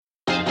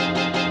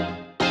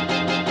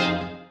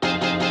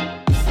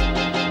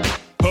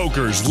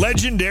Poker's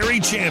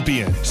legendary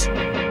champions,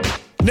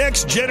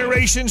 next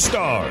generation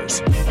stars,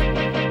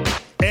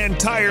 and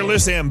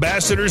tireless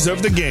ambassadors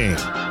of the game,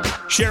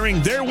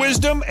 sharing their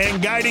wisdom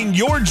and guiding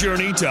your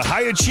journey to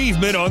high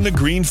achievement on the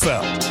green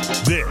felt.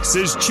 This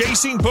is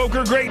Chasing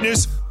Poker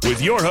Greatness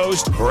with your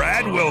host,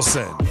 Brad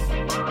Wilson.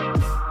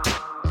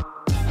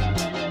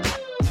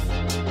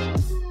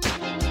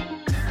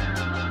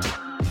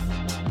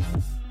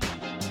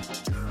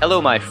 Hello,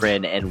 my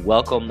friend, and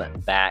welcome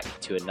back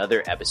to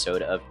another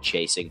episode of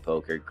Chasing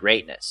Poker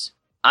Greatness.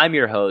 I'm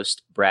your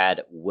host,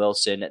 Brad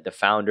Wilson, the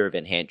founder of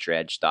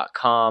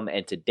EnhanceYourEdge.com,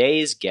 and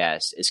today's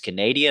guest is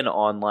Canadian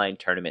online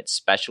tournament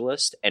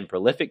specialist and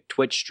prolific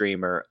Twitch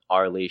streamer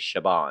Arlie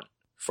Shaban.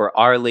 For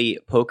Arlie,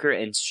 poker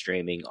and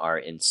streaming are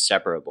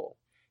inseparable.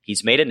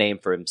 He's made a name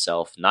for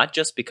himself not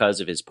just because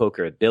of his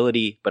poker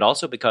ability, but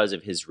also because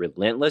of his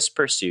relentless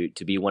pursuit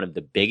to be one of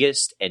the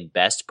biggest and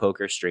best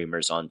poker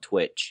streamers on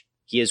Twitch.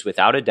 He is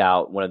without a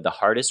doubt one of the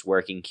hardest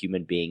working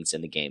human beings in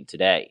the game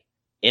today.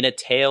 In a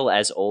tale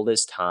as old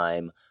as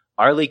time,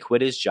 Arlie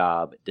quit his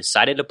job,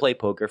 decided to play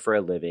poker for a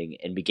living,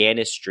 and began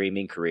his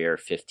streaming career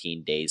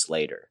 15 days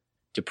later.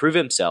 To prove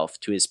himself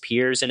to his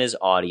peers and his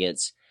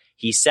audience,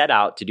 he set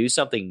out to do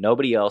something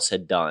nobody else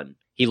had done.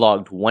 He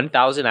logged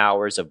 1,000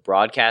 hours of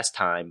broadcast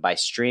time by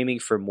streaming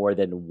for more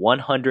than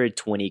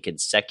 120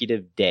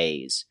 consecutive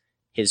days.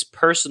 His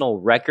personal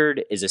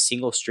record is a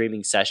single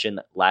streaming session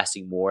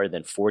lasting more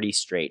than 40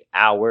 straight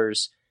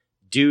hours.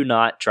 Do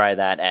not try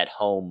that at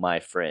home,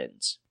 my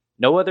friends.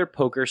 No other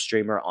poker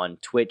streamer on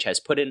Twitch has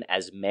put in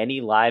as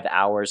many live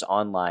hours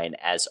online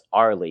as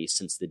Arlie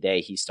since the day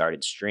he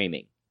started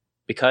streaming.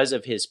 Because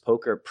of his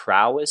poker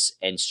prowess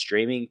and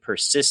streaming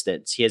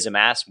persistence, he has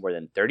amassed more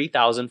than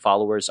 30,000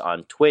 followers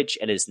on Twitch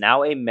and is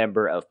now a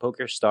member of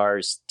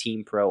PokerStars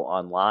Team Pro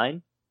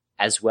Online,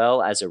 as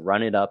well as a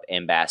Run It Up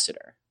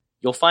ambassador.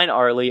 You'll find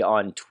Arlie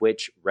on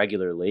Twitch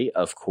regularly,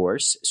 of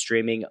course,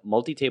 streaming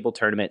multi-table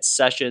tournament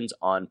sessions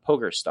on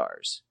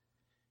PokerStars.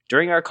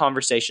 During our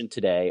conversation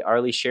today,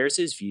 Arlie shares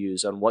his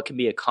views on what can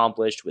be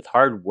accomplished with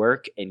hard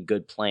work and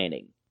good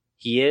planning.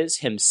 He is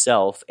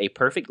himself a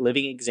perfect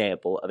living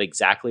example of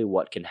exactly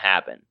what can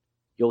happen.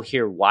 You'll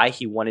hear why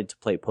he wanted to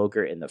play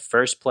poker in the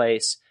first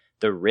place,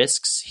 the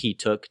risks he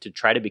took to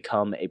try to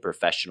become a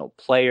professional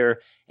player,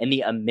 and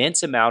the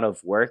immense amount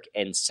of work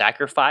and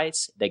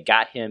sacrifice that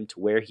got him to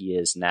where he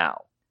is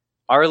now.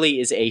 Arlie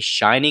is a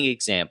shining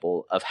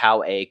example of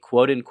how a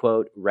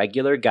quote-unquote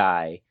regular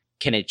guy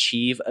can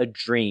achieve a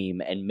dream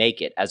and make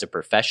it as a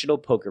professional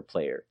poker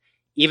player,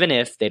 even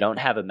if they don't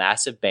have a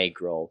massive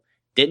bankroll,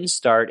 didn't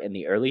start in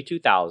the early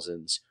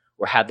 2000s,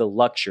 or have the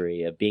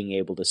luxury of being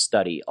able to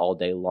study all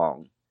day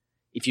long.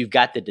 If you've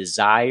got the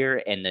desire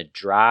and the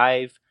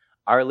drive,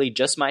 Arlie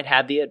just might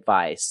have the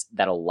advice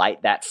that'll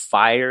light that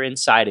fire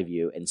inside of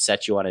you and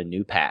set you on a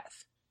new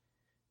path.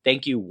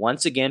 Thank you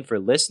once again for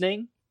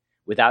listening.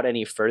 Without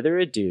any further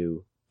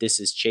ado, this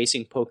is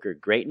Chasing Poker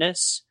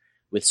Greatness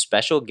with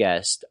special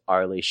guest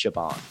Arlie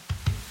Shaban.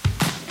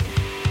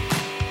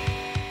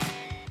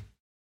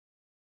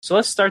 So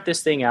let's start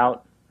this thing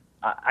out.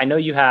 I know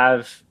you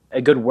have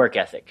a good work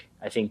ethic.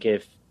 I think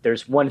if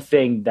there's one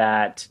thing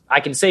that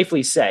I can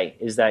safely say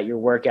is that your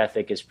work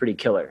ethic is pretty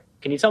killer.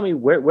 Can you tell me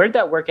where did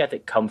that work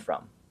ethic come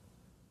from?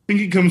 I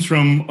think it comes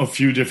from a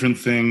few different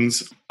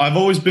things. I've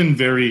always been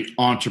very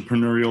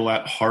entrepreneurial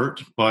at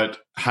heart, but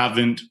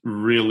haven't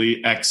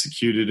really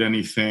executed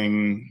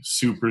anything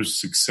super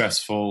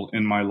successful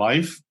in my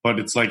life. But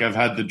it's like I've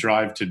had the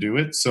drive to do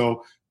it.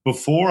 So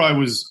before I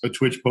was a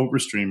Twitch poker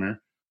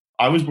streamer,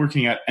 I was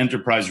working at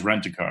Enterprise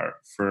Rent-A-Car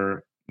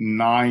for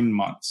 9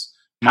 months.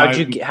 How'd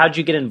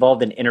you get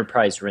involved in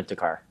Enterprise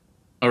Rent-A-Car?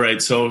 All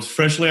right. So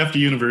freshly after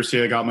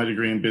university, I got my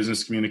degree in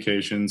business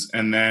communications.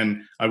 And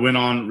then I went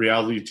on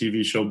reality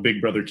TV show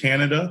Big Brother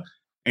Canada.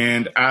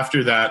 And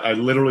after that, I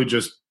literally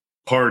just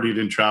partied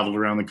and traveled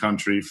around the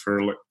country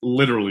for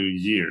literally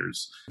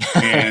years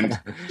and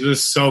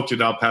just soaked it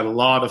up, had a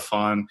lot of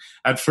fun.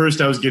 At first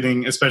I was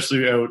getting,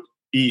 especially out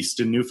east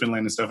in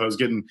Newfoundland and stuff, I was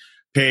getting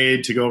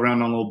paid to go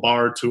around on little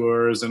bar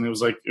tours. And it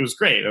was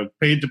great. I was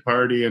paid to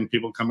party and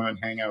people come out and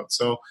hang out.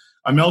 So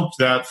I milked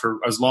that for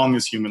as long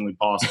as humanly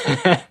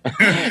possible.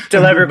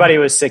 Till everybody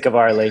was sick of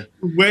Arlie.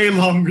 Way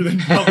longer than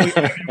probably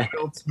anyone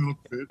else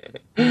milked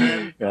it.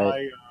 And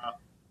right.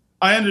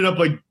 I ended up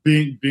like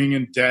being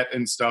in debt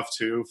and stuff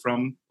too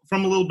from a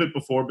little bit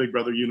before Big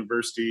Brother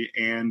University,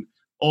 and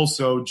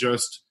also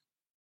just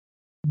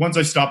once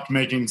I stopped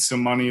making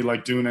some money,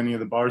 like doing any of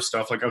the bar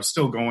stuff, like I was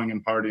still going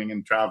and partying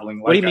and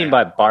traveling. What do you mean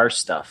by bar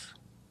stuff?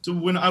 So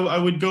when I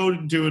would go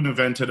do an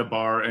event at a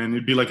bar and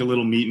it'd be like a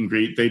little meet and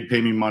greet, they'd pay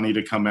me money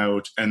to come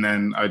out and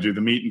then I do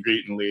the meet and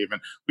greet and leave.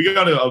 And we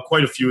got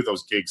quite a few of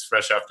those gigs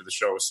fresh after the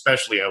show,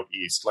 especially out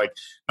east. Like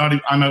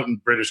I'm out in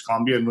British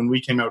Columbia, and when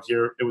we came out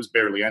here, it was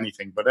barely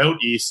anything. But out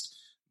east,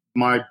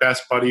 my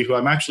best buddy, who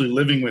I'm actually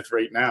living with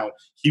right now,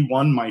 he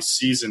won my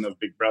season of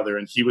Big Brother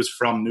and he was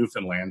from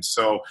Newfoundland.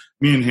 So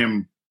me and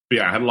him,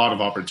 I had a lot of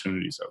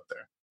opportunities out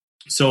there.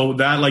 So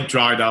that like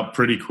dried up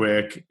pretty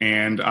quick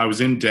and I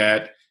was in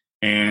debt.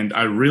 and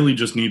I really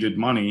just needed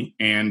money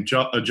and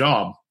a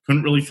job.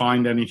 Couldn't really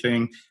find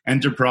anything.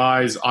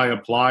 Enterprise, I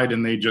applied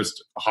and they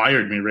just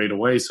hired me right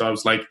away. So I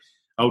was like,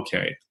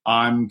 okay,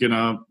 I'm going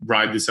to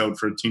ride this out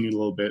for a teeny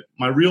little bit.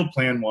 My real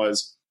plan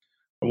was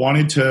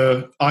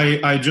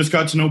I just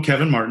got to know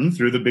Kevin Martin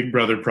through the Big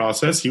Brother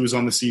process. He was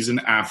on the season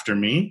after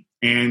me,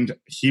 and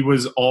he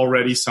was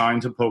already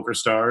signed to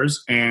PokerStars.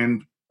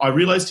 And I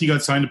realized he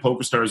got signed to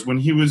PokerStars when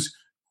he was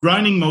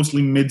grinding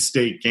mostly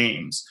mid-state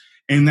games.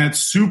 And that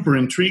super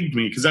intrigued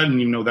me because I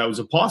didn't even know that was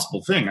a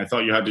possible thing. I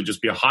thought you had to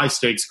just be a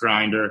high-stakes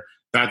grinder.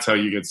 That's how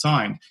you get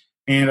signed.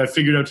 And I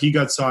figured out he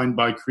got signed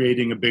by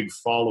creating a big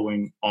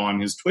following on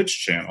his Twitch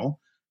channel.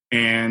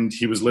 And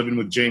he was living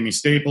with Jamie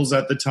Staples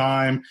at the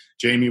time.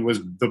 Jamie was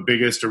the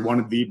biggest or one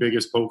of the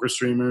biggest poker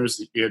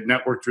streamers. He had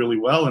networked really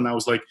well. And I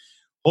was like,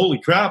 holy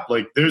crap,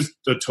 like there's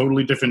a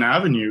totally different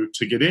avenue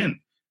to get in.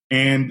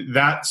 And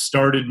that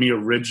started me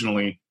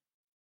originally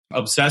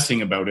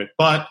obsessing about it.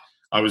 But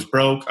I was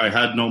broke. I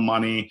had no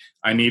money.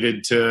 I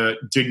needed to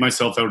dig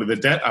myself out of the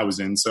debt I was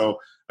in. So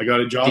I got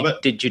a job.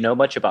 Did you know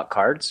much about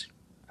cards?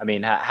 I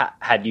mean,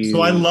 had you?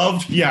 So I've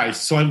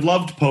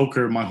loved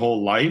poker my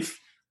whole life.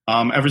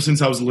 Ever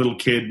since I was a little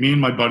kid, me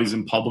and my buddies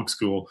in public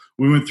school,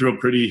 we went through a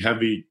pretty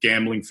heavy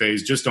gambling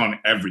phase just on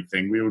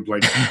everything. We would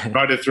like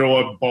try to throw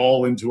a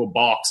ball into a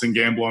box and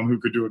gamble on who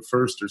could do it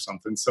first or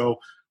something. So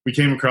we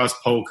came across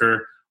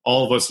poker.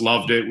 All of us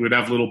loved it. We'd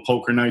have little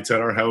poker nights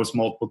at our house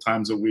multiple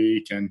times a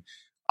week. And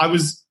I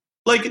was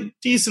like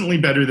decently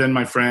better than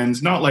my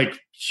friends, not like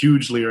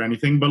hugely or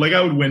anything, but like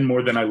I would win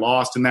more than I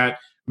lost. And that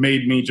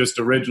made me just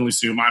originally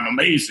assume I'm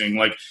amazing.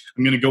 Like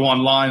I'm going to go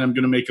online, I'm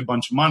going to make a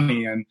bunch of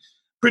money. And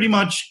pretty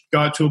much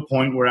got to a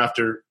point where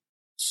after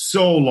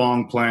so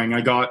long playing,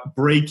 I got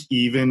break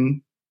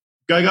even.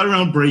 I got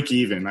around break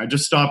even. I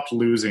just stopped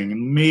losing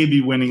and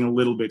maybe winning a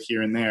little bit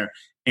here and there.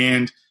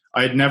 And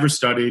I had never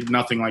studied,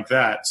 nothing like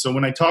that. So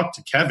when I talked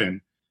to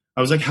Kevin,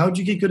 I was like, how'd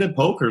you get good at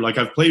poker? Like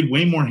I've played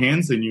way more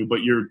hands than you,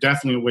 but you're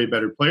definitely a way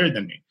better player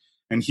than me.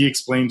 And he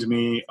explained to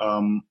me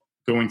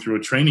going through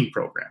a training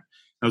program.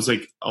 I was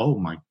like, oh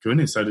my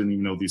goodness, I didn't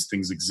even know these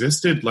things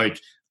existed. Like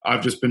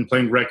I've just been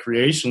playing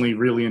recreationally,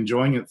 really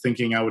enjoying it,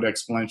 thinking I would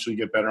exponentially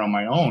get better on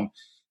my own.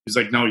 He's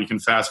like, no, you can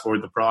fast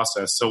forward the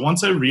process. So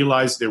once I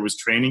realized there was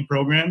training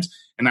programs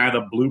and I had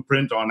a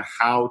blueprint on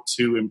how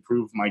to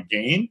improve my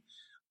game,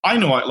 I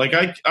know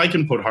I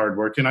can put hard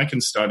work in, I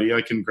can study,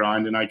 I can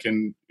grind, and I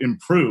can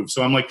improve.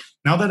 So I'm like,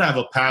 now that I have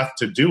a path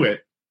to do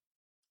it,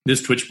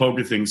 this Twitch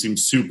poker thing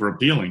seems super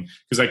appealing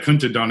because I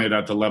couldn't have done it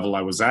at the level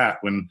I was at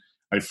when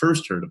I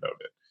first heard about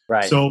it.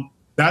 Right. So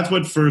that's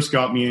what first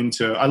got me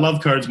into, I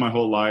love cards my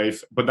whole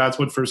life, but that's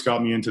what first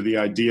got me into the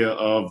idea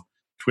of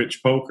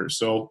Twitch poker.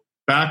 So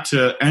back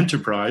to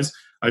Enterprise,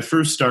 I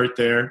first start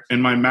there,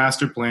 and my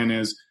master plan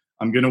is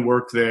I'm going to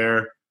work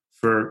there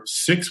for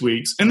 6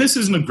 weeks. And this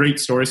isn't a great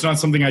story. It's not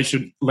something I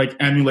should like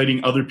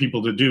emulating other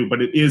people to do, but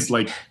it is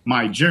like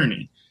my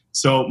journey.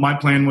 So my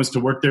plan was to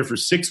work there for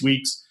 6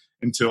 weeks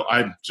until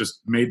I just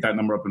made that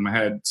number up in my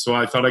head. So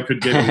I thought I could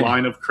get a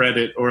line of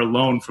credit or a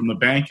loan from the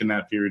bank in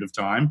that period of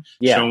time,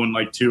 showing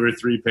like 2 or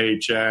 3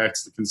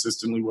 paychecks,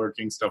 consistently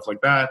working, stuff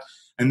like that.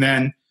 And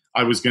then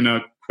I was going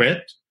to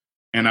quit,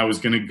 and I was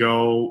going to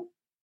go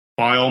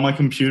buy all my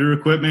computer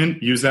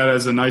equipment, use that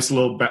as a nice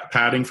little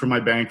padding for my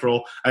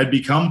bankroll. I'd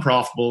become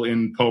profitable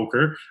in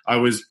poker. I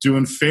was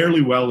doing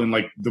fairly well in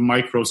like the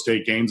micro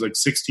stake games, like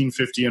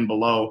 1650 and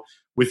below.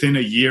 Within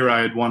a year, I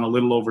had won a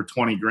little over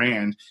 20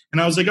 grand.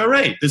 And I was like, all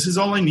right, this is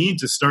all I need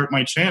to start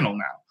my channel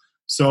now.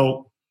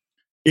 So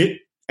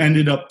it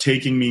ended up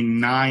taking me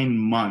 9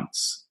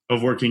 months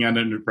of working at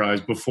Enterprise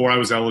before I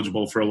was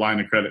eligible for a line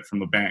of credit from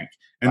the bank.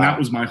 And that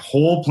was my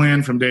whole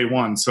plan from day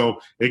one.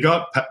 So it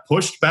got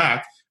pushed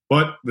back.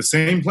 But the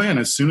same plan,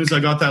 as soon as I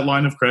got that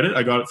line of credit,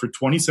 I got it for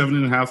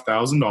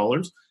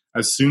 $27,500.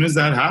 As soon as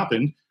that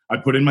happened, I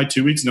put in my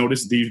 2 weeks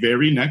notice the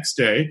very next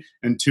day.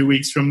 And 2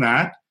 weeks from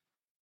that,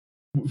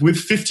 with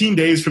 15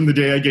 days from the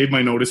day I gave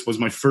my notice, was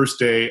my first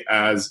day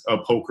as a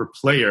poker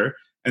player.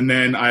 And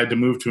then I had to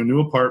move to a new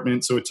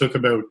apartment. So it took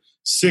about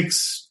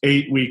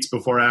 6-8 weeks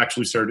before I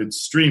actually started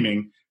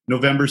streaming.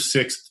 November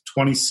 6th,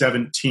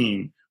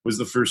 2017 was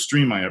the first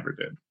stream I ever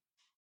did.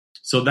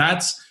 So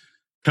that's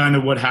kind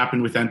of what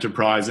happened with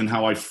Enterprise and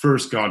how I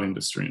first got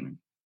into streaming.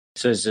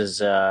 So this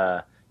is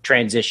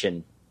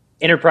transition.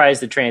 Enterprise,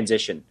 the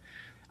transition.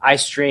 I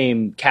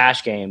stream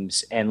cash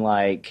games, and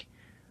like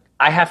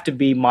I have to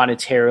be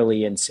monetarily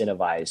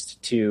incentivized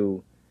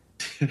to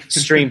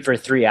stream for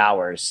 3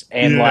 hours,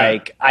 and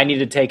like I need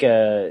to take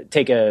a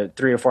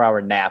 3 or 4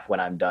 hour nap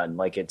when I'm done.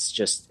 Like it's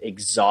just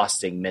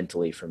exhausting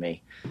mentally for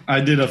me.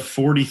 I did a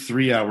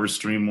 43-hour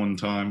stream one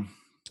time.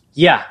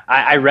 Yeah,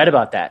 I read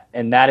about that,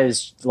 and that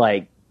is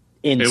like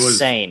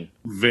insane.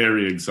 It was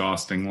very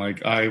exhausting.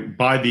 Like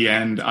by the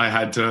end, I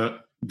had to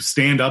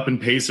stand up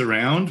and pace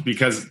around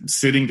because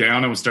sitting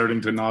down, I was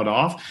starting to nod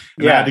off.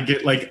 And I had to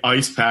get like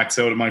ice packs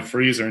out of my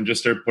freezer and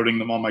just start putting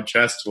them on my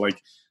chest to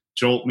like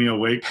jolt me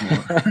awake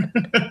more.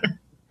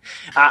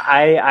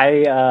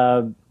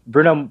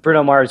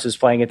 Bruno Mars was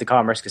playing at the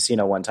Commerce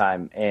Casino one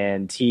time,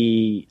 and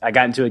I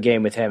got into a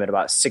game with him at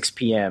about 6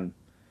 p.m.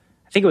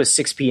 I think it was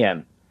 6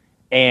 p.m.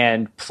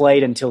 and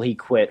played until he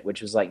quit,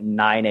 which was like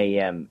 9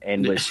 a.m.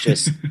 and was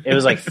just it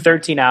was like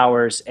 13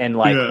 hours and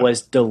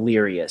was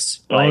delirious.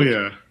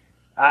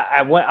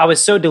 I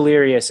was so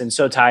delirious and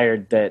so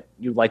tired that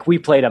we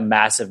played a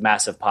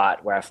massive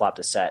pot where I flopped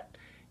a set,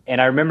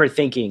 and I remember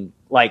thinking,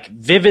 like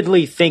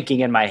vividly thinking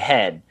in my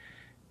head,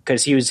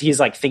 because he's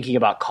like thinking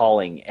about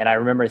calling, and I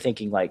remember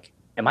thinking like,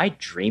 am I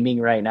dreaming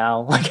right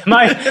now? Like, am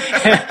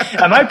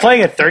I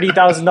playing a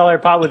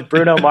 $30,000 pot with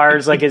Bruno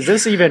Mars? Like, is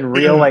this even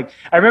real? Like,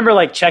 I remember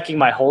like checking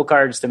my hole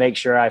cards to make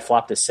sure I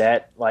flopped a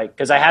set. Like,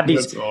 because I have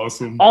these, that's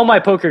awesome. All my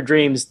poker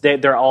dreams,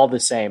 they're all the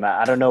same.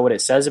 I don't know what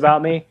it says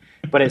about me,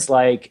 but it's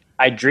like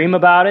I dream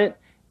about it,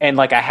 and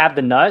like I have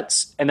the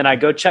nuts, and then I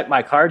go check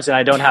my cards, and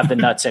I don't have the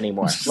nuts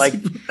anymore. Like,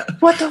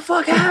 what the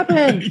fuck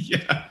happened?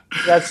 Yeah,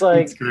 that's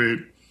great.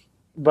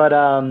 But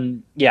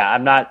I'm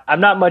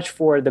not much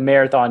for the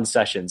marathon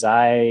sessions.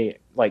 I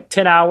like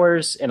 10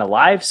 hours in a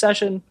live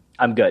session,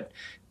 I'm good.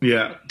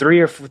 Yeah.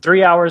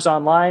 3 hours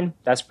online,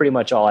 that's pretty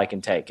much all I can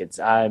take. It's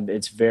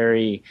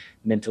very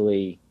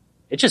mentally,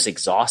 it just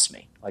exhausts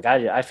me. Like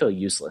I feel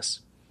useless.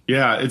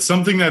 Yeah, it's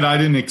something that I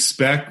didn't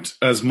expect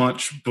as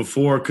much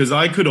before, because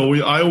I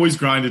always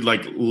grinded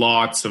like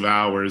lots of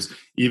hours.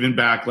 Even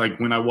back like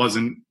when I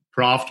wasn't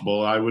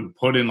profitable, I would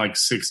put in like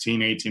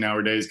 16,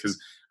 18-hour days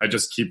because I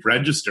just keep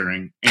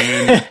registering.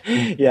 And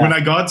when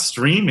I got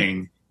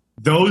streaming,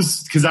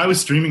 because I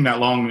was streaming that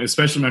long,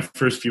 especially my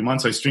first few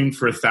months, I streamed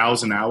for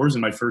 1,000 hours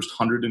in my first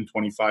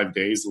 125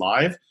 days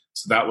live.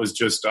 So that was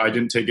just, I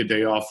didn't take a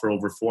day off for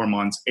over 4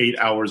 months, 8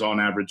 hours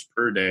on average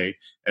per day,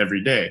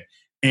 every day.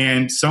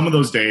 And some of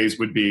those days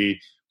would be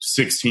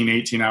 16,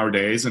 18-hour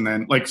days. And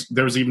then like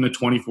there was even a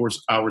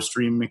 24-hour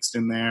stream mixed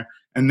in there.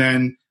 And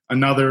then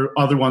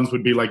other ones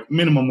would be like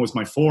minimum was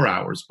my 4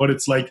 hours. But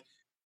it's like,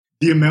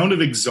 the amount of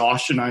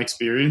exhaustion I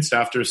experienced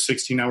after a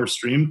 16-hour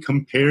stream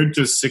compared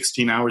to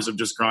 16 hours of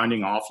just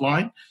grinding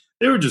offline,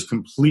 they were just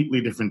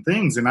completely different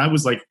things. And I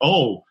was like,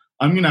 oh,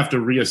 I'm going to have to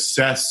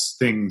reassess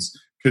things,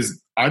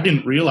 because I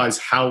didn't realize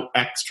how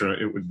extra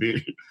it would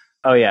be.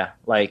 Oh, yeah.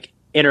 Like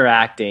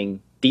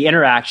the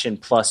interaction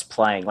plus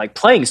playing. Like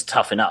playing's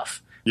tough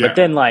enough. Yeah. But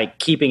then like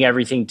keeping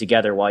everything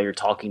together while you're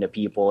talking to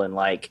people, and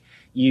like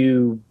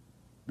when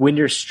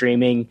you're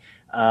streaming,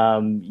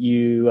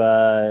 you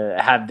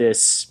have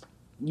this...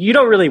 You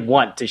don't really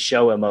want to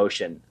show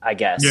emotion, I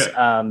guess.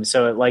 Yeah.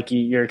 So like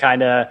you're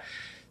kind of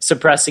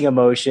suppressing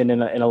emotion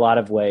in a lot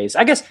of ways.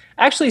 I guess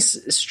actually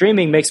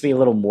streaming makes me a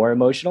little more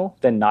emotional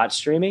than not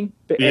streaming.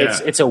 But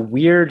it's a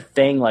weird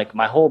thing. Like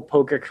my whole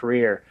poker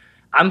career,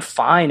 I'm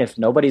fine if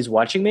nobody's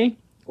watching me.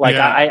 Like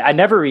I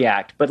never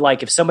react. But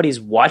like if somebody's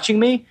watching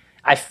me,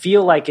 I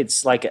feel like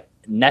it's like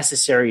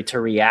necessary to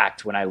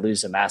react when I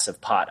lose a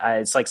massive pot.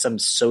 It's like some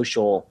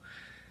social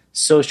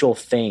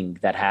thing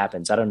that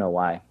happens. I don't know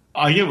why.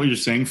 I get what you're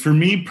saying. For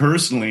me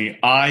personally,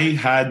 I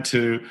had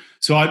to,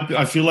 so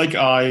I feel like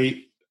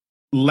I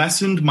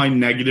lessened my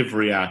negative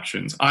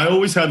reactions. I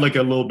always had like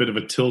a little bit of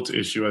a tilt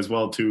issue as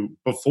well too,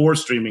 before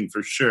streaming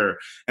for sure.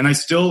 And I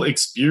still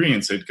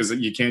experience it because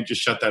you can't just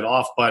shut that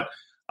off, but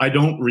I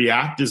don't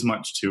react as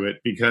much to it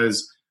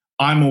because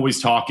I'm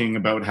always talking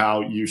about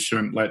how you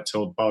shouldn't let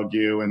tilt bug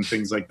you and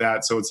things like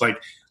that. So it's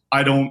like,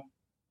 I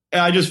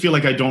just feel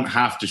like I don't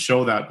have to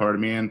show that part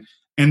of me.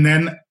 And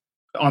then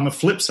on the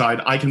flip side,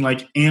 I can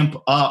like amp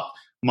up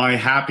my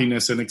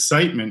happiness and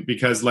excitement,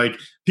 because like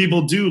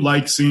people do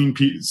like seeing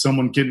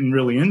someone getting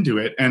really into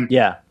it, and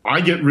I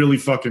get really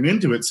fucking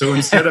into it. So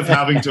instead of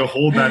having to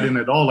hold that in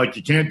at all, like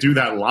you can't do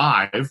that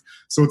live.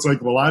 So it's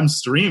like, well, I'm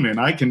streaming,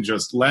 I can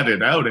just let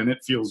it out and it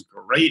feels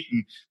great,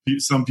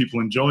 and some people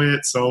enjoy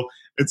it. So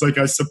it's like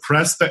I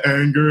suppress the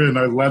anger and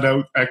I let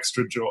out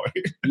extra joy.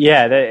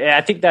 Yeah,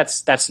 I think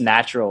that's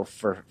natural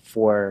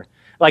for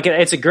like,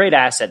 it's a great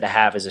asset to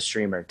have as a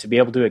streamer, to be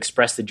able to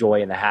express the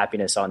joy and the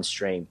happiness on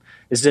stream.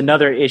 This is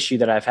another issue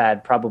that I've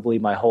had probably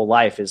my whole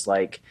life, is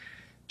like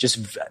just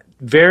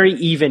very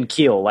even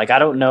keel. Like, I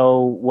don't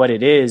know what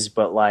it is,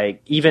 but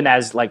like even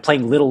as like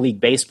playing Little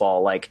League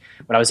baseball, like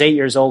when I was 8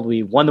 years old,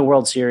 we won the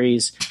World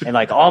Series, and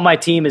like all my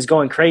team is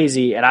going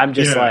crazy, and I'm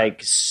just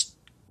like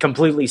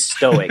completely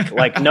stoic,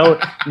 like no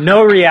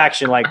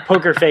reaction, like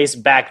poker face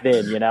back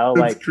then, you know,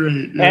 like. That's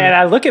great, yeah. And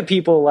I look at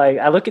people, like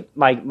I look at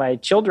my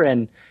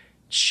children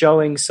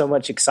showing so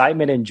much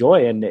excitement and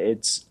joy, and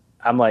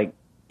I'm like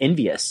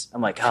envious.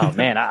 I'm like, oh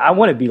man, I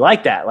want to be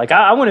like that. Like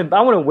I want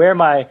to wear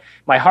my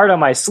heart on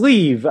my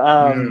sleeve.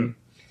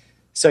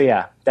 So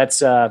yeah,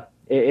 that's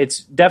it's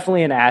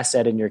definitely an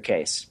asset in your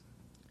case.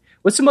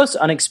 What's the most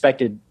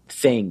unexpected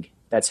thing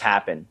that's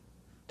happened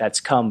that's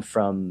come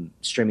from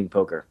streaming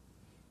poker?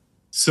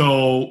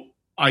 So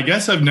I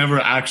guess I've never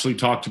actually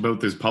talked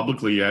about this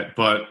publicly yet,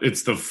 but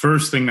it's the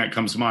first thing that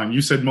comes to mind.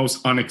 You said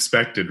most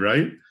unexpected,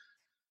 right?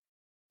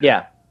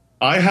 Yeah.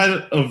 I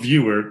had a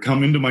viewer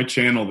come into my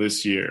channel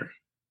this year,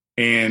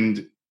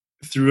 and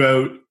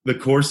throughout the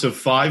course of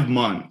 5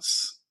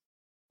 months,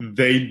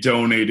 they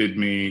donated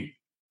me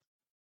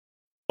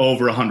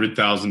over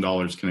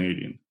 $100,000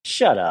 Canadian.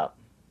 Shut up.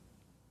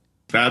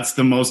 That's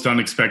the most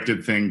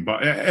unexpected thing.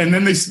 But and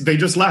then they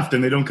just left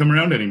and they don't come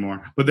around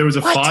anymore. But there was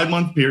a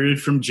 5-month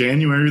period from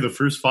January, the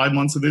first 5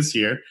 months of this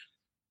year.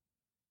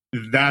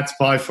 That's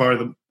by far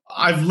no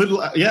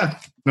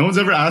one's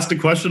ever asked a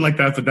question like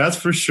that, but that's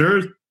for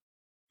sure.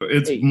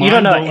 You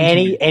don't know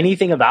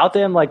anything about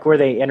them? Like, were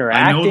they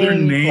interacting? I know their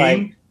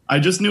name. I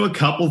just knew a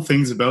couple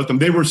things about them.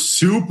 They were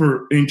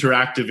super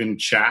interactive in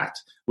chat.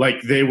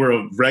 Like, they were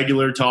a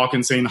regular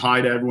talking, saying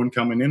hi to everyone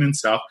coming in and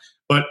stuff.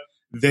 But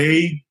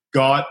they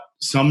got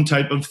some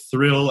type of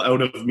thrill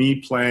out of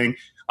me playing.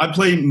 I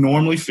play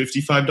normally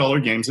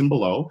 $55 games and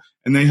below,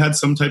 and they had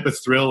some type of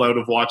thrill out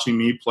of watching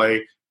me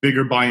play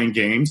bigger buy-in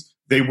games.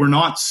 They were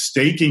not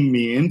staking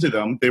me into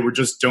them. They were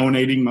just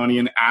donating money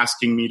and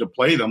asking me to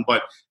play them.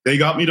 But they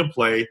got me to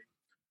play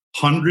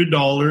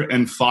 $100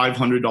 and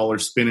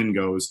 $500 spin and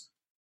goes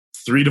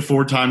 3 to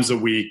 4 times a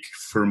week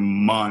for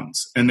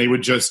months. And they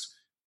would just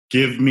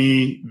give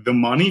me the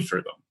money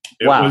for them.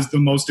 It was the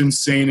most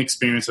insane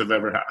experience I've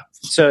ever had.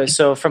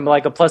 So from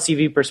like a Plus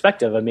EV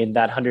perspective, I mean,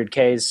 that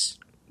 100K is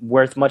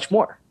worth much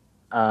more.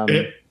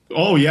 It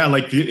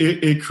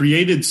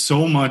created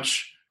so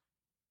much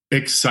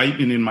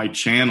excitement in my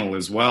channel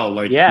as well.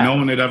 Like, no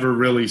one had ever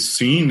really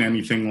seen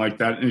anything like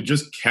that. And it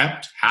just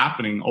kept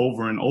happening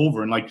over and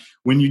over. And like,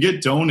 when you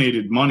get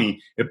donated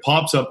money, it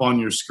pops up on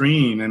your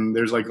screen and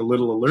there's like a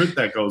little alert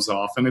that goes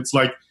off. And it's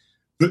like,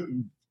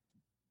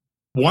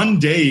 one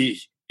day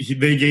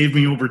they gave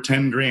me over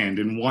 10 grand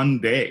in one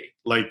day.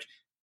 Like,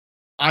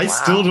 I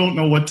still don't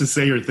know what to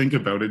say or think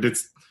about it.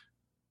 It's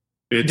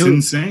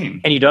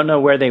insane. And you don't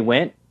know where they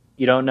went.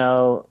 You don't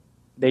know.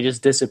 They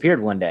just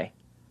disappeared one day.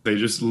 They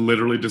just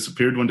literally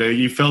disappeared one day.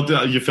 You felt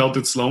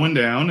it slowing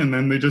down, and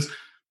then they just,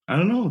 I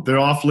don't know, they're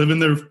off living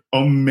their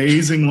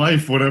amazing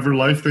life, whatever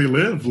life they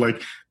live.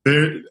 Like,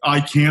 I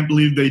can't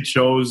believe they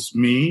chose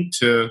me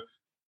to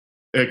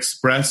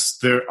express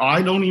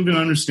I don't even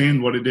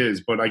understand what it is,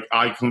 but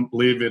I couldn't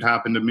believe it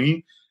happened to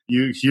me.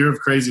 You hear of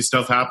crazy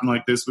stuff happen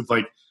like this with,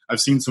 like,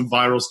 I've seen some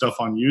viral stuff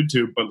on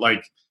YouTube, but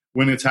like,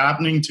 when it's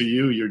happening to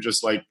you, you're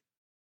just like,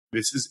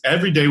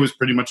 every day was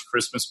pretty much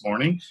Christmas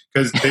morning,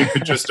 because they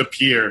could just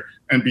appear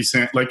and be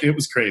saying, like, it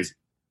was crazy.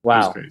 Wow. It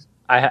was crazy.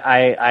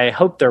 I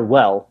hope they're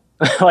well.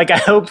 Like, I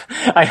hope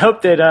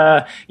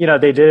that,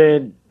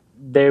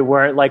 they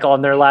weren't like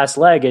on their last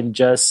leg and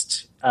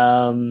just,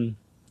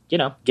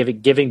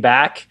 giving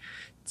back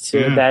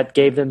to that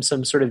gave them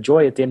some sort of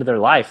joy at the end of their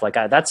life. Like,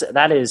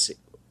 that is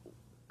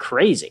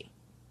crazy.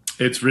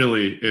 It's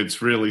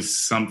really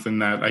something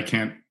that I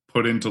can't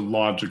put into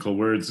logical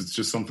words. It's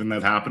just something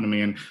that happened to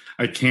me, and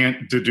I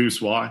can't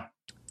deduce why.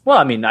 Well,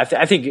 I mean, I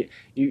think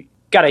you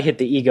got to hit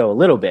the ego a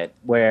little bit,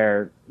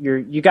 where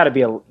you got to be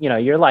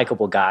you're a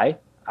likable guy.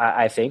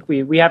 I think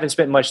we haven't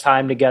spent much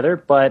time together,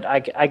 but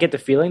I get the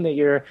feeling that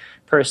you're a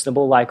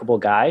personable, likable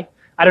guy.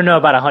 I don't know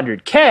about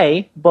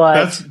 100K,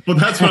 but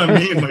that's what I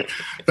mean. Like,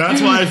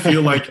 that's why I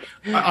feel like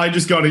I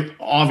just got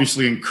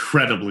obviously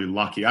incredibly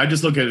lucky. I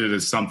just look at it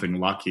as something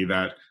lucky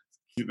that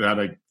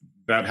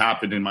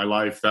happened in my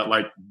life that,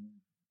 like,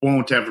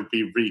 won't ever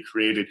be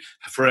recreated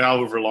for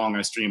however long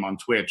I stream on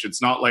Twitch.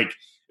 It's not like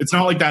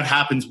that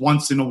happens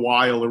once in a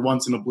while or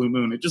once in a blue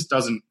moon. It just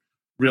doesn't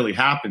really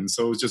happen.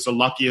 So it was just a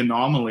lucky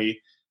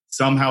anomaly.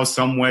 Somehow,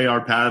 some way,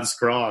 our paths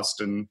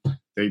crossed, and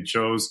they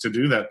chose to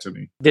do that to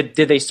me. Did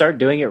they start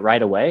doing it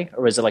right away,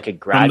 or was it like a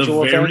gradual thing?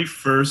 From the very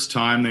first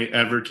time they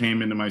ever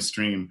came into my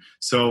stream.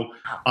 So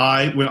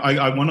I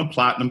won a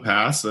platinum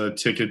pass, a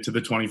ticket to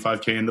the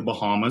 25K in the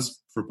Bahamas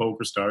for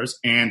PokerStars,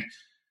 and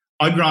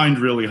I grind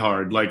really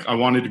hard. Like, I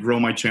wanted to grow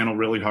my channel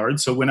really hard.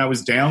 So when I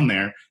was down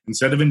there,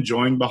 instead of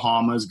enjoying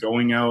Bahamas,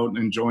 going out and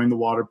enjoying the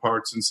water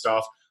parks and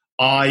stuff,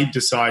 I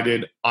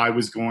decided I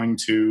was going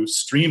to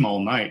stream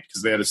all night,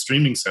 because they had a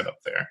streaming setup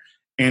there.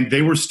 And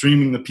they were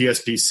streaming the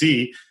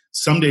PSPC,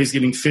 some days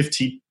getting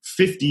 15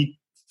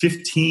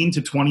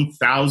 to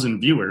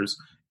 20,000 viewers.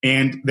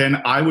 And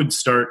then I would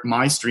start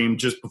my stream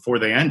just before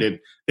they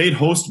ended. They'd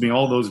host me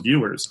all those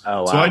viewers. Oh,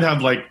 wow. So I'd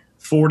have like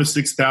 4,000 to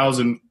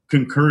 6,000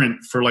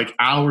 concurrent for like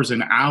hours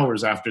and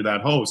hours after that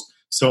host.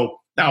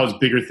 So that was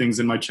bigger things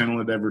than my channel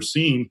had ever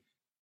seen.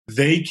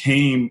 They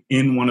came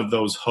in one of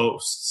those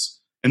hosts.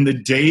 And the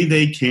day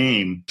they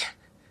came,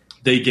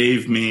 they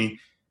gave me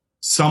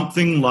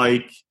something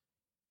like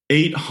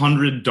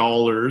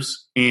 $800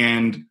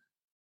 and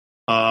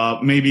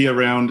maybe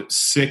around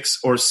 600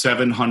 or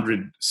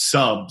 700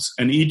 subs.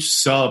 And each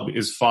sub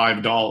is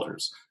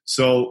 $5.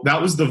 So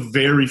that was the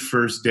very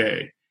first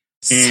day.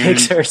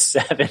 6 or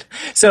 7.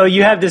 So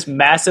you have this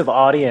massive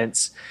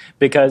audience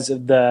because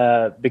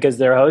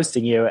they're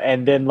hosting you,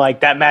 and then like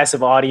that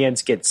massive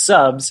audience gets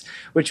subs,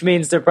 which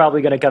means they're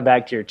probably going to come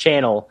back to your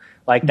channel.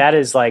 Like, that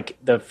is like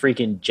the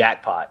freaking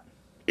jackpot.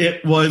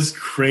 It was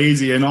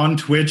crazy. And on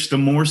Twitch, the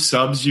more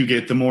subs you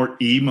get, the more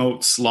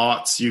emote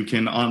slots you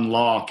can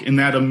unlock. And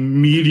that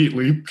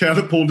immediately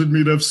catapulted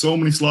me to have so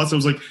many slots. I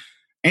was like,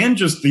 and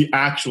just the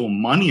actual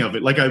money of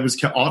it. Like, I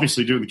was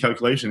obviously doing the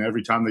calculation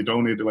every time they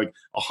donated like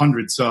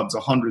 100 subs,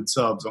 100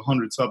 subs,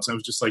 100 subs. I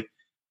was just like,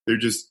 they're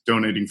just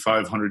donating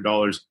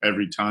 $500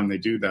 every time they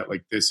do that.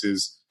 Like, this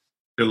is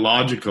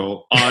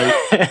illogical.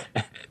 And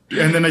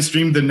then I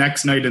streamed the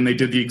next night and they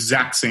did the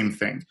exact same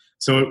thing.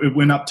 So it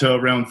went up to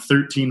around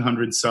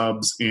 1,300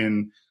 subs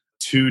in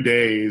 2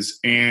 days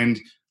and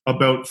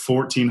about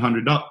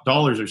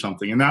 $1,400 or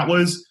something. And that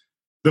was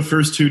the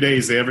first 2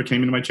 days they ever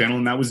came into my channel.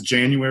 And that was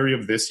January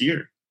of this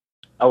year.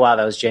 Oh, wow.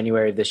 That was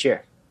January of this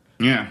year.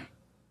 Yeah.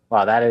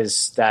 Wow.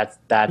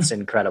 That's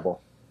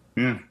incredible.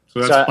 Yeah. So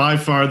that's by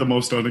far the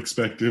most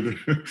unexpected.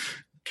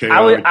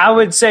 I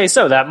would say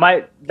so.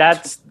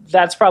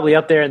 That's probably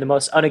up there in the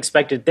most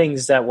unexpected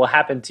things that will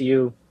happen to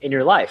you in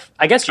your life.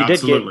 I guess you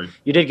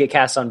did get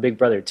cast on Big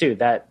Brother too.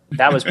 That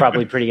was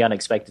probably pretty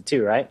unexpected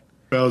too, right?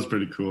 That was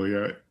pretty cool.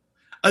 Yeah.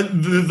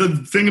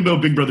 The thing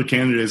about Big Brother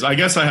Canada is I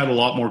guess I had a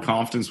lot more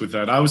confidence with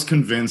that. I was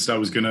convinced I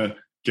was going to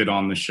get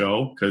on the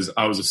show because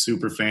I was a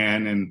super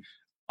fan and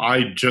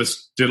I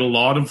just did a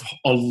lot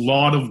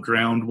of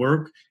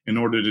groundwork in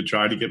order to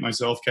try to get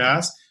myself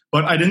cast.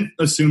 But I didn't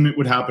assume it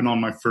would happen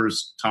on my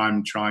first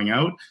time trying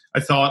out. I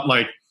thought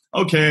like,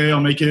 okay,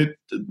 I'll make it.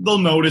 They'll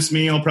notice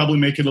me. I'll probably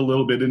make it a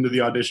little bit into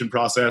the audition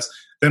process.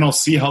 Then I'll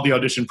see how the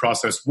audition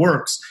process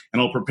works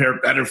and I'll prepare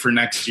better for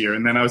next year.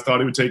 And then I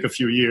thought it would take a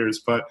few years,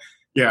 but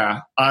yeah,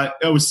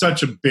 it was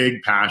such a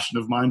big passion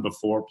of mine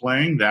before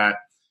playing that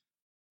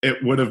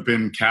it would have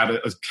been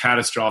a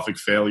catastrophic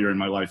failure in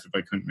my life if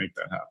I couldn't make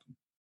that happen.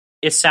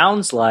 It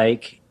sounds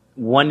like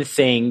one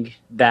thing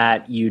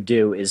that you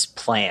do is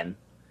plan.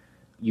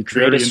 You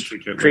create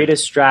a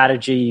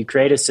strategy, you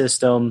create a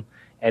system,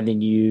 and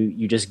then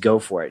you just go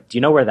for it. Do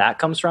you know where that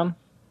comes from?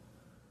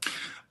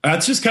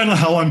 That's just kind of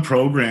how I'm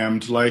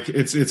programmed. Like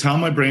it's how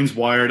my brain's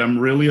wired. I'm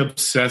really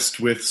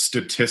obsessed with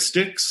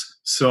statistics.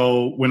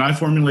 So when I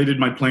formulated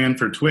my plan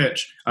for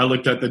Twitch, I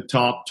looked at the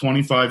top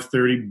 25,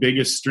 30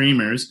 biggest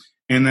streamers,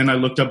 and then I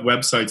looked up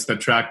websites that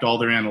tracked all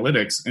their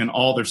analytics and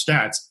all their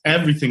stats,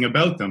 everything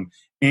about them.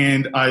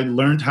 And I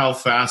learned how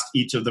fast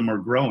each of them are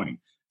growing.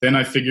 Then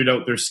I figured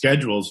out their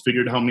schedules,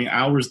 figured how many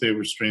hours they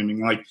were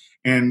streaming,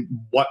 and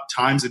what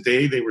times a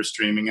day they were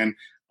streaming. And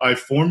I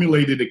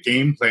formulated a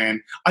game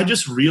plan. I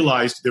just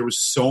realized there was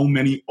so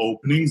many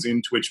openings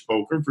in Twitch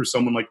poker for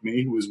someone like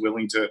me who was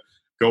willing to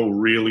go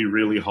really,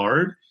 really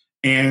hard.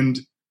 And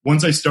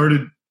once I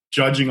started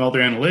judging all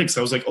their analytics,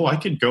 I was like, oh, I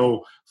could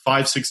go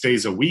 5-6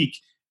 days a week.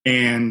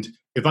 And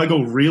if I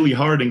go really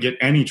hard and get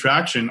any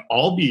traction,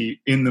 I'll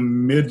be in the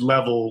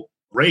mid-level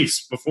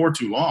race before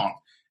too long.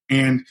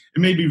 And it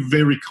made me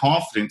very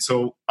confident.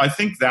 So I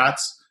think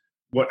that's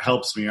what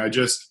helps me. I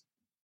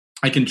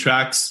can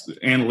track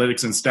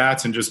analytics and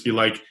stats and just be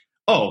like,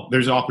 oh,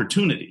 there's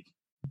opportunity.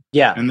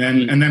 Yeah. And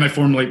then I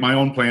formulate my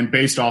own plan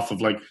based off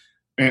of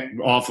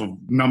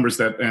numbers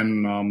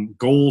and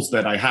goals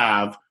that I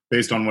have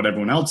based on what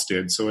everyone else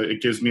did. So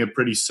it gives me a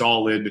pretty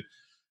solid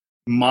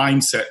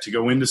mindset to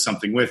go into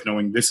something with,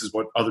 knowing this is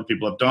what other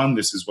people have done.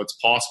 This is what's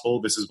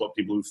possible. This is what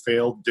people who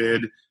failed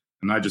did.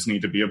 And I just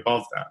need to be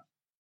above that.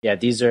 Yeah,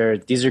 these are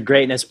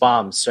greatness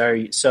bombs.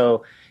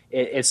 So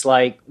it's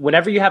like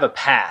whenever you have a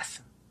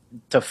path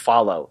to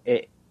follow,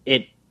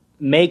 it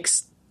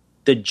makes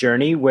the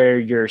journey where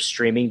you're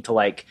streaming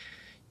to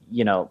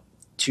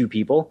 2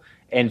 people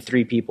and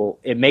 3 people,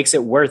 it makes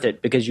it worth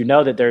it because you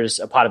know that there's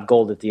a pot of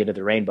gold at the end of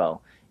the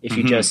rainbow if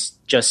you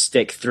just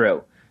stick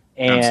through.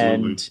 And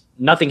Absolutely.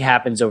 Nothing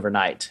happens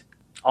overnight.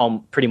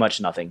 Pretty much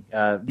nothing.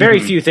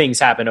 Very few things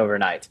happen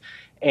overnight.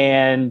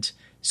 And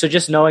so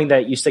just knowing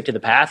that you stick to the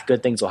path,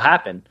 good things will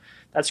happen.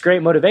 That's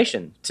great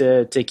motivation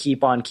to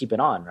keep on keeping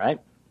on, right?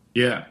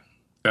 Yeah,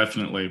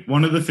 definitely.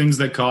 One of the things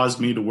that caused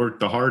me to work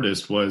the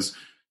hardest was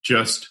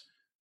just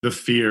the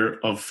fear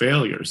of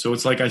failure. So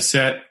it's like I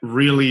set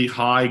really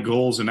high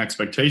goals and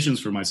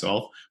expectations for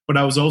myself, but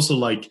I was also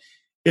like,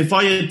 if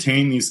I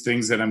attain these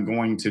things that I'm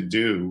going to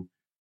do,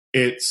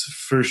 it's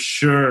for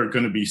sure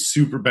going to be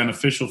super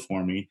beneficial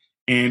for me.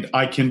 And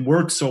I can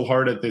work so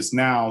hard at this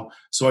now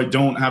so I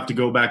don't have to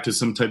go back to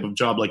some type of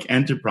job like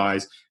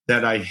enterprise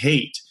that I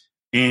hate.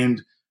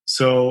 And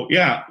so,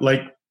 yeah,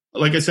 like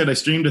I said, I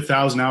streamed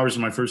 1,000 hours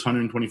in my first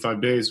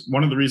 125 days.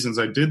 One of the reasons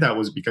I did that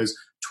was because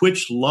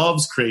Twitch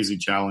loves crazy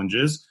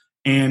challenges.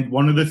 And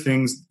one of the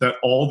things that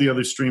all the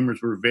other streamers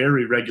were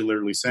very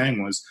regularly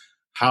saying was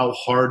how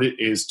hard it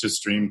is to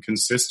stream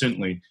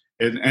consistently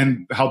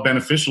and how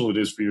beneficial it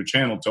is for your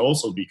channel to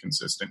also be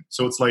consistent.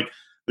 So it's like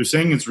they're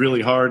saying it's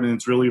really hard and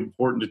it's really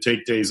important to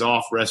take days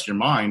off, rest your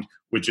mind,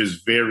 which is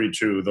very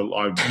true.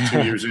 I'm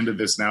 2 years into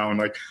this now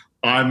and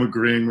I'm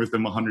agreeing with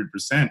them 100%.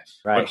 Right.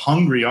 But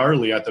Hungry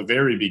Arlie at the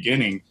very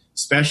beginning,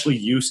 especially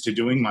used to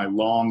doing my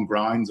long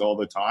grinds all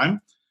the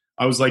time,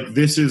 I was like,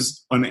 this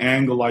is an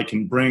angle I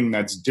can bring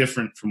that's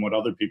different from what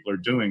other people are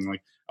doing.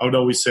 Like I would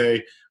always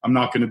say, I'm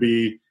not going to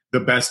be the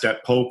best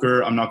at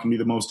poker. I'm not going to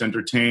be the most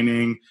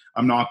entertaining.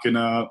 I'm not going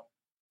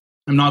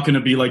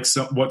to be like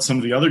what some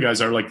of the other guys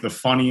are, like the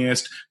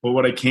funniest. But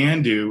what I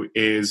can do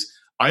is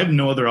I have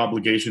no other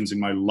obligations in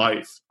my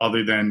life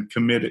other than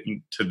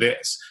committing to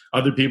this.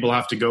 Other people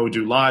have to go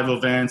do live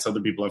events.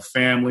 Other people have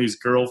families,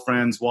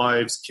 girlfriends,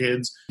 wives,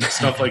 kids,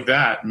 stuff like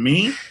that.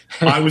 Me,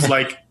 I was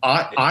like,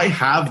 I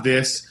have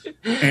this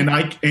and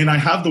I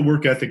have the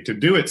work ethic to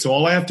do it. So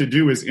all I have to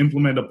do is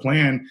implement a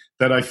plan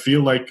that I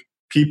feel like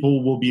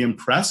people will be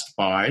impressed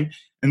by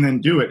and then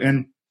do it.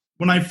 And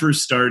when I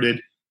first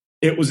started,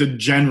 it was a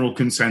general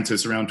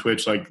consensus around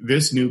Twitch. Like,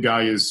 this new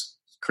guy is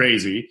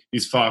crazy.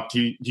 He's fucked.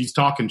 He's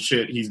talking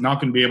shit. He's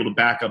not going to be able to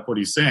back up what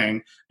he's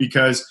saying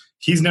because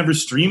he's never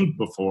streamed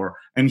before.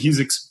 And he's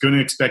going to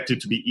expect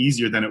it to be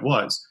easier than it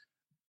was.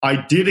 I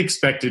did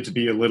expect it to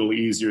be a little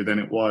easier than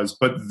it was,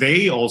 but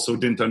they also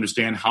didn't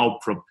understand how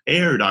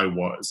prepared I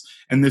was.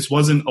 And this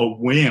wasn't a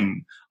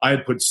whim. I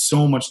had put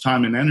so much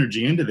time and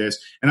energy into this,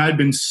 and I'd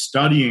been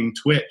studying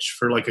Twitch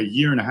for like a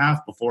year and a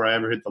half before I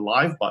ever hit the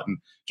live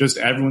button, just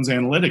everyone's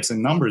analytics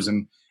and numbers.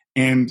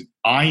 And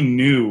I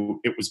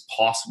knew it was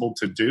possible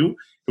to do.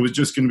 It was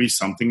just going to be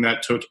something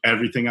that took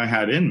everything I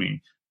had in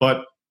me.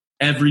 But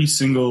every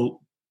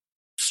single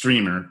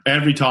streamer,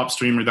 every top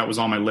streamer that was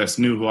on my list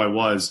knew who I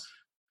was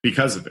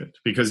because of it,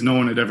 because no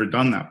one had ever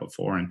done that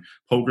before. And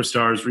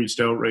PokerStars reached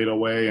out right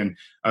away, and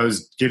I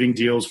was getting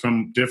deals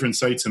from different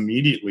sites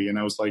immediately. And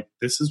I was like,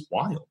 this is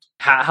wild.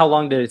 How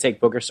long did it take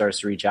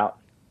PokerStars to reach out?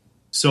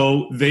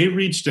 So they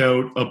reached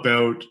out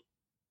about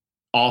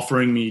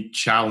offering me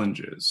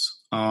challenges.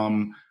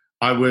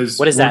 I was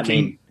What does that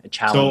mean? A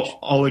challenge?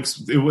 So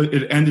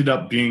it ended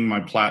up being my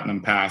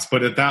Platinum Pass,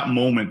 but at that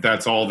moment,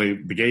 that's all they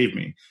gave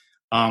me.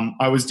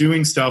 I was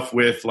doing stuff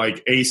with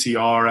like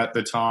ACR at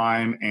the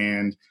time,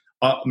 and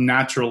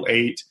Natural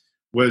 8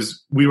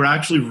 we were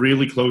actually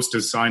really close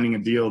to signing a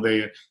deal.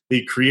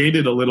 They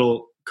created a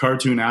little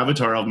cartoon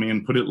avatar of me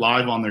and put it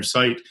live on their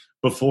site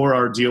before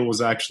our deal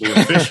was actually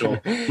official,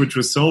 which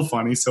was so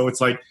funny. So it's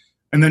like,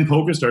 and then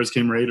PokerStars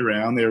came right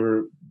around. They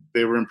were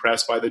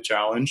impressed by the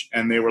challenge,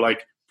 and they were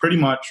like, pretty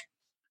much,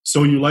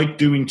 so you like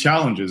doing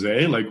challenges,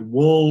 eh? Like,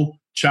 we'll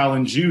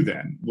challenge you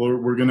then.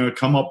 We're going to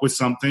come up with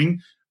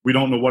something. We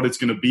don't know what it's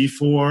going to be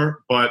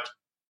for, but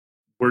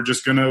we're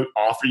just going to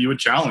offer you a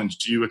challenge.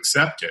 Do you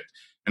accept it?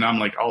 And I'm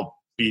like, I'll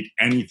beat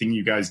anything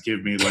you guys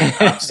give me.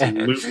 Like,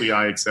 absolutely,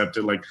 I accept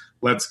it. Like,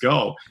 let's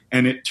go.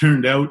 And it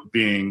turned out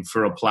being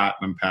for a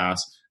Platinum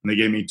Pass. And they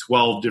gave me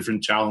 12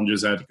 different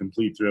challenges I had to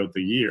complete throughout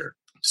the year.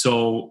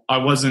 So I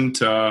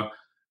wasn't, I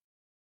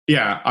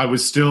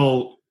was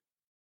still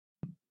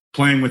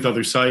playing with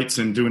other sites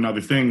and doing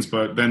other things.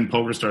 But then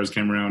PokerStars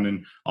came around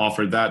and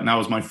offered that. And that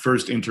was my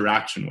first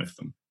interaction with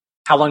them.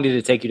 How long did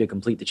it take you to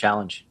complete the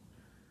challenge?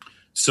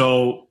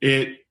 So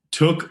it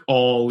took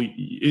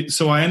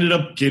so I ended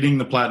up getting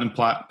the Platinum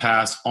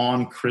Pass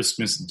on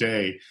Christmas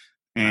Day.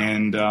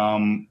 And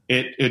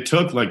it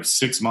took like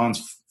 6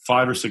 months,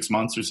 5 or 6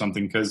 months or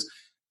something, because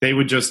they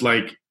would just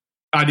like,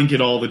 I didn't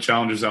get all the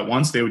challenges at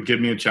once. They would give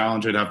me a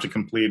challenge. I'd have to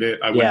complete it.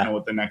 I wouldn't know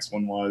what the next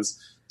one was.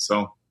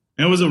 So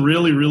it was a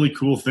really, really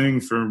cool thing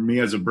for me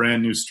as a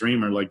brand new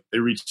streamer. Like, they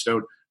reached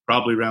out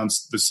probably around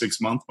the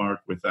 6 month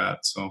mark with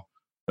that. So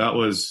that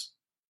was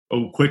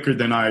quicker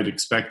than I had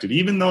expected.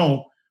 Even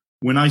though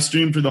when I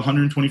streamed for the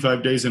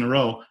 125 days in a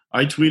row,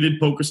 I tweeted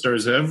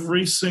PokerStars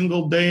every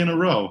single day in a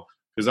row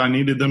because I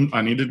needed them.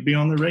 I needed to be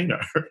on the radar.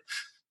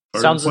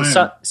 Sounds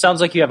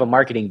like you have a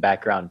marketing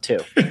background too.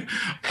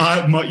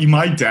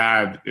 My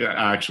dad,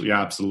 actually,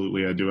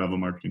 absolutely, I do have a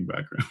marketing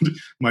background.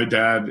 My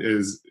dad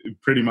is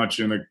pretty much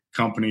in a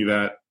company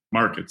that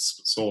markets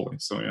solely.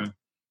 So yeah.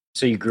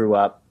 So you grew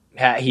up.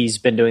 He's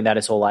been doing that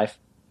his whole life.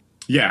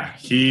 Yeah,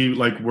 he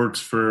like worked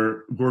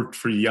for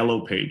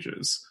Yellow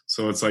Pages.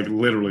 So it's like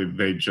literally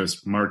they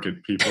just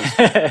market people.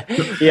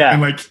 Yeah.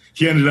 And like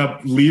he ended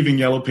up leaving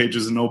Yellow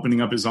Pages and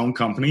opening up his own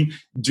company,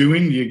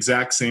 doing the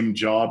exact same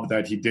job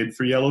that he did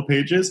for Yellow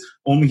Pages,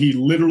 only he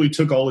literally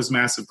took all his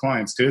massive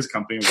clients to his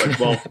company and was like,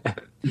 well,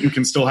 you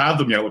can still have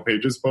them Yellow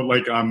Pages, but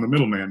like I'm the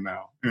middleman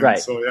now. And right.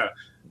 So yeah,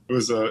 it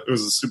was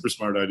a super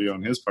smart idea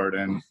on his part,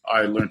 and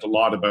I learned a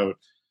lot about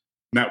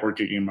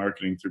networking and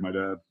marketing through my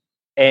dad.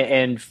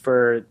 And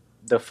for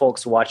the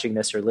folks watching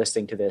this or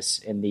listening to this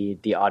in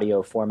the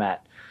audio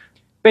format,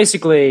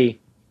 basically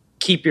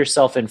keep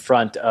yourself in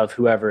front of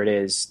whoever it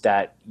is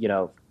that, you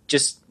know,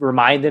 just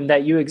remind them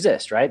that you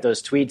exist, right?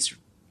 Those tweets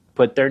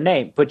put your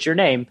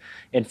name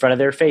in front of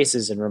their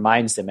faces and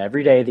reminds them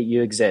every day that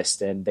you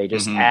exist. And they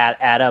just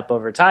add up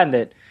over time,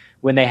 that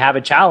when they have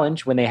a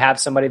challenge, when they have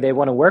somebody they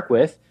want to work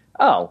with,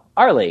 oh,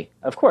 Arlie,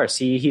 of course,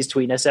 he's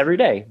tweeting us every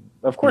day.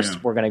 Of course,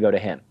 we're going to go to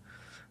him.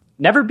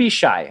 Never be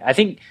shy. I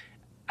think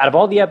out of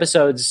all the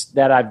episodes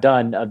that I've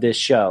done of this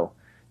show,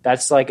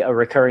 that's like a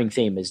recurring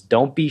theme, is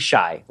don't be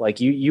shy. Like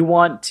you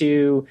want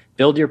to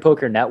build your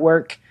poker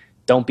network,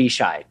 don't be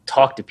shy.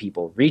 Talk to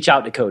people, reach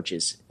out to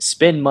coaches,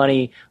 spend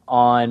money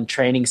on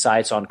training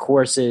sites, on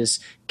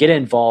courses, get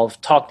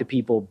involved, talk to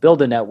people,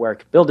 build a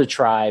network, build a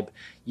tribe.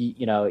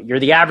 You know, you're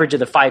the average of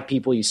the 5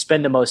 people you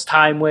spend the most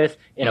time with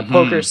in a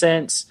poker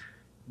sense.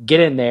 Get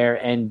in there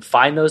and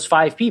find those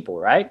 5 people,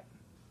 right?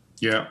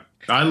 Yeah.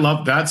 I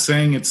love that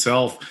saying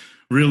itself.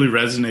 really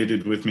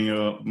resonated with me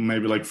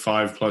maybe like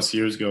 5+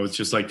 years ago. It's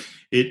just like,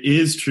 it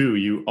is true.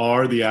 You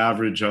are the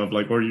average of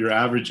like, or your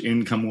average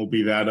income will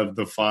be that of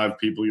the 5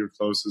 people you're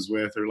closest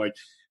with, or like,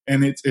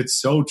 and it's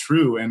so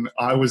true. And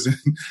I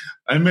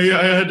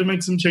had to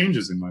make some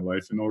changes in my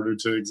life in order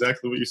to,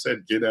 exactly what you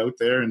said, get out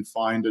there and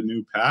find a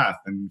new path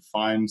and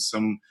find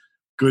some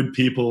good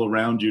people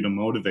around you to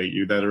motivate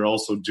you that are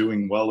also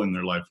doing well in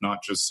their life,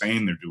 not just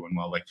saying they're doing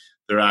well, like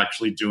they're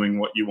actually doing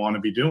what you want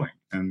to be doing.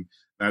 And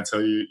that's how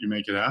you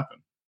make it happen.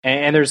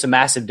 And there's a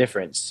massive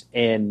difference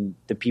in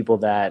the people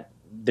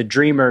the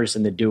dreamers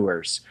and the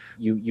doers.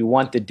 You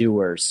want the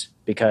doers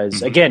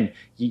because, again,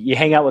 you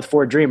hang out with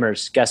 4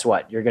 dreamers, guess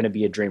what? You're going to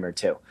be a dreamer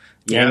too.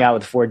 You hang out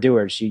with 4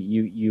 doers,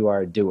 you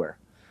are a doer.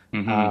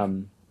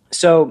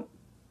 So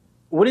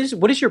what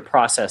does your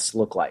process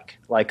look like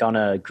on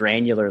a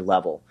granular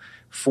level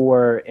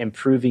for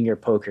improving your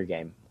poker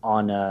game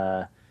on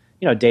a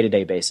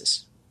day-to-day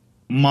basis?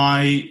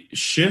 My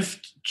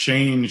shift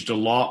changed a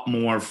lot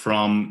more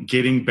from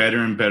getting better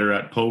and better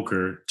at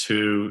poker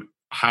to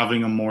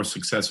having a more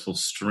successful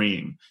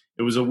stream.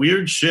 It was a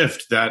weird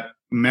shift that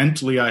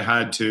mentally I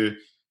had to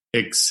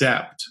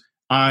accept.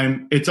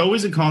 It's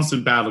always a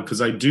constant battle because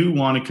I do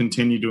want to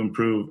continue to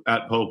improve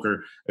at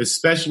poker,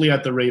 especially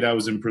at the rate I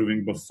was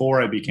improving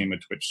before I became a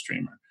Twitch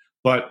streamer.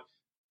 But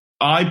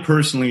I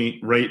personally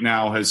right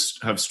now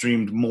have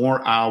streamed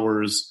more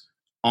hours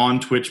on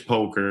Twitch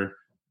poker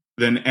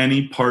than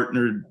any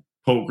partnered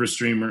poker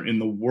streamer in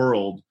the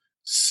world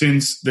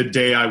since the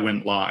day I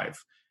went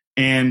live.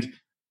 And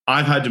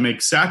I've had to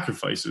make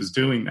sacrifices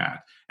doing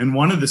that. And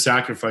one of the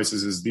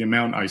sacrifices is the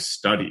amount I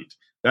studied.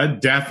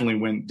 That definitely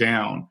went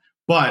down.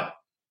 But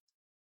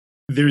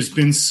there's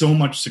been so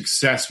much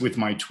success with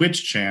my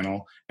Twitch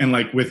channel, and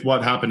like with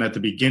what happened at the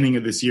beginning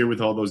of this year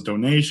with all those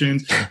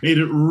donations, made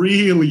it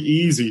really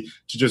easy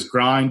to just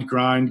grind,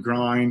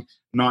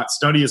 not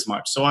study as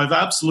much. So I've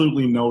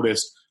absolutely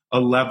noticed a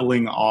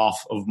leveling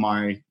off of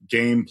my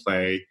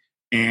gameplay.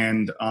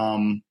 And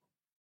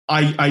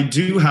I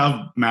do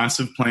have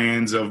massive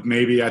plans of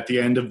maybe at the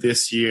end of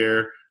this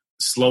year,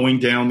 slowing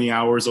down the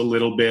hours a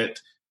little bit,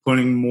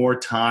 putting more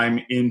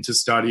time into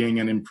studying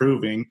and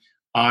improving.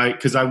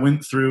 Because I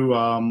went through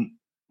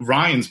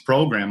Ryan's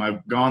program.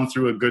 I've gone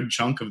through a good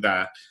chunk of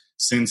that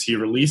since he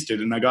released it.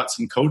 And I got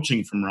some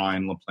coaching from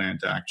Ryan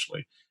LaPlante,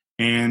 actually.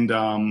 And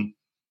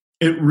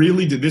it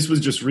really did. This was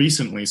just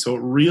recently. So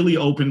it really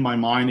opened my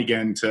mind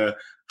again to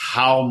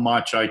how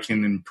much I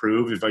can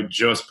improve if I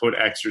just put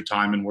extra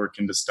time and work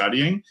into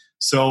studying.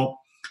 So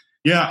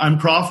yeah, I'm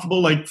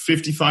profitable like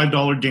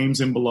 $55 games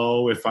and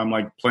below if I'm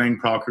like playing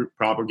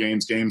proper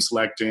games, game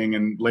selecting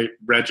and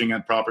regging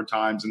at proper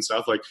times and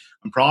stuff. Like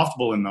I'm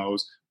profitable in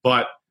those,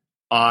 but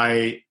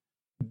I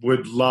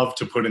would love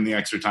to put in the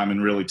extra time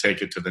and really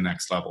take it to the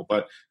next level.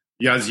 But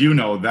yeah, as you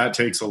know, that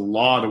takes a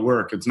lot of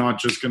work. It's not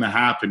just going to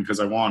happen because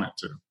I want it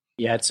to.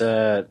 Yeah, it's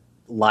a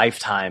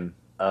lifetime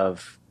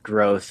of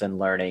growth and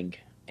learning.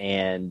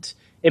 And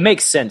it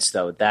makes sense,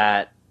 though,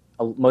 that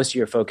most of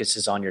your focus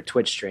is on your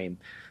Twitch stream.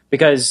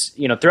 Because,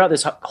 throughout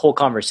this whole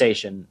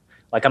conversation,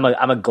 like I'm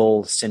a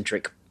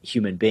goal-centric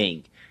human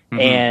being.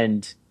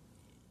 And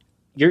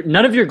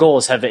none of your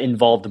goals have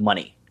involved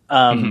money.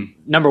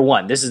 Number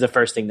one, this is the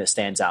first thing that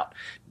stands out.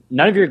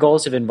 None of your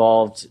goals have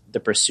involved the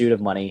pursuit of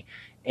money.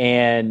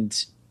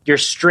 And your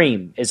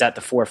stream is at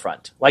the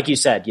forefront. Like you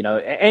said,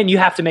 and you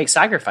have to make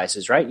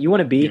sacrifices, right? You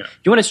want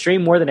to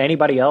stream more than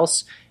anybody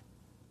else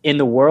in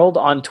the world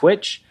on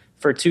Twitch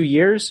for 2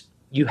 years,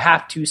 you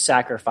have to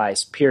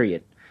sacrifice,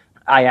 period.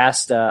 I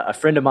asked a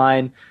friend of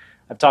mine,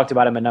 I've talked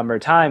about him a number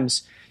of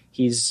times.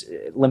 He's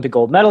Olympic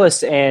gold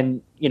medalist,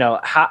 and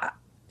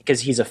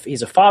because he's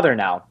a father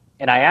now.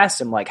 And I asked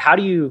him, like, how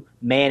do you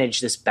manage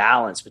this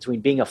balance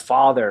between being a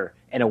father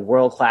and a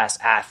world-class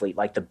athlete,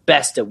 like the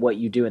best at what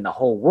you do in the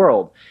whole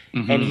world?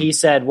 And he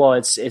said, well,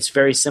 it's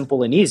very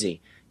simple and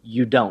easy.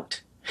 You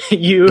don't.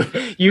 You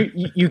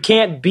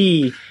can't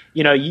be,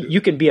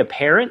 you can be a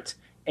parent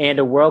and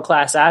a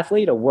world-class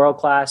athlete, a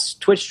world-class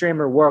Twitch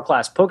streamer,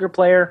 world-class poker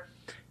player,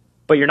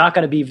 but you're not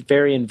going to be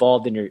very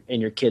involved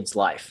in your kid's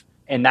life.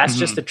 And that's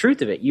just the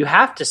truth of it. You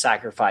have to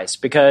sacrifice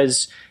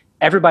because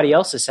everybody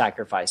else is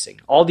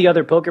sacrificing. All the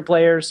other poker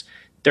players,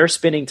 they're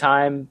spending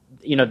time,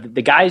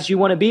 the guys you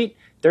want to beat,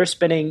 they're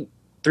spending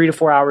 3 to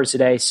 4 hours a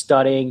day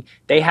studying.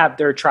 They have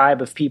their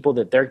tribe of people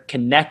that they're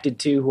connected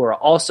to who are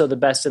also the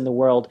best in the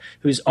world,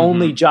 whose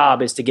only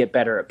job is to get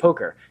better at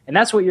poker. And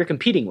that's what you're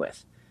competing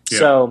with. Yeah.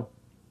 So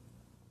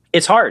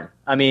it's hard.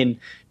 I mean,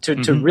 to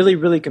really,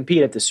 really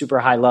compete at the super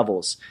high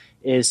levels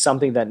is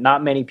something that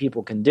not many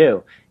people can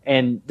do.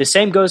 And the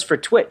same goes for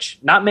Twitch.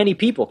 Not many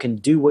people can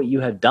do what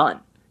you have done.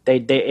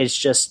 It's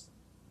just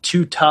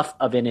too tough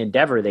of an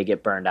endeavor. They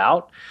get burned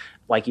out.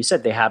 Like you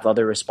said, they have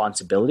other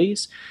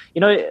responsibilities.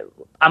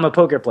 I'm a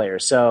poker player,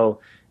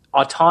 so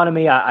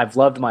autonomy I've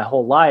loved my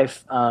whole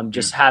life.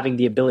 Just having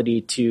the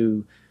ability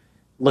to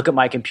look at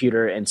my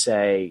computer and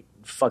say,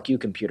 fuck you,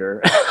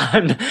 computer.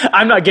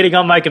 I'm not getting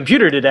on my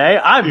computer today.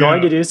 I'm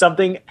going to do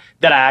something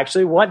that I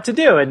actually want to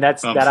do, and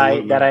that's that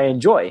I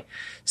enjoy.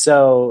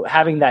 So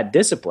having that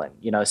discipline,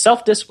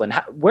 self-discipline,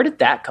 where did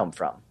that come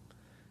from?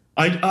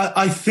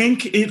 I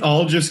think it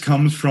all just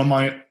comes from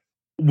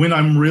when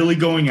I'm really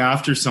going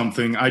after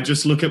something, I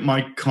just look at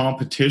my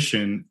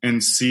competition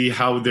and see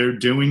how they're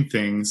doing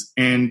things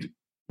and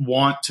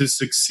want to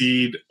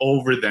succeed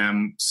over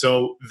them.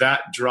 So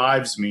that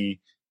drives me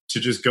to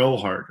just go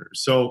harder.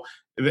 So,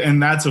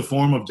 and that's a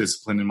form of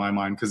discipline in my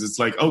mind, because it's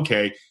like,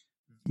 okay,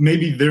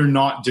 maybe they're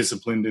not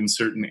disciplined in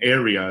certain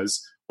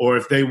areas, or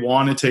if they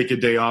want to take a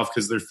day off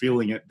because they're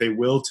feeling it, they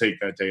will take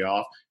that day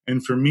off.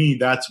 And for me,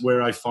 that's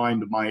where I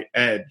find my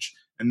edge.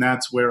 And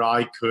that's where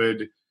I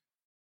could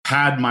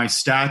pad my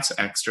stats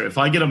extra. If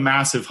I get a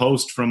massive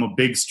host from a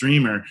big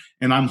streamer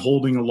and I'm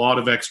holding a lot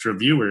of extra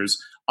viewers,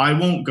 I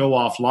won't go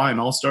offline.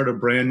 I'll start a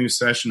brand new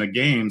session of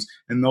games.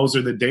 And those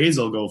are the days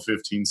I'll go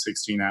 15,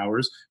 16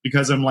 hours,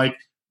 because I'm like,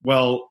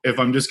 well, if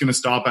I'm just going to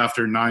stop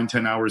after 9,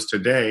 10 hours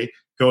today,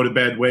 go to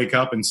bed, wake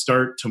up, and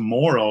start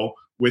tomorrow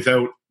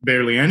without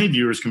barely any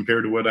viewers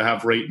compared to what I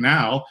have right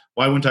now,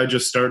 why wouldn't I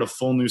just start a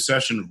full new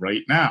session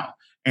right now?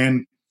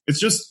 And it's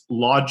just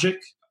logic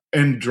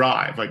and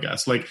drive, I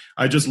guess. Like,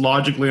 I just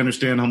logically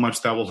understand how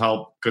much that will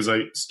help because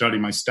I study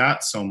my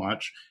stats so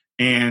much.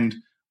 And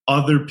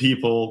other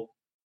people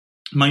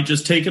might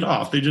just take it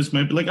off. They just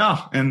might be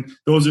like, and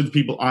those are the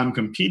people I'm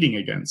competing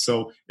against.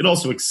 So it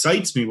also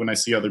excites me when I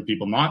see other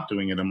people not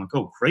doing it. I'm like,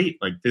 oh, great.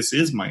 Like, this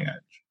is my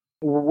edge.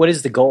 What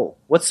is the goal?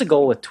 What's the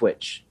goal with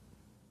Twitch?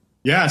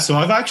 Yeah, so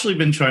I've actually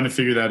been trying to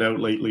figure that out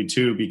lately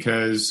too,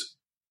 because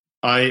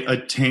I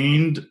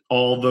attained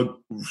all the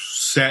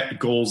set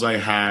goals I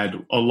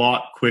had a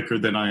lot quicker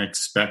than I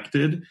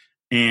expected.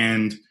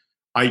 And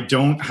I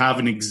don't have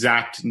an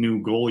exact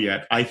new goal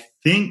yet. I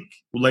think,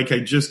 like I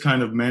just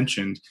kind of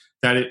mentioned,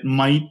 that it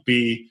might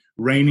be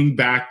reining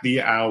back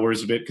the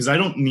hours a bit, because I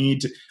don't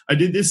need to. I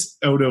did this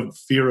out of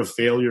fear of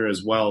failure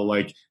as well.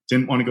 Like,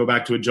 didn't want to go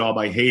back to a job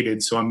I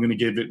hated, so I'm going to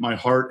give it my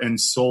heart and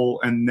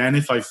soul. And then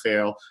if I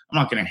fail, I'm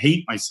not going to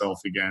hate myself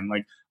again.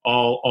 Like,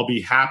 I'll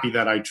be happy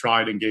that I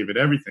tried and gave it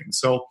everything.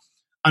 So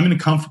I'm in a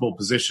comfortable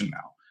position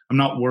now. I'm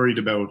not worried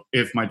about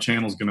if my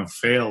channel's going to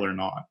fail or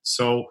not.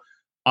 So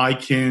I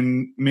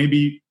can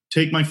maybe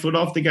take my foot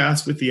off the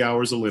gas with the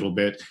hours a little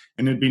bit.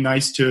 And it'd be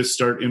nice to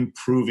start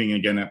improving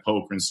again at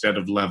poker instead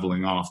of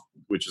leveling off,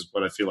 which is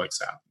what I feel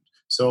like's happened.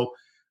 So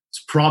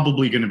it's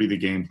probably going to be the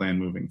game plan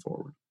moving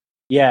forward.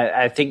 Yeah,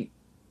 I think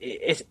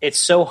it's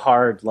so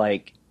hard,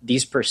 like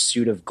these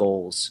pursuit of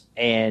goals.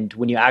 And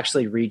when you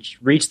actually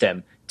reach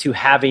them, to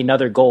have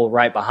another goal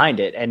right behind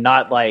it and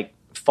not like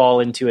fall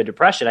into a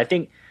depression.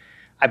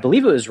 I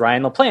believe it was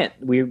Ryan LaPlante.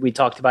 We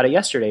talked about it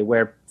yesterday,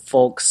 where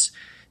folks,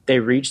 they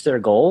reach their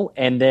goal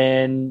and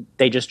then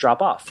they just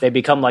drop off. They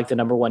become like the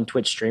number one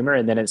Twitch streamer,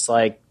 and then it's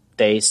like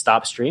they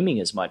stop streaming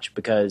as much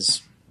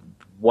because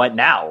what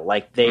now?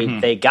 Like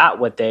they got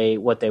what they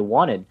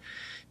wanted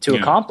to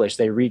accomplish.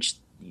 They reached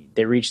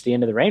the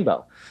end of the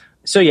rainbow.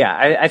 So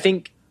yeah, I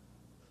think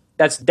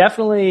that's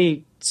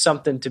definitely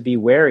something to be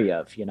wary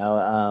of.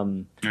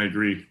 I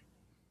agree.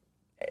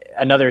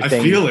 Another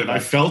thing, I feel it. I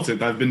felt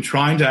it. I've been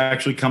trying to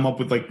actually come up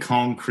with like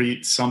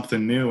concrete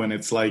something new, and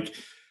it's like,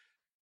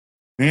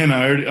 man,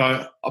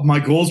 my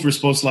goals were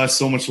supposed to last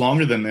so much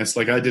longer than this.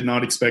 Like, I did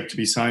not expect to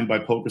be signed by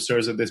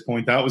PokerStars at this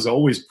point. That was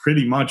always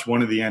pretty much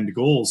one of the end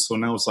goals. So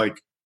now it's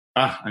like,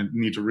 I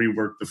need to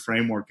rework the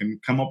framework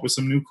and come up with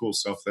some new cool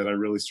stuff that I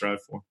really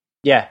strive for.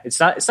 Yeah, it's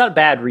not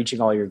bad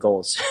reaching all your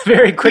goals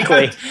very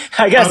quickly.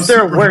 I guess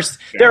there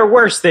are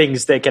worse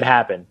things that could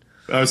happen.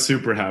 I was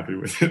super happy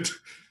with it.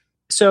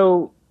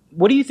 So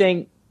what do you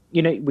think?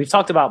 We've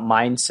talked about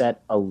mindset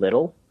a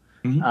little,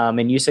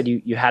 and you said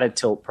you had a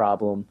tilt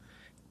problem.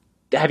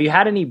 Have you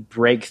had any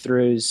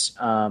breakthroughs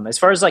as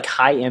far as like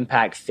high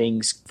impact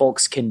things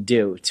folks can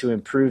do to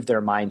improve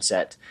their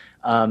mindset?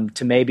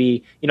 To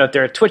maybe, if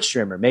they're a Twitch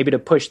streamer, maybe to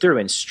push through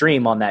and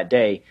stream on that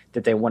day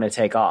that they want to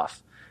take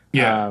off.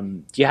 Yeah.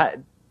 Do you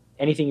have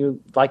anything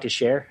you'd like to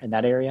share in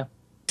that area?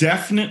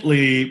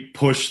 Definitely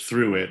push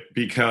through it,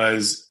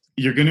 because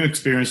you're going to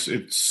experience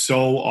it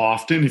so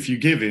often if you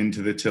give in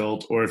to the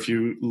tilt, or if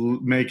you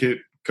make it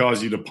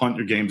cause you to punt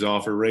your games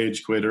off or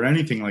rage quit or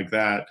anything like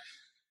that.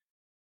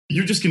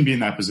 You're just going to be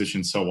in that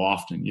position so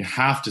often. You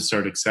have to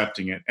start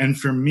accepting it. And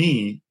for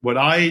me, what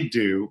I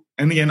do,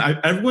 and again,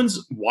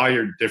 everyone's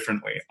wired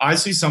differently. I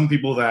see some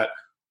people that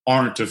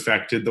aren't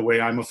affected the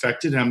way I'm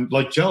affected, and I'm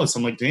like jealous.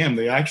 I'm like, damn,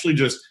 they actually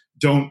just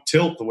don't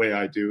tilt the way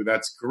I do.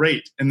 That's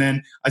great. And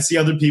then I see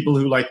other people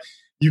who, like,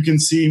 you can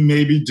see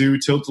maybe do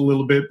tilt a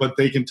little bit, but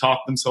they can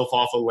talk themselves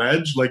off a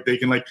ledge. Like they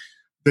can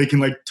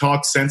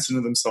talk sense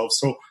into themselves.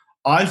 So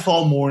I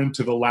fall more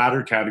into the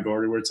latter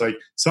category, where it's like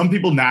some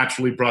people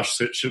naturally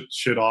brush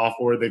shit off,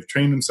 or they've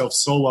trained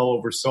themselves so well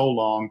over so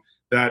long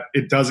that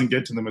it doesn't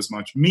get to them as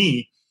much.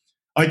 Me,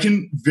 I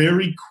can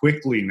very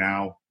quickly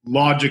now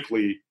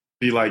logically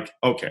be like,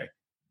 okay,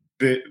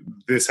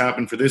 this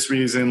happened for this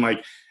reason.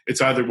 Like,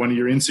 it's either one of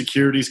your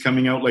insecurities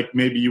coming out, like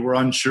maybe you were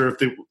unsure if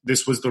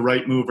this was the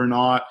right move or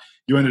not.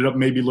 You ended up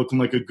maybe looking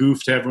like a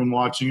goof to everyone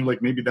watching you,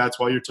 like maybe that's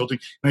why you're tilting.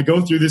 And I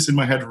go through this in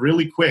my head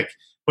really quick,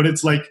 but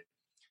it's like,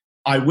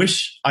 I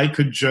wish I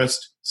could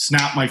just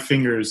snap my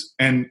fingers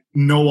and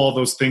know all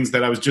those things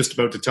that I was just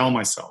about to tell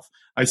myself.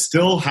 I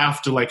still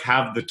have to like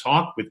have the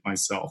talk with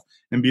myself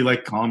and be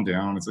like, calm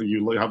down. It's like,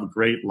 you have a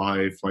great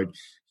life. Like,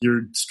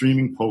 you're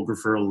streaming poker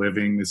for a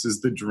living. This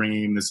is the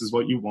dream. This is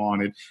what you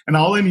wanted. And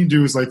all I need to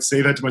do is like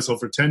say that to myself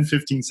for 10,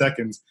 15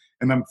 seconds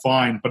and I'm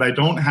fine. But I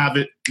don't have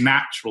it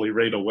naturally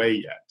right away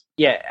yet.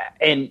 Yeah.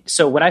 And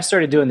so when I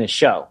started doing this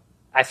show,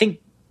 I think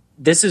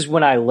this is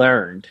when I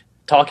learned,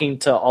 talking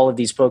to all of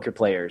these poker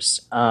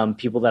players,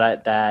 people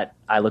that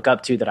I look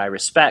up to, that I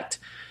respect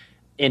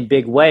in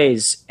big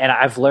ways. And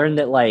I've learned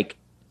that like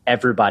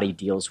everybody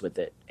deals with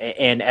it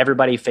and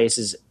everybody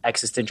faces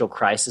existential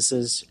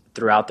crises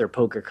throughout their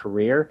poker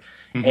career.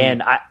 Mm-hmm.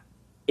 And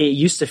it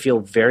used to feel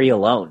very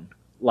alone.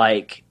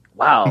 Like,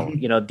 wow,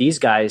 these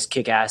guys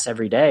kick ass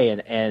every day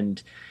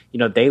and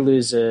they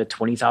lose a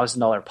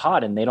 $20,000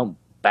 pot and they don't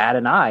bat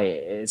an eye.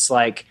 It's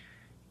like,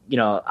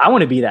 I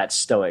want to be that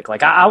stoic.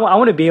 Like I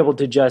want to be able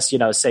to just,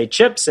 say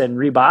chips and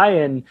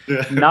rebuy and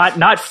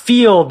not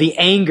feel the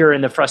anger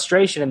and the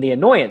frustration and the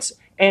annoyance.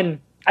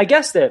 And I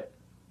guess that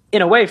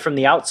in a way, from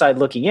the outside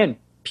looking in,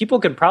 people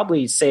can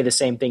probably say the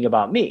same thing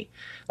about me.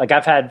 Like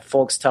I've had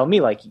folks tell me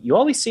like, you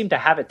always seem to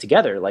have it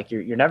together. Like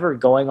you're never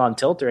going on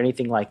tilt or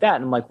anything like that.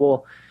 And I'm like,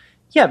 well,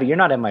 yeah, but you're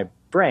not in my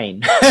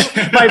brain.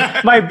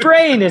 my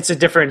brain, it's a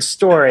different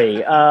story.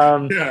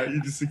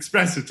 You just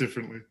express it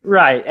differently.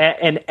 Right.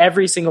 And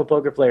every single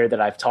poker player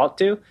that I've talked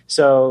to,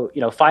 so,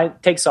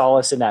 take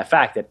solace in that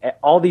fact that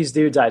all these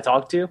dudes I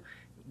talk to,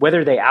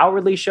 whether they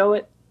outwardly show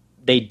it,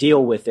 they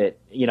deal with it.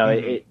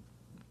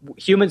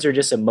 Humans are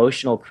just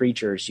emotional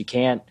creatures. You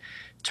can't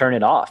turn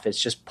it off.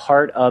 It's just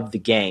part of the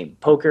game.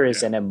 Poker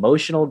is an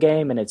emotional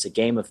game and it's a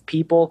game of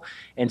people.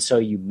 And so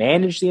you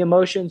manage the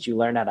emotions, you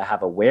learn how to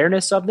have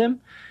awareness of them.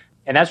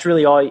 And that's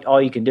really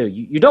all you can do.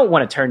 You don't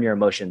want to turn your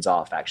emotions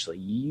off, actually.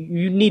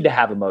 You need to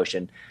have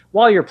emotion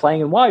while you're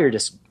playing and while you're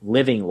just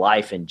living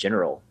life in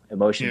general.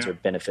 Emotions are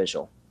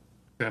beneficial.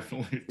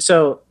 Definitely.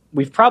 So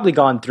we've probably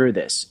gone through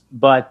this,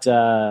 but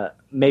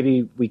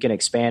maybe we can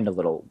expand a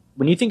little.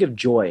 When you think of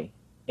joy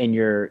in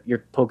your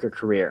poker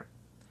career,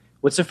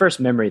 what's the first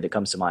memory that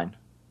comes to mind?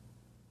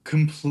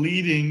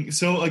 Completing.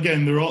 So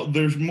again,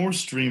 there's more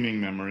streaming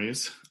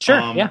memories.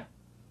 Sure. Yeah.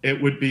 It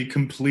would be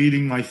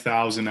completing my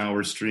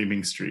 1,000-hour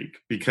streaming streak,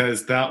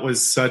 because that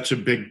was such a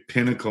big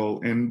pinnacle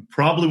and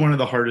probably one of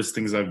the hardest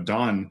things I've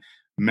done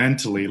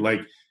mentally. Like,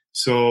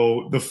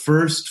 so the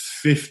first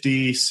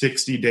 50,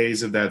 60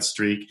 days of that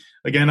streak,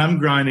 again, I'm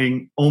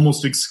grinding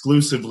almost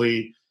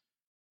exclusively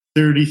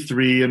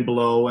 33 and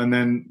below, and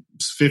then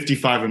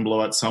 55 and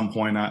below at some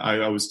point.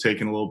 I was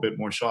taking a little bit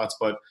more shots,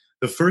 but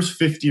the first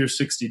 50 or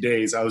 60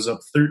 days, I was up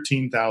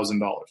 $13,000.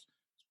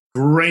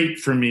 Great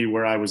for me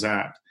where I was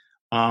at.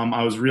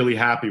 I was really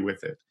happy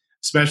with it,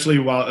 especially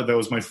while that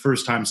was my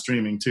first time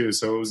streaming too.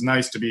 So it was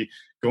nice to be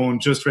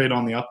going just right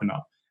on the up and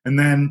up. And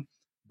then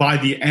by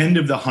the end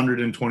of the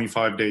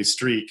 125-day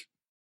streak,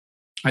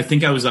 I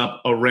think I was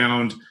up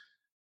around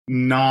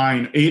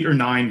 8 or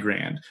 9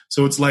 grand.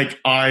 So it's like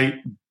I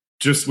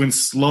just went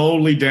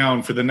slowly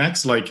down for the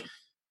next like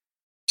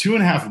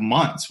 2.5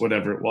 months,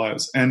 whatever it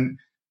was. And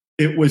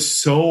it was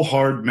so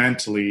hard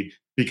mentally,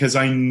 because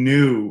I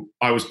knew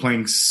I was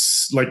playing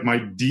like my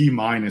D-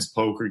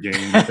 poker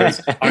game,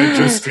 because I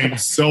just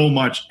streamed so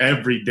much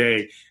every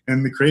day.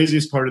 And the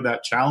craziest part of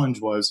that challenge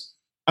was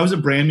I was a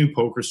brand new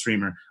poker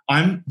streamer.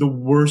 I'm the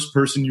worst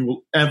person you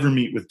will ever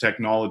meet with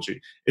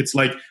technology. It's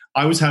like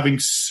I was having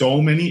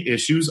so many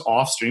issues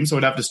off stream. So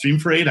I'd have to stream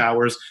for 8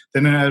 hours.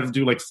 Then I'd have to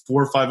do like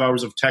 4 or 5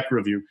 hours of tech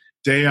review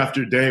day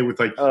after day with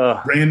like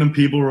random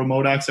people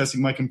remote accessing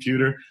my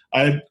computer.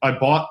 I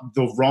bought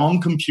the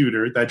wrong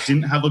computer that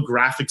didn't have a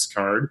graphics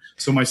card,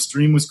 so my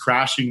stream was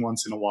crashing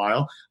once in a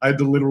while. I had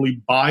to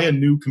literally buy a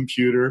new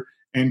computer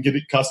and get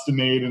it custom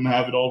made and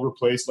have it all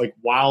replaced, like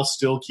while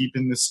still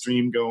keeping this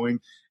stream going,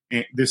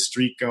 and this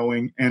streak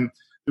going. And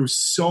there were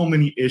so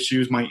many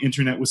issues. My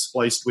internet was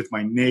spliced with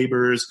my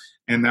neighbors,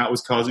 and that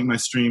was causing my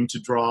stream to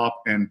drop.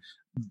 And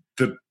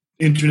the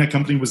internet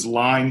company was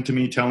lying to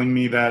me, telling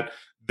me that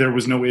there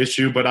was no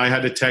issue, but I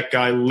had a tech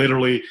guy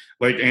literally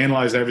like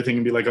analyze everything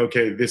and be like,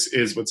 okay, this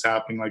is what's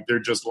happening. Like, they're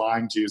just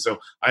lying to you. So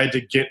I had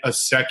to get a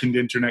second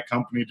internet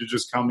company to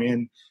just come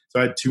in. So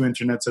I had 2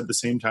 internets at the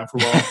same time for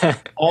a while.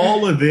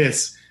 All of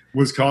this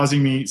was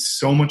causing me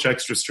so much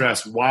extra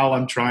stress while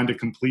I'm trying to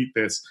complete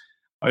this.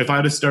 If I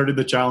had started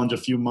the challenge a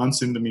few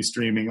months into me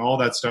streaming, all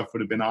that stuff would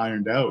have been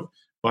ironed out.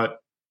 But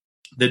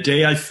the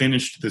day I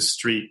finished the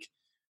streak,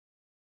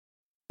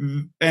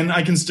 and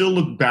I can still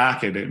look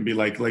back at it and be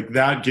like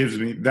that gave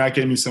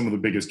me some of the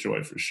biggest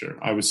joy for sure.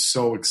 I was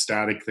so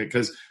ecstatic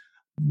because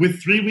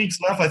with 3 weeks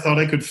left, I thought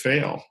I could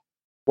fail.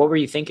 What were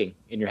you thinking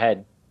in your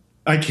head?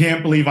 I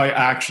can't believe I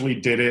actually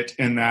did it,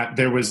 and that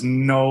there was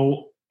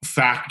no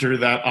factor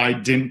that I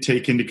didn't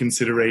take into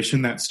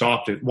consideration that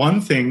stopped it. One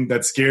thing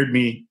that scared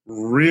me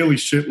really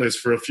shitless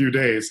for a few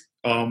days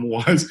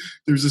was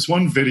there's this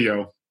one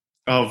video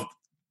of,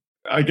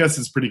 I guess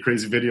it's a pretty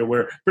crazy video,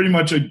 where pretty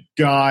much a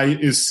guy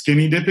is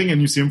skinny dipping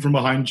and you see him from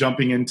behind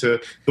jumping into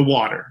the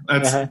water.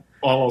 That's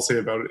all I'll say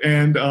about it.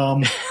 And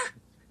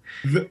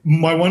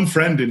my one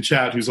friend in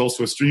chat, who's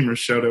also a streamer,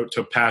 shout out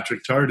to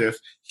Patrick Tardif,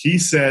 he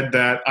said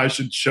that I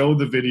should show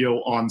the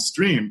video on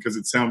stream because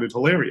it sounded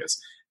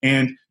hilarious.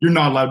 And you're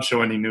not allowed to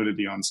show any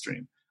nudity on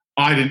stream.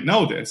 I didn't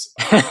know this.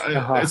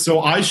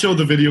 So I showed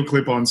the video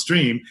clip on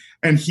stream,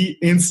 and he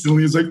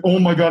instantly is like, oh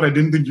my God, I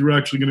didn't think you were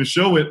actually going to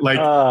show it. Like,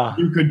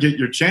 you could get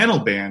your channel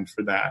banned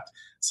for that.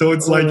 So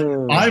it's like,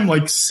 I'm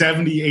like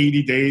 70,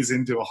 80 days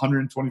into a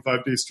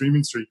 125-day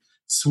streaming streak,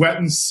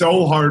 sweating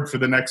so hard for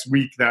the next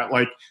week that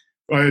like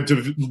I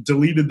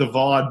deleted the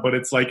VOD. But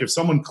it's like if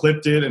someone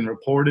clipped it and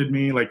reported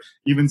me, like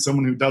even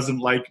someone who doesn't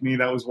like me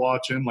that was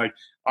watching, like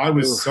I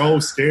was so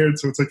scared.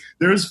 So it's like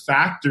there's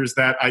factors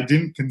that I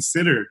didn't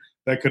consider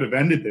that could have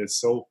ended this.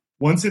 So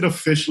once it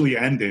officially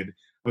ended, I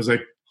was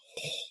like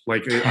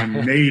I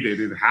made it.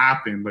 It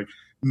happened. Like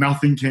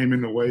nothing came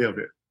in the way of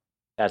it.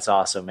 That's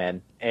awesome,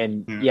 man.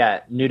 And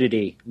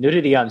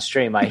nudity on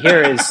stream, I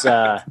hear is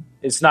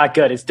it's not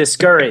good. It's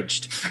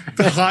discouraged.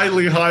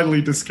 Highly,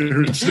 highly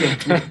discouraged.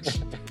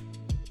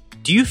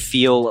 Do you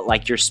feel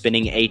like you're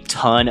spending a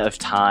ton of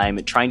time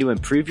trying to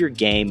improve your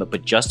game,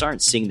 but just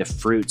aren't seeing the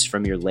fruits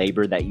from your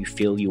labor that you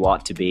feel you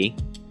ought to be?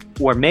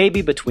 Or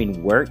maybe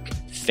between work,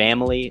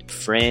 family,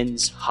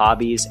 friends,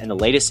 hobbies, and the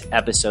latest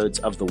episodes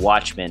of The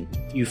Watchmen,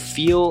 you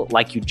feel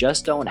like you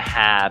just don't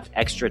have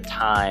extra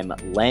time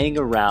laying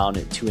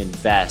around to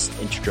invest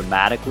into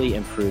dramatically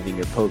improving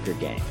your poker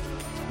game.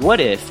 What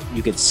if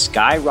you could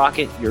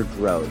skyrocket your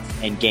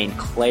growth and gain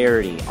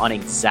clarity on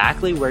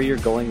exactly where you're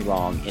going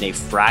wrong in a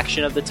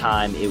fraction of the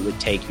time it would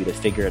take you to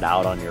figure it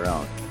out on your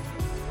own?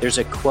 There's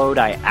a quote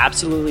I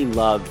absolutely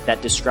love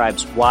that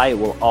describes why it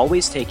will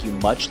always take you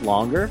much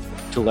longer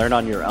to learn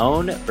on your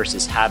own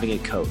versus having a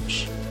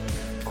coach.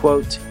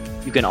 Quote,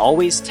 "You can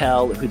always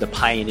tell who the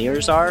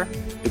pioneers are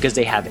because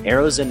they have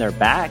arrows in their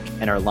back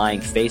and are lying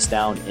face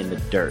down in the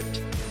dirt."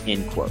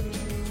 End quote.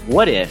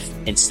 What if,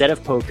 instead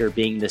of poker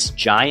being this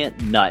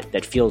giant nut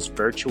that feels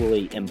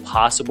virtually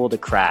impossible to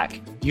crack,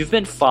 you've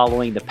been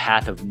following the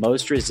path of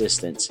most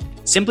resistance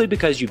simply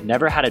because you've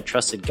never had a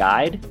trusted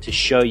guide to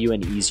show you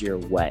an easier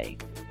way?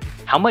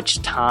 How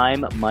much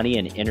time, money,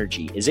 and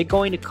energy is it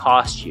going to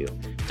cost you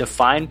to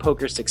find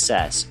poker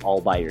success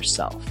all by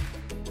yourself?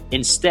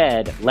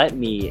 Instead, let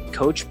me,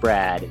 Coach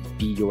Brad,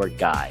 be your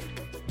guide.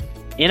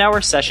 In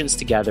our sessions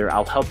together,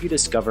 I'll help you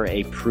discover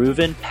a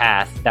proven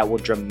path that will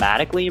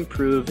dramatically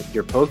improve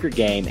your poker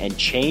game and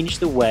change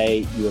the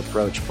way you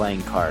approach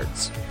playing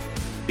cards.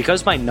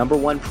 Because my number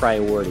one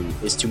priority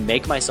is to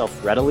make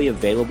myself readily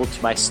available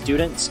to my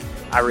students,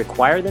 I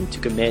require them to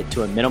commit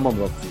to a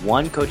minimum of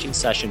 1 coaching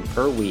session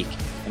per week,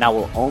 and I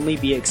will only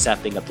be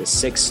accepting up to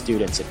 6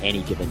 students at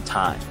any given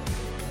time.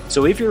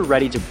 So if you're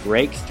ready to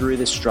break through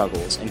the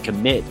struggles and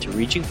commit to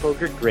reaching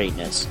poker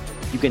greatness,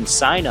 you can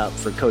sign up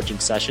for coaching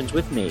sessions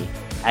with me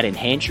at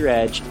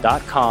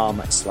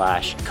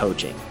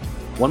enhanceyouredge.com/coaching.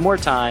 One more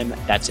time,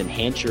 that's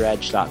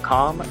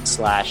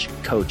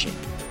enhanceyouredge.com/coaching.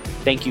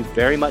 Thank you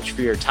very much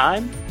for your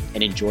time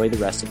and enjoy the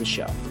rest of the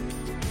show.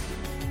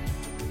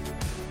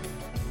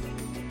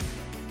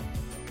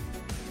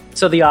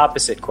 So the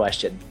opposite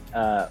question.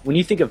 When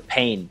you think of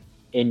pain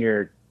in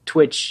your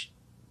Twitch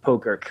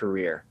poker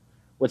career,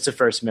 what's the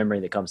first memory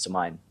that comes to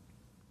mind?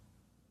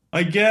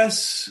 I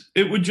guess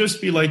it would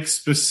just be like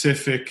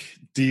specific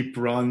deep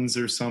runs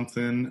or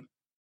something.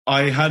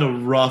 I had a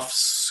rough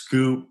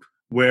scoop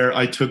where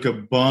I took a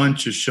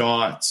bunch of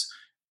shots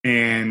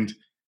and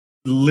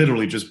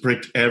literally just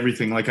bricked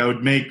everything. Like I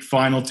would make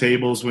final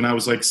tables when I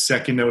was like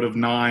second out of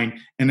 9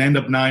 and end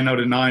up 9 out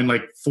of 9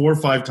 like 4 or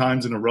 5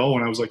 times in a row.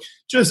 And I was like,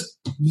 just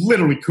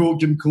literally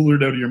getting cooler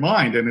out of your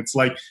mind. And it's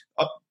like,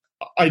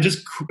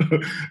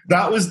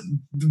 that was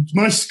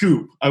my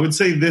scoop. I would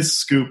say this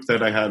scoop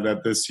that I had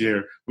at this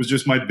year was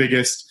just my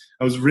biggest.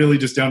 I was really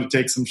just down to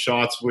take some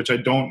shots, which I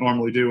don't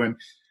normally do. And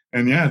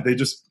yeah, they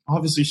just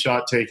obviously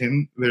shot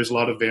taken. There's a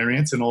lot of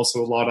variance and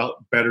also a lot of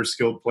better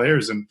skilled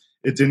players. And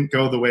it didn't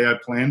go the way I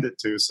planned it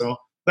to. So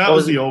that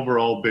was the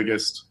overall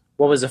biggest.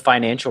 What was the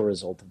financial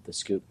result of the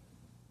scoop?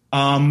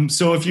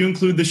 So if you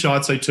include the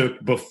shots I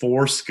took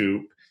before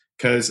scoop,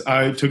 because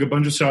I took a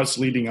bunch of shots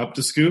leading up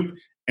to scoop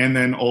and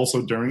then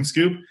also during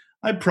scoop,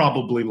 I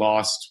probably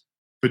lost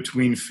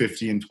between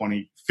 15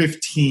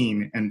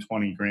 and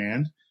 20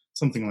 grand,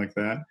 something like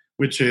that,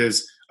 which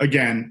is,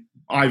 again,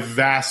 I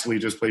vastly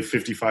just play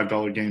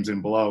 $55 games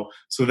and below.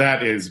 So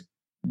that is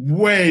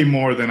way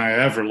more than I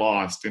ever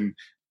lost and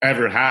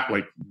ever had.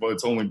 Like, well,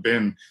 it's only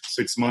been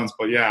 6 months,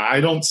 but yeah,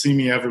 I don't see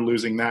me ever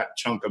losing that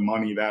chunk of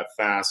money that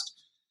fast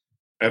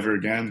ever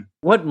again.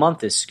 What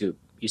month is scoop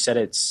You said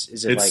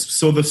is it like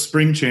so the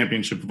spring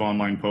championship of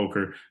online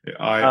poker.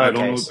 I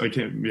don't know. I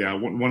can't. Yeah,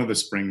 one of the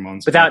spring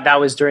months. But that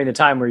was during the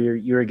time where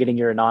you were getting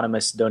your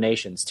anonymous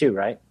donations too,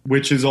 right?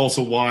 Which is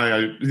also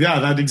why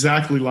that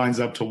exactly lines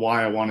up to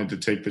why I wanted to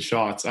take the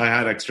shots. I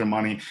had extra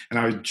money and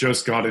I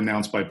just got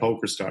announced by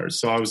PokerStars,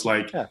 so I was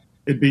like,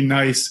 it'd be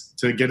nice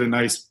to get a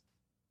nice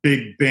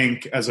big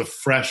bink as a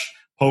fresh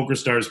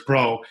PokerStars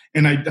pro,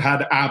 and I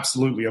had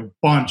absolutely a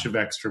bunch of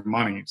extra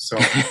money. So,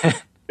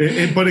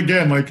 but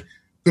again, like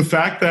the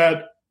fact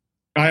that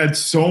I had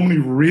so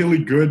many really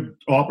good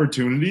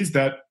opportunities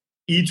that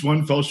each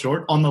one fell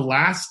short on the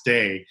last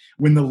day.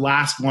 When the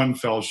last one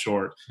fell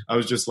short, I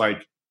was just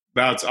like,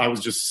 I was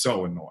just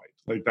so annoyed.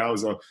 Like that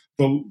was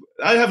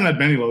I haven't had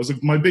many lows.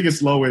 My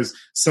biggest low is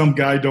some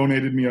guy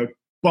donated me a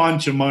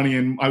bunch of money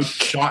and I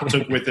shot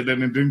took with it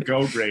and it didn't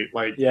go great.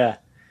 Like, yeah.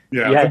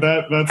 Yeah,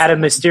 but that's had a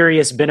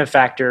mysterious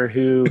benefactor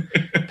who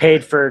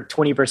paid for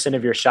 20%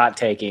 of your shot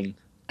taking.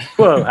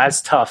 Whoa,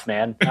 that's tough,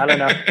 man. I don't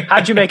know.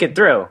 How'd you make it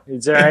through?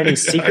 Is there any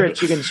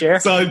secrets you can share?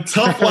 It's a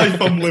tough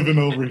life I'm living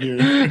over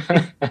here.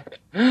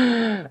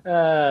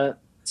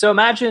 So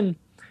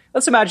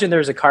let's imagine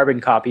there's a carbon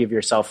copy of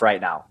yourself right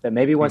now that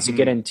maybe wants to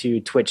get into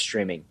Twitch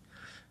streaming.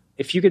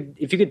 If you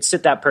could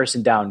sit that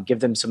person down, give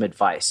them some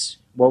advice,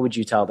 what would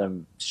you tell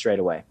them straight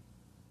away?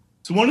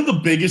 So one of the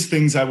biggest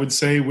things I would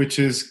say, which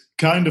is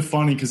kind of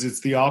funny because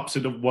it's the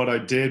opposite of what I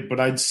did, but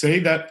I'd say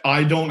that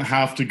I don't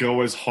have to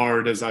go as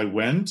hard as I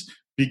went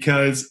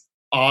because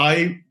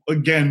a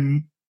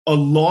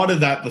lot of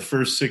that the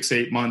first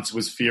 6-8 months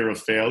was fear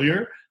of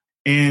failure.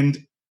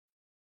 And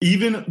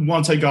even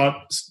once I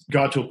got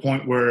to a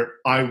point where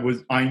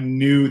I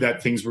knew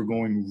that things were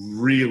going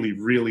really,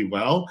 really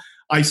well,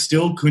 I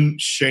still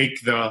couldn't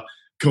shake the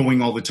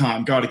going all the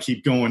time, got to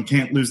keep going,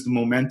 can't lose the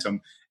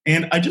momentum.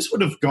 And I just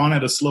would have gone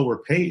at a slower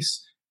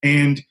pace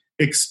and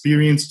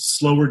experienced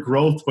slower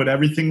growth, but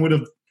everything would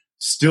have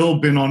still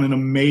been on an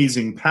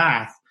amazing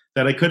path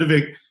that I could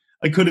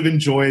have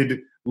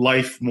enjoyed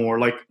life more.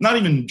 Like, not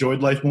even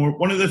enjoyed life more.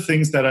 One of the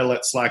things that I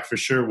let slack for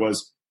sure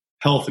was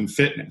health and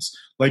fitness.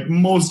 Like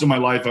most of my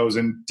life, I was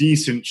in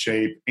decent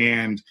shape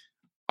and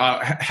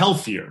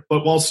healthier.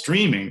 But while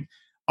streaming,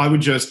 I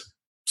would just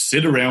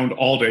sit around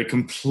all day,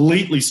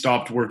 completely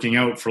stopped working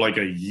out for like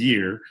a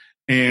year,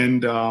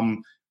 and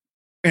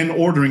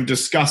ordering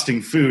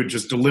disgusting food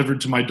just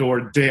delivered to my door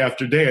day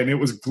after day. And it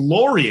was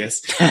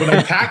glorious, but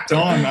I packed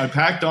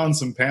on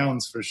some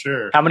pounds for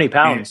sure. How many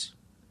pounds?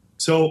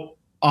 So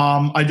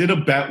I did a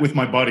bet with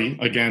my buddy,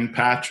 again,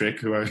 Patrick,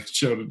 who I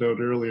shouted out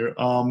earlier.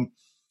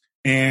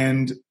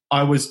 And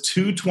I was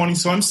 220.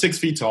 So I'm 6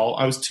 feet tall.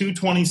 I was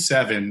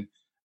 227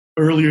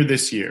 earlier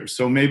this year.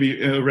 So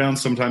maybe around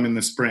sometime in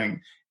the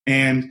spring.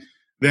 And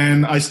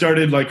then I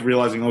started like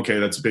realizing, okay,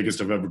 that's the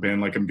biggest I've ever been.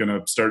 Like I'm going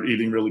to start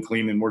eating really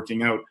clean and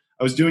working out.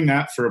 I was doing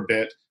that for a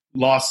bit,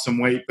 lost some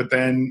weight, but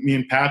then me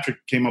and Patrick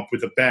came up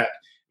with a bet.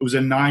 It was a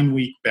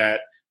 9-week bet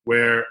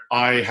where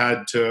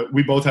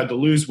we both had to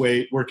lose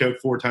weight, work out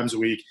 4 times a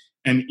week,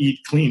 and eat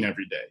clean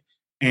every day.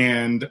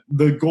 And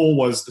the goal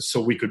was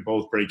so we could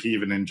both break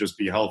even and just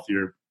be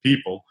healthier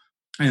people.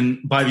 And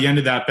by the end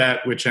of that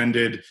bet, which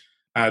ended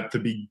at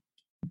the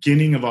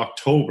beginning of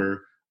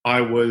October,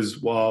 I was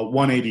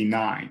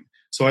 189.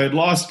 So I had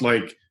lost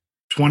like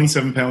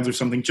 27 pounds or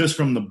something just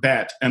from the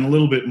bet, and a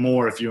little bit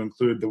more if you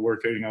include the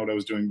working out I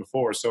was doing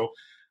before. So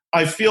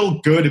I feel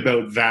good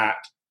about that.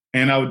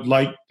 And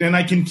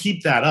I can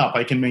keep that up.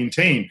 I can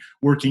maintain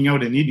working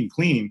out and eating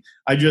clean.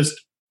 I just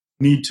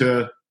need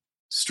to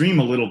stream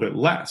a little bit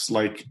less.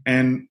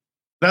 And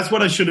that's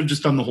what I should have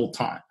just done the whole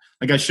time.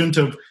 Like I shouldn't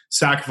have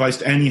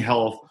sacrificed any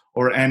health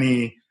or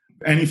any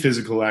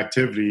physical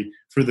activity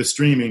for the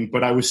streaming,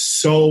 but I was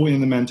so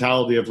in the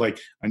mentality of like,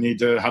 I need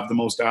to have the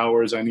most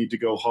hours. I need to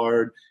go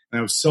hard. And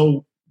I was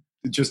so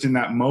just in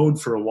that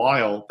mode for a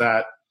while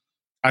that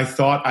I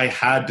thought I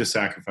had to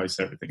sacrifice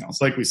everything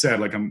else. Like we said,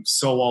 like I'm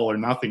so all or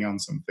nothing on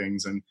some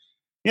things. And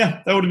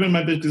yeah, that would have been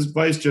my biggest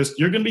advice. Just,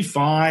 you're going to be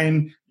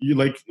fine.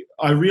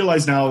 I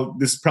realize now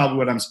this is probably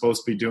what I'm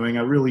supposed to be doing.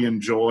 I really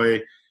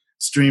enjoy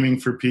streaming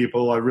for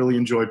people. I really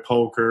enjoy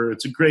poker.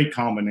 It's a great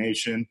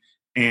combination.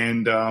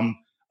 And I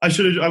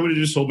would have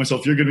just told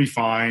myself, you're going to be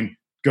fine.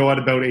 Go at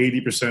about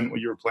 80% what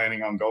you were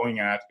planning on going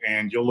at.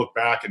 And you'll look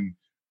back and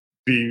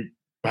be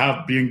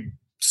in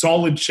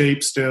solid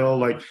shape still,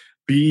 like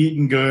be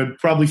eating good,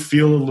 probably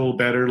feel a little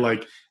better.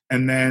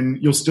 And then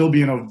you'll still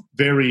be in a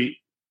very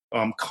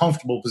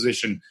comfortable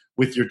position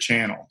with your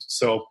channel.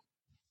 So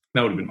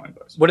that would have been my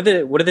advice. What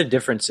are the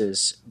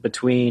differences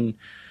between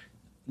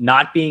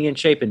not being in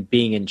shape and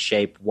being in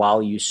shape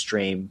while you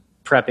stream,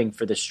 prepping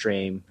for the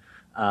stream?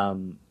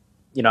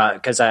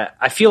 Because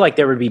I feel like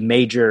there would be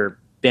major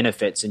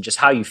benefits in just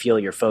how you feel,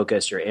 your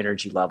focus, your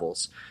energy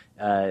levels.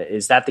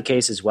 Is that the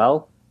case as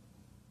well?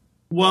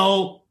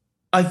 Well,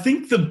 I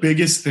think the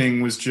biggest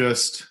thing was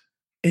just,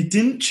 it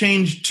didn't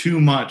change too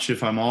much,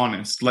 if I'm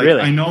honest.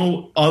 Really? I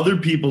know other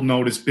people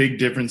notice big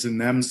difference in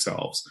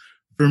themselves.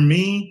 For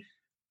me,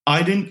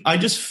 I didn't. I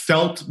just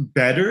felt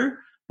better,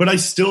 but I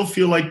still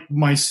feel like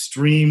my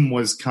stream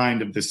was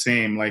kind of the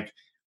same. Like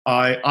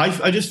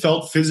I just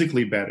felt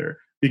physically better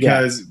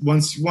because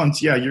once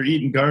you're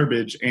eating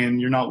garbage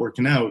and you're not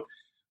working out,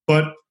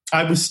 but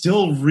I was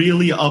still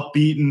really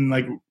upbeat and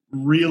like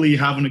really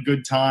having a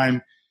good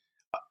time.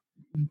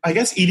 I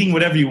guess eating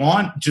whatever you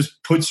want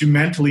just puts you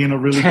mentally in a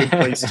really good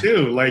place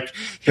too. Like,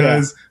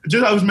 because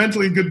I was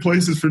mentally in good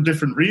places for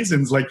different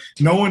reasons. Like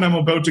knowing I'm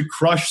about to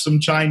crush some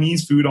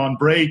Chinese food on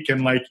break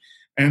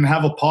and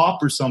have a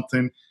pop or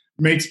something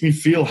makes me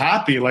feel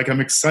happy. Like I'm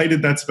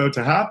excited that's about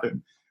to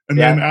happen. And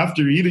then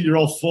after you eat it, you're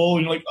all full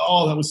and you're like,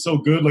 oh, that was so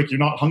good. Like you're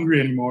not hungry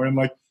anymore. And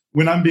like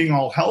when I'm being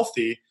all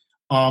healthy,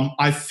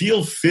 I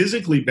feel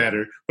physically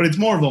better, but it's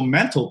more of a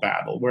mental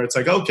battle where it's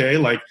like, okay,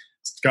 like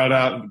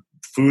gotta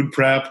food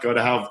prep,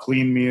 gotta have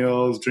clean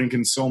meals,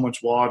 drinking so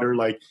much water.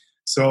 Like,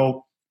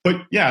 so,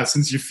 but yeah,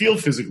 since you feel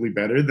physically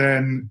better,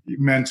 then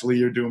mentally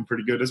you're doing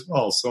pretty good as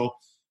well. So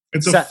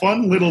it's a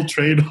fun little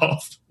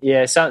trade-off.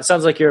 Yeah. Sounds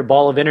like you're a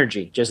ball of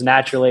energy, just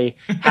naturally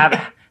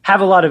have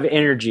a lot of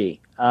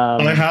energy.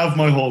 I have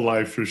my whole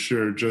life for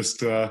sure.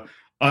 Just,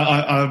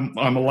 I'm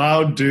a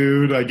loud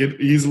dude. I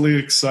get easily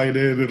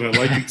excited and I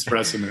like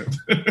expressing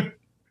it.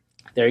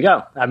 There you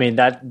go. I mean,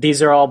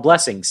 these are all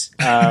blessings.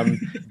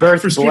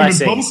 Birth for streaming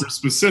blessings. Poker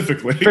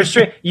specifically.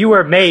 You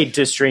were made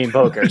to stream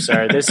poker,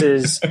 sir. This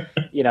is,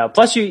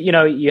 plus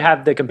you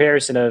have the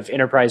comparison of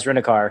Enterprise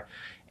Rent-A-Car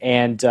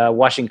and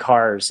washing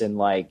cars in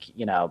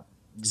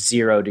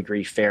 0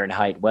 degree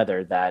Fahrenheit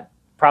weather that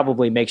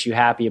probably makes you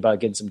happy about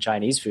getting some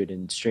Chinese food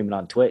and streaming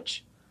on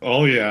Twitch.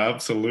 Oh yeah,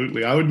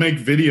 absolutely. I would make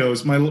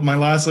videos. My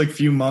last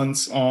few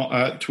months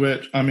at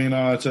Twitch,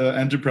 at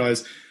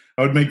Enterprise,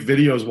 I would make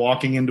videos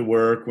walking into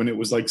work when it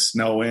was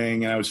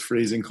snowing and I was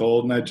freezing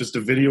cold, and I'd just a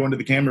video into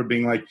the camera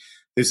being like,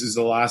 this is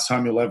the last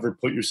time you'll ever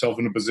put yourself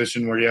in a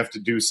position where you have to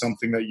do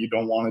something that you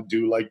don't want to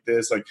do like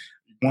this. Like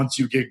once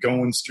you get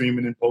going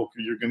streaming in poker,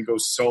 you're going to go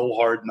so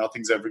hard,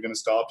 nothing's ever going to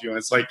stop you. And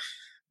it's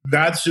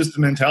that's just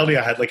the mentality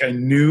I had. Like I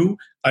knew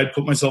I'd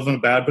put myself in a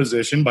bad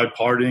position by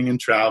partying and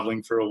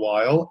traveling for a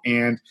while,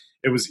 and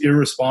it was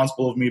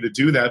irresponsible of me to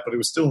do that, but it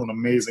was still an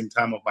amazing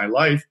time of my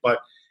life.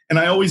 And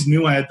I always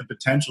knew I had the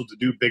potential to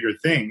do bigger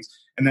things,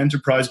 and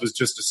Enterprise was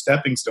just a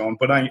stepping stone.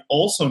 But I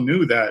also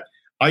knew that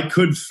I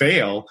could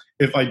fail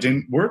if I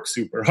didn't work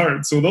super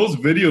hard. So those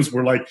videos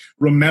were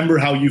remember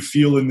how you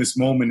feel in this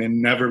moment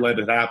and never let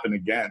it happen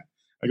again.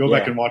 I go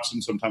back and watch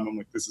them sometime. I'm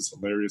like, this is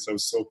hilarious. I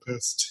was so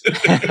pissed.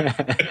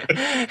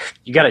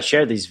 You got to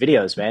share these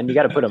videos, man. You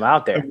got to put them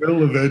out there. I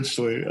will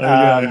eventually.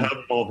 I have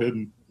them all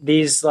hidden.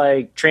 These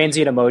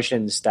transient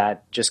emotions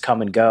that just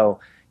come and go,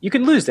 you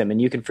can lose them and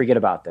you can forget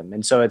about them.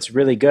 And so it's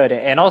really good.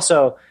 And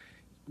also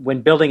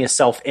when building a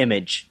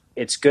self-image,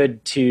 it's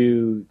good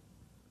to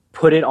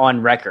put it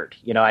on record.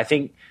 I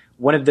think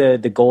one of the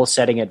goal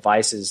setting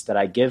advices that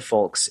I give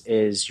folks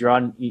is you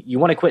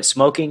want to quit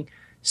smoking,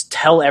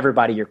 tell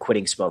everybody you're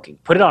quitting smoking.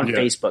 Put it on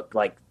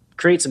Facebook,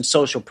 create some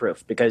social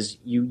proof, because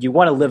you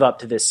want to live up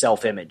to this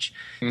self-image.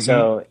 Mm-hmm.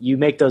 So you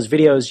make those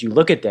videos, you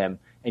look at them,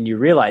 and you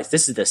realize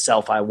this is the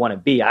self I want to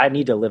be. I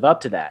need to live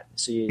up to that.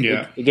 So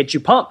it gets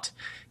you pumped,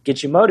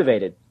 gets you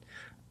motivated.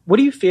 What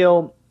do you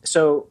feel?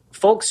 So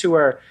folks who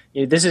are,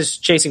 this is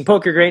Chasing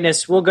Poker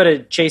Greatness. We'll go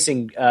to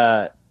Chasing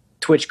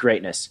Twitch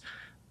Greatness.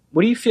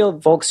 What do you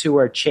feel folks who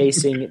are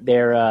chasing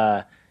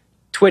their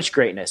Twitch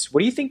greatness,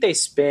 what do you think they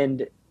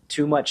spend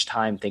too much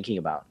time thinking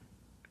about?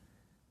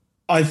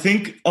 I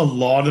think a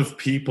lot of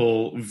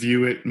people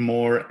view it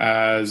more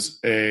as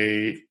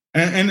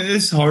and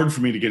it's hard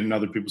for me to get in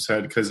other people's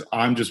head because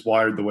I'm just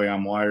wired the way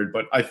I'm wired.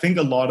 But I think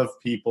a lot of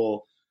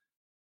people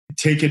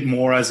take it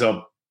more as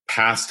a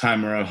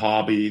pastime or a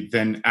hobby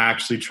than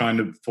actually trying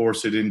to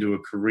force it into a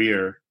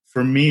career.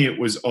 For me, it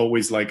was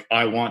always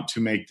I want to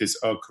make this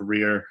a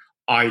career.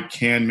 I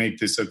can make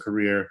this a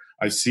career.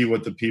 I see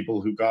what the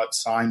people who got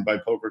signed by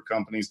poker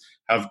companies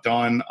have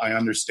done. I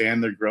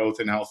understand their growth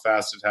and how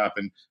fast it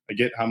happened. I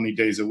get how many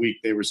days a week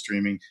they were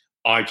streaming.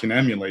 I can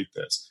emulate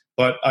this.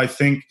 But I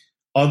think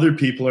other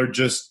people are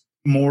just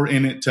more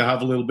in it to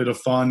have a little bit of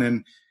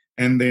fun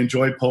and they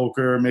enjoy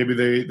poker. Maybe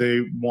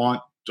they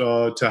want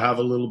to have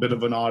a little bit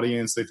of an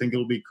audience. They think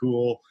it'll be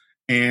cool.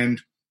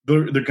 And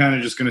they're kind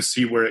of just going to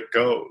see where it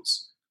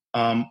goes.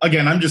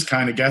 Again, I'm just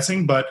kind of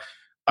guessing, but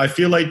I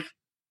feel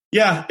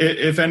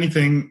if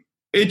anything,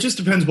 it just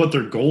depends what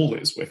their goal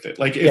is with it.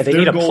 If they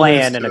need a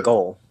plan and a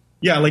goal.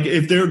 Yeah,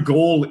 if their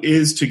goal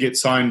is to get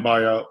signed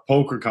by a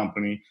poker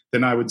company,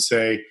 then I would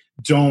say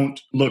don't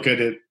look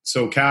at it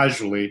so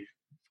casually.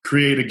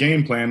 Create a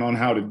game plan on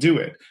how to do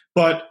it.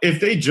 But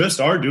if they just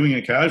are doing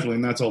it casually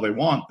and that's all they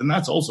want, then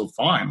that's also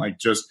fine.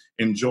 Just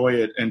enjoy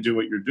it and do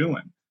what you're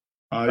doing.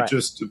 Right. It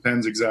just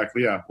depends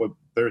exactly, what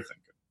they're thinking.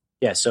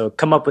 Yeah, so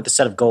come up with a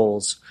set of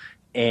goals.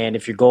 And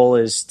if your goal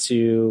is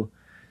to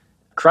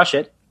crush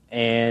it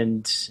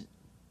and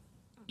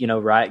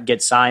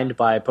get signed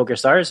by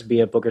PokerStars,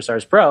 be a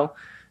PokerStars pro,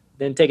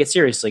 then take it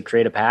seriously,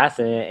 create a path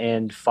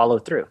and follow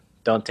through.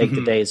 Don't take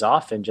the days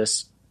off and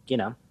just,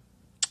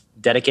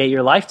 dedicate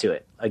your life to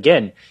it.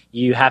 Again,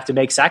 you have to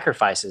make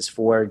sacrifices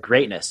for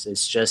greatness.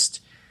 It's just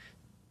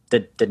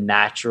the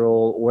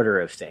natural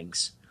order of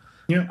things.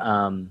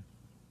 Yeah.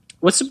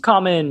 What's some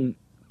common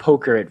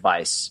poker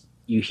advice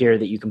you hear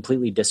that you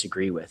completely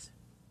disagree with?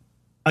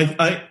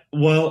 I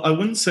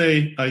wouldn't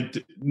say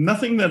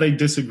nothing that I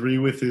disagree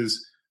with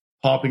is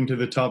popping to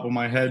the top of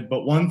my head.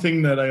 But one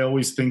thing that I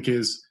always think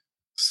is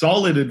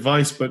solid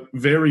advice, but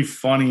very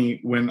funny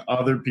when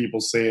other people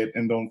say it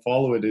and don't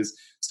follow it, is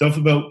stuff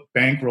about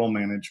bankroll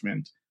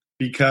management.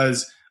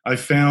 Because I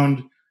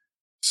found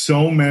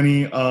so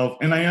many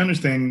and I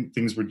understand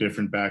things were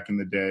different back in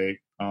the day,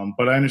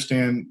 but I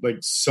understand like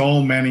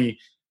so many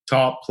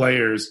top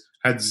players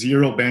had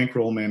zero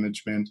bankroll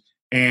management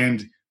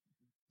and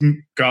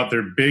got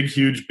their big,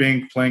 huge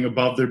bank playing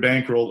above their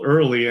bankroll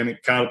early, and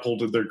it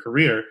catapulted their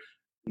career.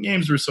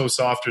 Games were so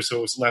softer, so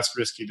it was less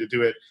risky to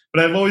do it.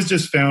 But I've always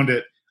just found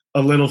it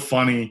a little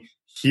funny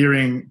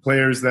hearing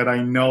players that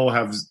I know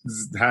have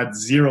had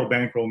zero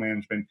bankroll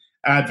management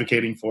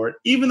advocating for it,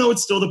 even though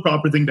it's still the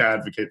proper thing to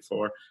advocate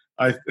for.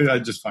 I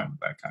just find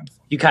that kind of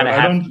funny. You kind of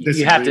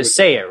have to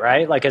say it,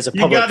 right? Like as a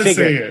public figure,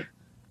 say it.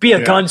 Be a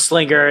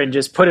gunslinger and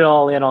just put it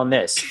all in on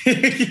this. No,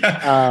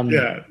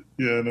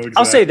 exactly.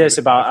 I'll say this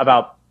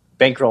about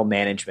bankroll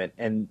management,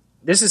 and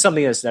this is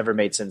something that's never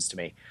made sense to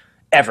me,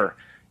 ever,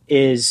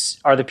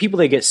 are the people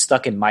that get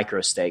stuck in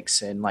micro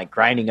stakes and like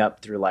grinding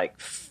up through like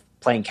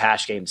playing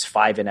cash games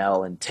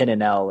 5NL and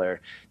 10NL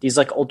or these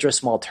like ultra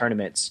small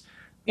tournaments.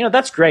 You know,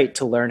 that's great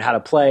to learn how to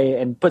play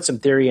and put some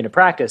theory into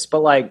practice, but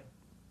like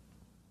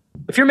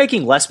if you're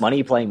making less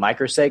money playing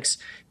micro stakes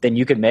than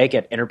you could make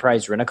at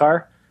Enterprise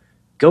Rent-A-Car,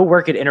 go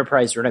work at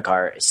Enterprise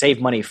Rent-A-Car, save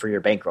money for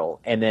your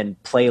bankroll, and then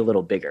play a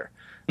little bigger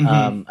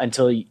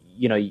until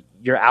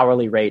your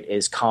hourly rate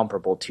is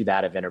comparable to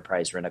that of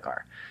Enterprise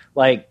Rent-A-Car.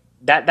 Like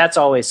that's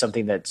always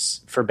something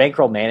that's for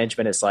bankroll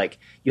management. It's like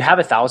you have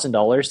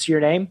 $1,000 to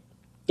your name.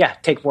 Yeah,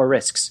 take more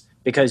risks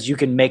because you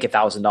can make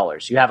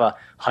 $1,000. You have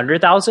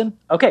 100,000.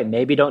 Okay,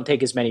 maybe don't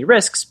take as many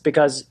risks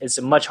because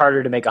it's much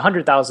harder to make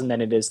 100,000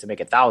 than it is to make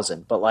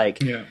 1,000. But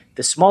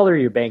the smaller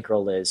your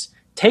bankroll is,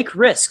 take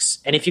risks.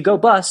 And if you go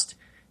bust,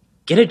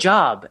 get a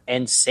job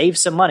and save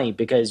some money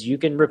because you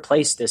can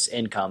replace this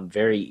income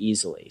very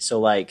easily. So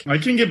like I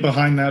can get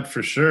behind that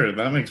for sure.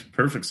 That makes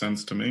perfect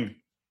sense to me.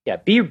 Yeah,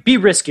 be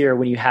riskier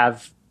when you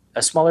have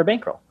a smaller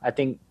bankroll, I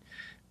think.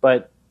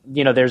 But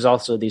there's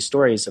also these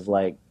stories of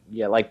like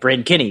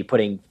Braden Kinney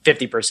putting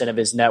 50% of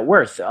his net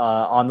worth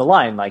on the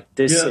line. Like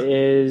this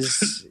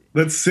is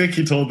that's sick.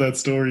 He told that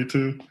story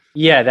too.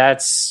 Yeah,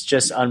 that's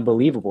just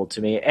unbelievable to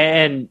me.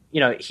 And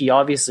he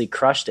obviously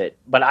crushed it.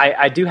 But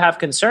I do have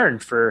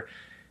concerns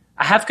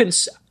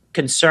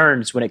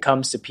when it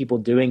comes to people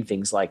doing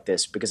things like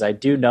this, because I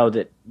do know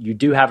that you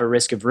do have a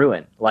risk of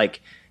ruin. Like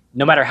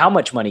no matter how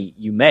much money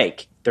you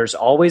make, there's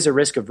always a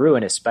risk of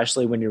ruin,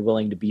 especially when you're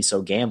willing to be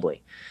so gambly.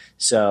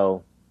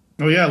 So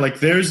Oh, yeah. Like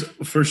there's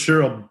for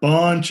sure a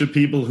bunch of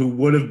people who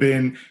would have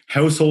been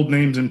household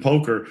names in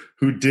poker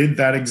who did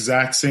that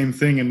exact same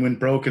thing and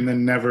went broke and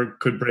then never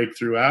could break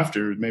through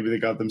after. Maybe they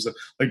got themselves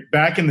like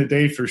back in the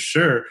day for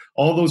sure.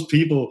 All those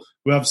people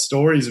who have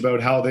stories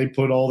about how they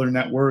put all their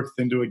net worth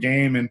into a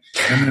game and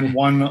then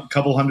won a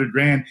couple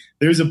 $100,000.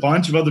 There's a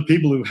bunch of other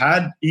people who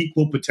had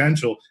equal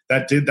potential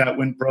that did that,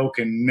 went broke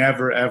and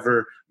never,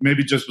 ever,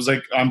 maybe just was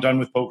like, I'm done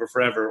with poker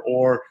forever,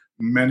 or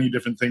many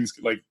different things.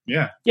 Like,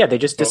 they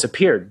just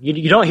disappeared.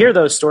 You don't hear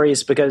those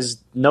stories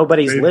because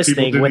nobody's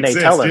listening when they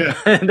tell them.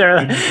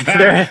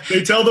 Yeah.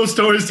 They tell those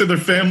stories to their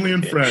family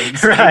and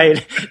friends.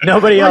 Right.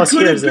 Nobody else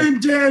hears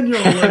it.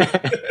 Daniel.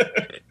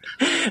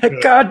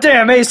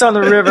 Goddamn ace on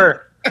the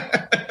river.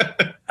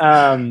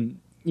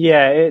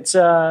 It's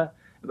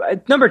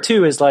number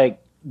 2 is like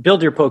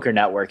build your poker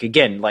network.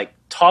 Again, like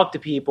talk to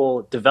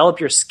people, develop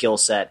your skill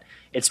set.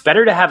 It's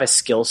better to have a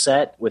skill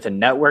set with a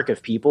network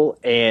of people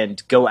and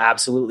go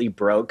absolutely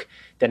broke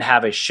than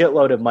have a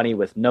shitload of money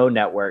with no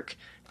network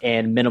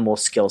and minimal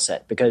skill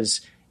set.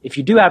 Because if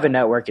you do have a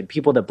network and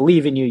people that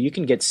believe in you, you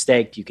can get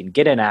staked, you can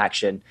get in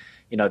action.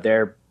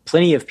 There are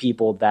plenty of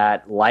people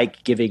that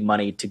like giving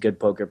money to good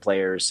poker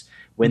players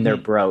when they're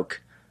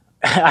broke.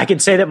 I can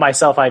say that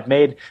myself. I've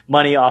made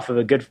money off of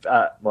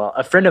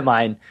a friend of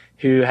mine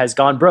who has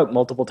gone broke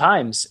multiple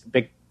times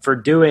for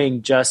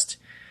doing just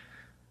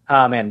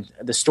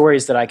the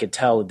stories that I could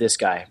tell with this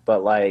guy.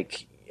 But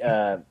like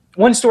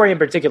one story in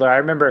particular, I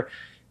remember,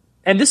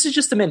 and this is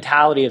just the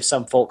mentality of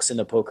some folks in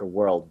the poker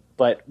world.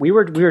 But we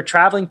were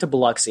traveling to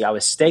Biloxi. I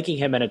was staking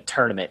him in a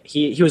tournament.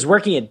 He was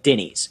working at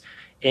Denny's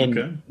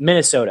in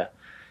Minnesota.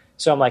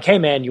 So I'm like, hey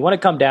man, you want to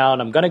come down?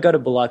 I'm going to go to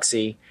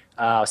Biloxi.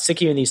 I'll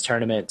stick you in these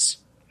tournaments.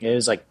 It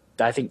was like,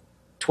 I think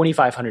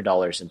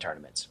 $2,500 in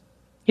tournaments.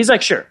 He's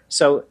like, sure.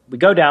 So we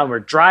go down, we're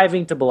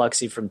driving to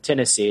Biloxi from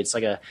Tennessee. It's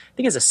like I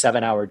think it's a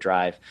 7-hour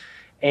drive.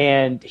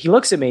 And he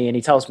looks at me and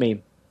he tells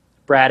me,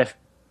 Brad,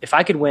 if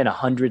I could win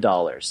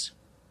 $100,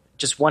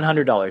 just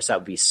 $100, that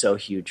would be so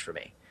huge for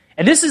me.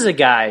 And this is a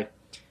guy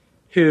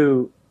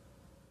who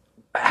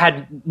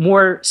had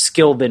more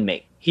skill than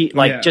me.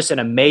 Just an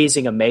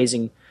amazing,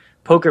 amazing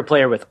poker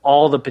player with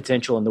all the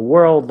potential in the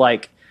world.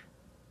 Like,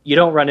 you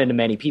don't run into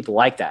many people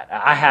like that.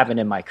 I haven't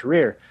in my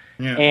career.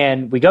 Yeah.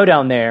 And we go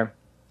down there,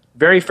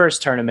 very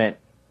first tournament,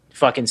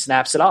 fucking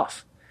snaps it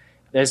off.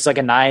 There's like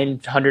a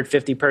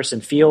 950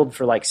 person field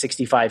for like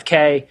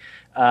 65K.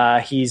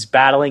 He's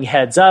battling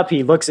heads up.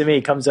 He looks at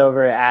me, comes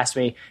over and asks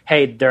me,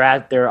 hey,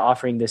 they're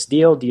offering this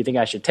deal. Do you think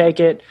I should take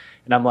it?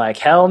 And I'm like,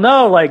 hell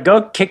no, like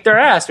go kick their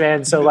ass,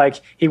 man. So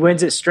like he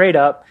wins it straight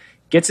up,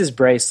 gets his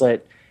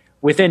bracelet.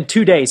 Within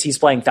 2 days, he's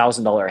playing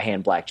 $1,000 a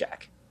hand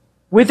blackjack.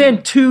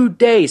 Within 2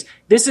 days.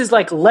 This is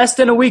like less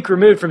than a week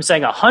removed from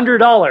saying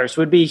 $100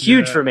 would be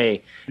huge for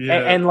me. Yeah.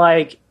 And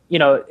like, you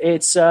know,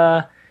 it's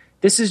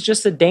this is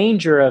just the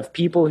danger of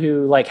people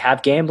who like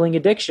have gambling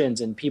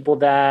addictions and people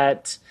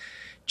that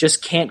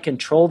just can't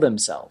control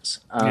themselves.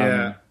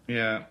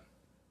 Yeah.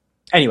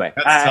 Anyway,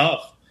 that's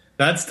tough.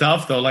 That's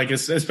tough though. Like,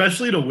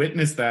 especially to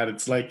witness that.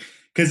 It's like,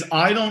 because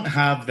I don't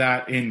have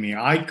that in me.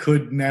 I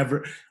could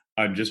never.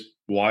 I'm just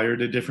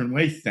wired a different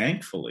way.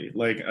 Thankfully,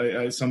 like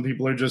some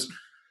people are just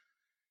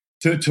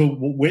to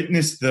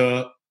witness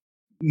the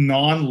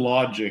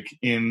non-logic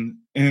in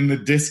the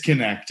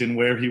disconnect in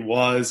where he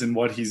was and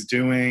what he's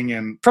doing,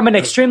 and from an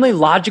extremely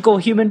logical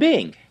human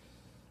being.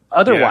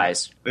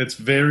 Otherwise, it's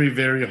very,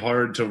 very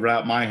hard to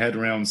wrap my head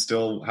around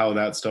still how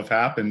that stuff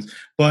happens.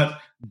 But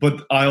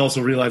I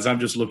also realize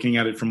I'm just looking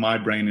at it from my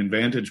brain and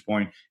vantage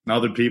point, and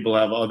other people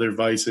have other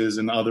vices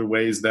and other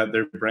ways that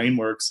their brain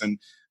works, and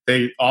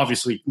they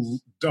obviously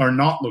are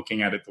not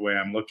looking at it the way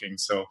I'm looking.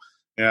 So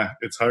yeah,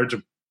 it's hard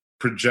to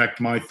project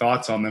my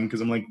thoughts on them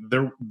because I'm like,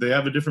 they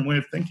have a different way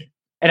of thinking.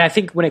 And I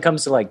think when it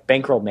comes to like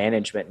bankroll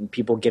management and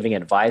people giving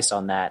advice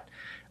on that,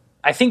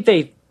 I think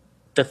the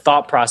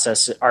thought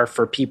process are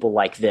for people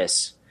like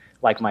this,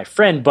 like my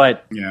friend.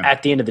 But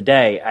at the end of the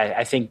day,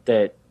 I think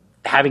that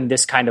having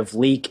this kind of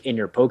leak in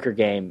your poker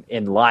game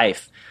in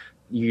life,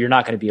 you're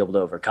not going to be able to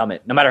overcome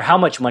it, no matter how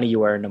much money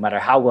you earn, no matter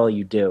how well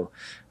you do.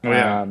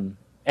 And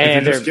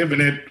you're just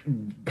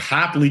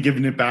happily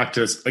giving it back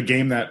to a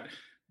game that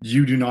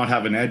you do not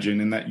have an edge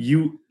in, and that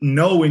you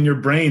know in your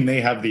brain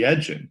they have the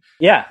edge in.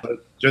 Yeah.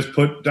 But just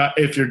put that,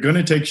 if you're going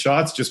to take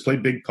shots, just play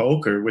big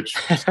poker, which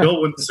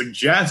still wouldn't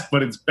suggest,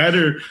 but it's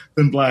better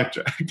than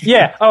blackjack.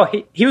 Yeah. Oh,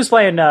 he was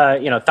playing,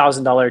 $1,000,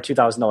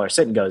 $2,000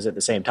 sit and goes at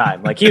the same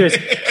time. Like he was,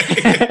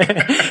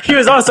 he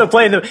was also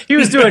playing he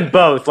was doing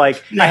both.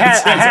 Like I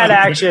had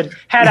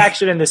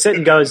action in the sit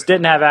and goes,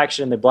 didn't have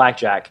action in the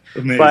blackjack.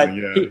 Amazing,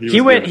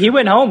 but he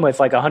went home with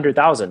like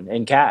 $100,000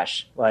 in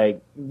cash.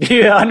 Like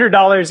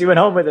 $100, he went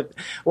home with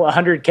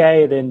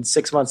 $100K. Then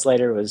 6 months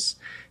later was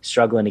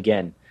struggling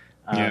again.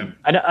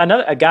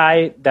 A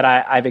guy that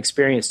I've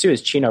experienced too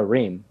is Chino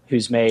Ream,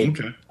 who's made,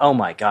 oh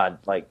my God,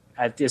 like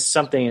it's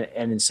something,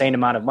 an insane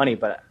amount of money.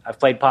 But I've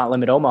played Pot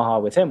Limit Omaha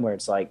with him where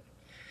it's like,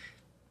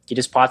 he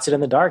just pots it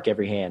in the dark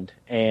every hand.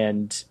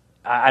 And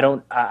I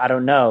don't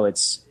know.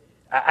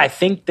 I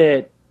think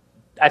that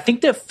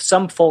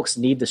some folks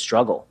need the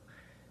struggle.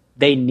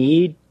 They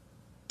need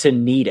to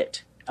need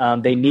it.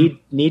 They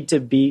need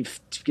to be,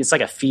 it's like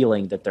a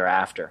feeling that they're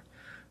after.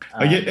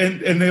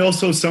 And they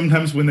also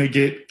sometimes when they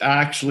get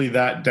actually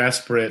that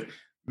desperate,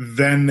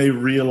 then they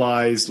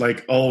realize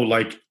like, oh,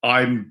 like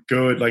I'm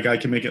good, like I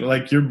can make it.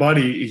 Like your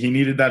buddy, he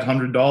needed that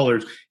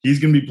 $100. He's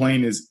going to be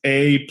playing his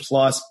A++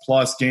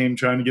 game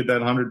trying to get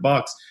that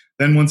 $100.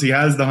 Then once he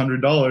has the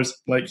 $100,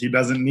 like he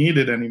doesn't need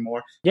it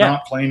anymore.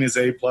 Not playing his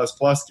A++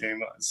 game.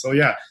 So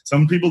yeah,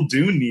 some people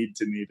do need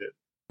it.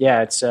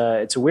 Yeah, it's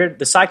a weird,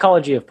 the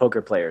psychology of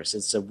poker players.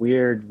 It's a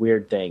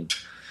weird thing.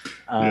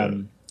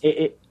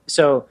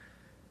 So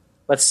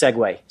let's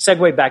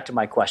segue back to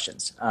my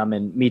questions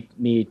and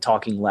me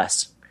talking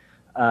less.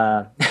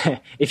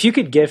 If you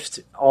could gift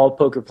all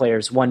poker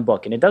players one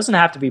book, and it doesn't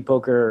have to be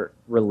poker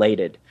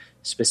related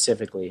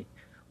specifically,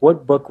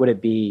 what book would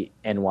it be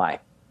and why?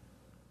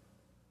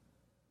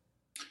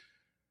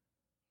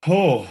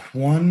 Oh,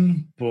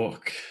 one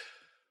book.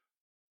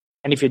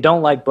 And if you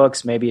don't like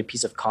books, maybe a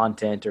piece of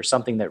content or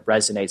something that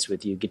resonates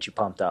with you, get you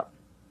pumped up.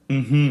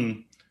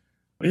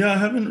 Yeah, I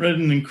haven't read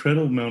an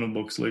incredible amount of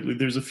books lately.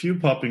 There's a few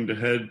popping to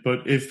head,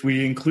 but if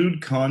we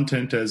include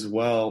content as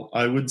well,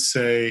 I would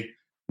say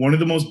one of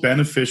the most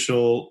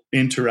beneficial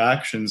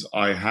interactions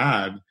I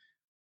had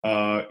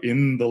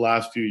in the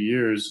last few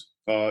years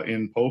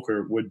in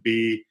poker would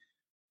be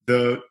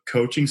the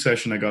coaching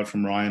session I got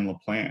from Ryan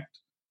LaPlante.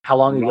 How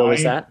long ago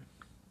was that?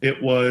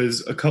 It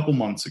was a couple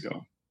months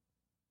ago.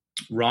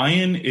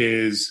 Ryan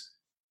is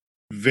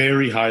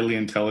very highly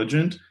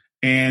intelligent,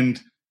 and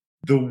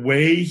the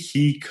way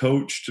he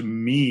coached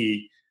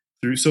me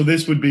through, so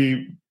this would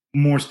be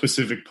more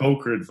specific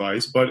poker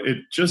advice, but it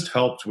just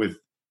helped with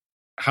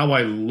how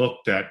I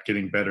looked at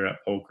getting better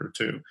at poker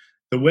too.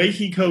 The way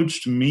he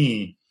coached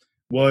me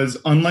was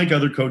unlike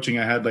other coaching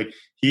I had. Like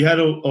he had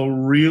a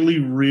really,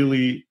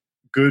 really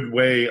good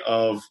way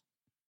of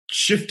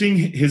shifting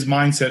his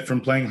mindset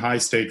from playing high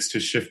stakes to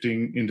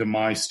shifting into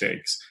my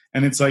stakes.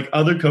 And it's like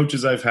other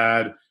coaches I've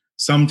had,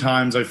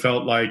 sometimes I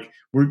felt like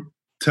were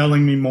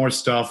telling me more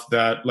stuff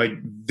that like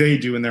they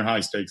do in their high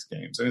stakes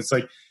games. And it's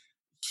like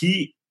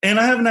and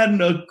I haven't had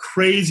a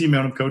crazy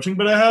amount of coaching,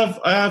 but I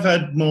have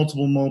had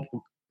multiple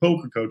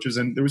poker coaches.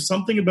 And there was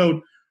something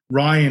about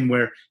Ryan,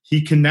 where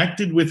he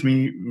connected with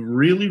me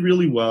really,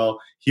 really well.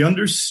 He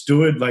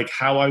understood like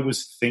how I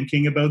was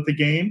thinking about the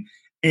game.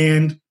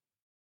 And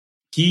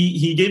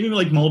he gave me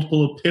like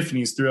multiple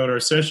epiphanies throughout our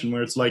session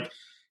where it's like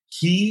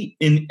he,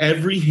 in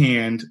every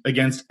hand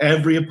against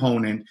every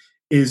opponent,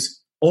 is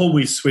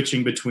always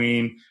switching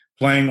between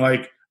playing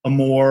like a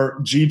more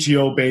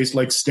GTO based,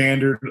 like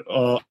standard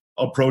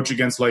approach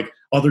against like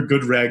other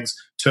good regs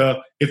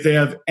to if they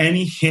have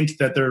any hint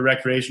that they're a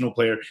recreational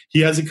player,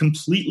 he has a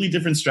completely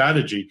different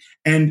strategy.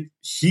 And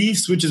he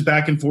switches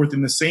back and forth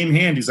in the same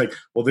hand. He's like,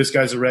 well, this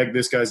guy's a reg,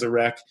 this guy's a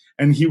rec.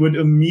 And he would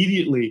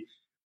immediately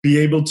be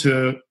able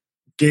to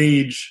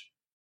gauge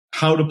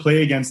how to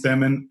play against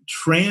them and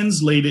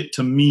translate it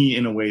to me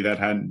in a way that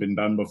hadn't been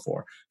done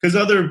before. Because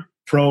other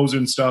pros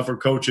and stuff or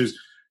coaches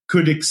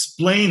could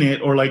explain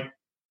it or like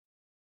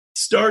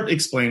start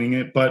explaining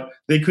it, but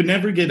they could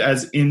never get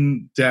as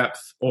in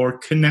depth or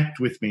connect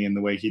with me in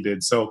the way he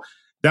did. So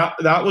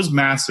that was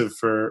massive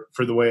for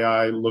the way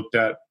I looked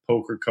at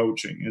poker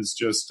coaching, is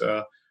just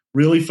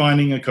really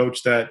finding a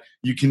coach that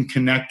you can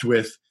connect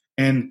with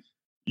and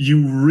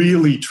you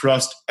really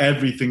trust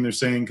everything they're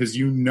saying because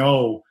you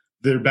know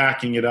they're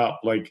backing it up.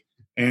 Like,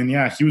 and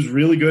yeah, he was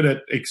really good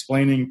at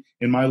explaining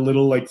in my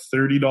little like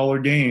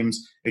 $30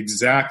 games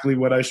exactly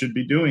what I should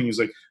be doing. He's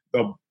like,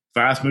 the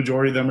vast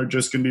majority of them are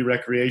just going to be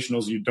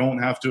recreationals. You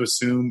don't have to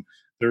assume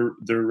they're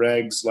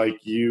regs.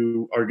 Like,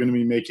 you are going to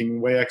be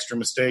making way extra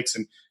mistakes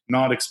and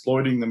not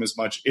exploiting them as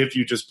much if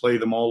you just play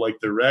them all like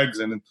they're regs.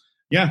 And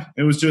yeah,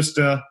 it was just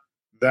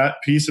that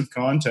piece of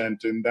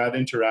content and that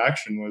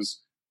interaction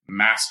was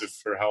massive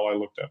for how I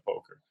looked at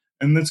poker.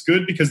 And that's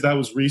good because that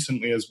was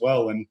recently as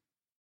well. And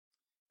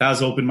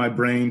has opened my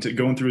brain to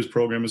going through his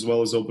program, as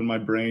well as opened my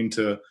brain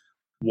to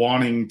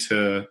wanting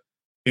to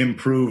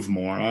improve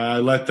more. I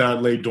let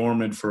that lay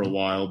dormant for a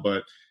while,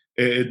 but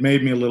it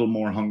made me a little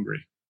more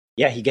hungry.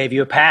 Yeah, he gave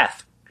you a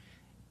path.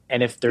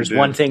 And if there's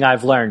one thing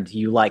I've learned,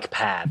 you like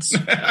paths.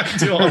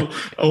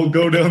 I'll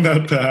go down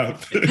that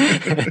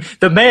path.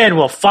 The man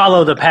will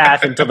follow the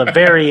path until the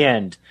very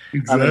end,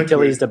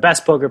 until he's the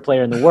best poker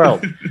player in the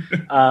world.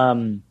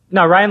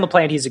 No, Ryan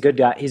LaPlante, he's a good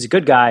guy. He's a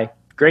good guy,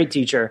 great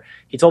teacher.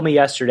 He told me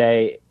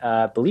yesterday,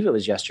 I believe it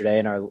was yesterday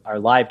in our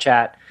live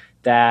chat,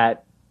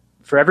 that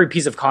for every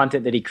piece of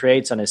content that he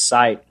creates on his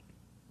site,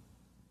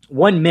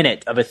 1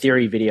 minute of a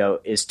theory video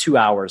is 2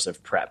 hours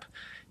of prep.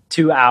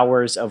 2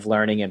 hours of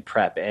learning and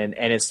prep. And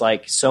it's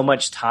like so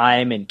much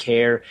time and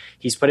care.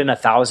 He's put in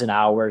 1,000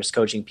 hours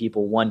coaching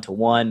people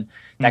one-to-one.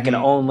 That can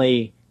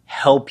only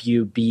help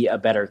you be a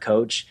better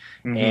coach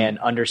and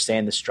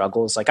understand the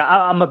struggles. Like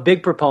I'm a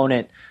big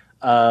proponent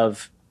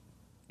of,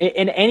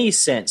 in any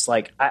sense,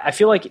 like I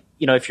feel like,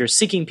 you know, if you're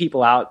seeking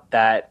people out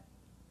that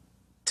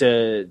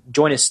to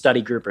join a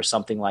study group or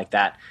something like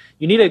that,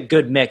 you need a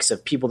good mix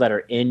of people that are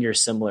in your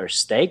similar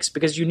stakes,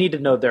 because you need to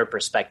know their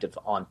perspective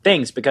on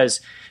things,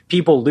 because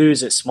people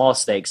lose at small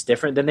stakes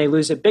different than they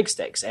lose at big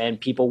stakes, and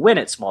people win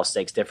at small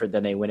stakes different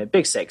than they win at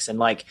big stakes. And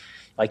like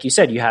you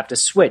said, you have to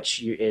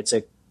switch. It's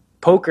a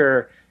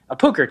poker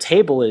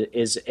table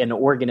is an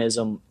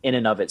organism in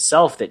and of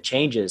itself that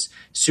changes.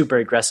 Super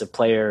aggressive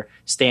player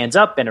stands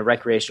up and a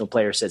recreational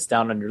player sits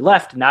down on your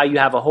left. Now you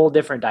have a whole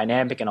different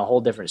dynamic and a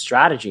whole different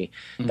strategy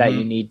that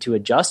you need to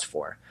adjust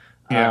for.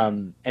 Yeah.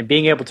 And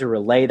being able to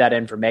relay that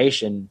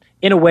information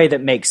in a way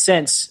that makes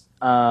sense,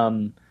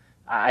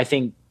 I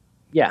think,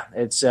 yeah,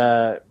 it's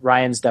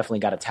Ryan's definitely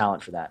got a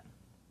talent for that.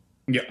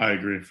 Yeah, I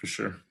agree for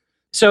sure.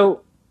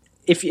 So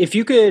if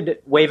you could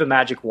wave a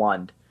magic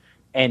wand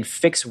and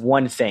fix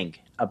one thing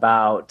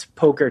about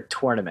poker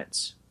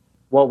tournaments,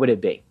 what would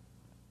it be?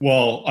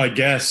 Well, I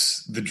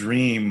guess the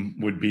dream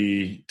would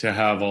be to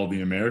have all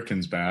the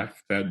Americans back.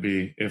 That'd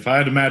be, if I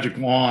had a magic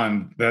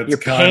wand, that's You're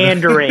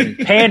pandering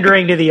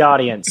to the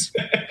audience.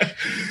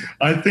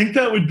 I think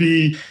that would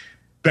be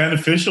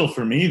beneficial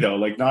for me, though.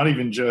 Like, not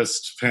even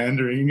just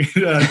pandering.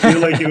 I feel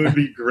like it would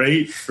be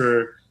great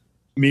for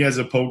me as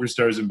a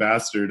PokerStars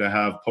ambassador to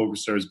have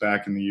PokerStars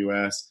back in the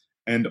US.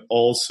 And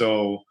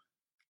also,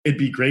 it'd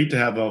be great to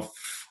have a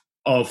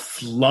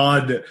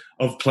flood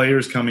of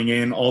players coming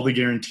in. All the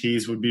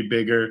guarantees would be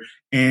bigger,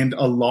 and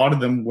a lot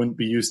of them wouldn't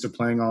be used to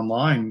playing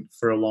online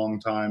for a long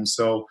time.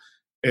 So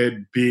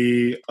it'd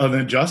be an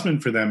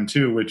adjustment for them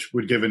too, which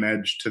would give an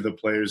edge to the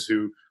players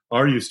who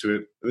are used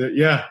to it.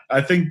 Yeah,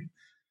 I think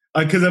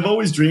because I've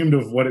always dreamed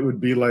of what it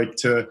would be like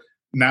to,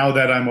 now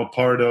that I'm a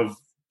part of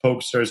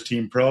PokerStars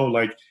Team Pro,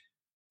 like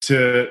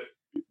to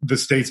the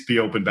States be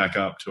opened back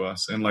up to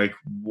us, and like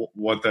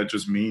what that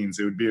just means.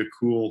 It would be a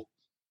cool.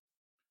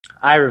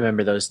 I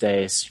remember those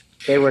days.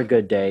 They were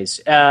good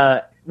days.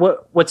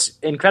 What's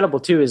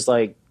incredible too is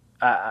like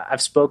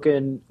I've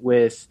spoken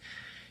with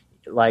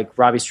like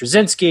Robbie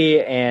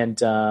Straczynski and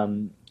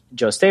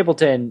Joe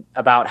Stapleton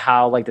about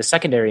how like the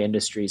secondary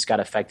industries got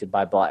affected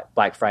by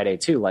Black Friday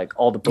too. Like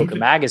all the poker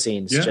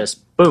magazines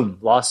just boom,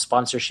 lost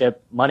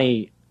sponsorship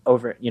money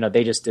over. You know,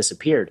 they just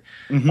disappeared.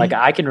 Like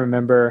I can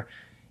remember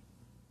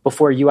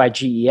before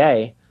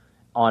UIGEA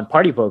on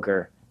Party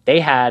Poker, they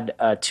had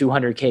a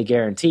 $200K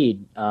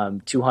guaranteed,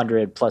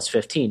 200 plus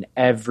 15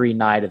 every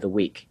night of the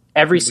week.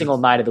 every single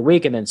night of the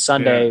week. And then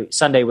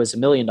Sunday was $1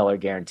 million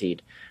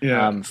guaranteed,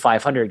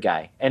 500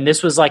 guy. And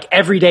this was like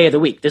every day of the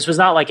week. This was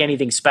not like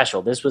anything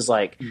special. This was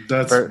like,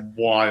 that's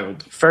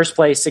wild. First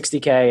place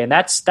 60K. And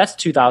that's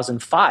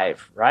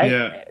 2005. Right.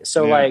 Yeah.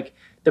 So like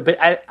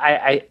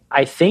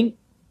I think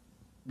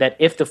that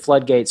if the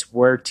floodgates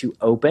were to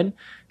open,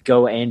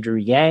 go Andrew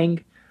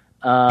Yang,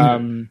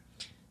 that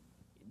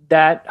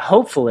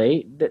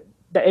hopefully that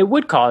it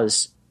would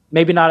cause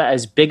maybe not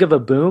as big of a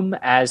boom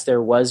as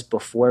there was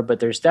before, but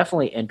there's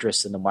definitely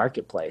interest in the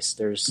marketplace.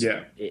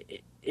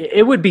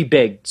 It would be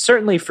big,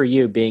 certainly for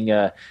you being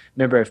a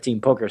member of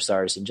Team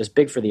PokerStars, and just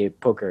big for the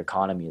poker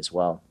economy as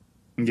well.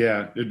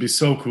 Yeah, it'd be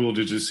so cool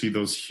to just see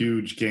those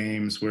huge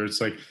games where it's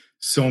like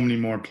so many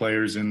more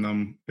players in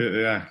them.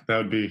 Yeah,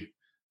 that'd be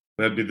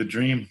the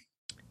dream.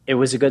 It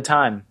was a good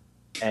time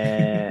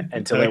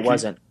until it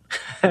wasn't.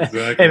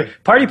 Exactly. And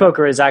Party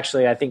Poker is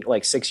actually, I think,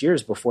 like 6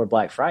 years before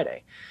Black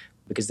Friday,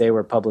 because they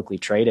were publicly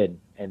traded,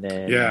 and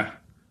then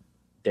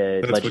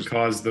that's what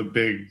caused the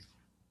big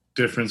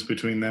difference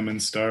between them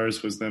and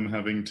Stars, was them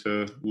having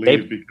to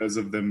leave because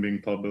of them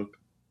being public.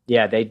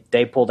 Yeah,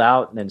 they pulled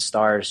out, and then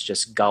Stars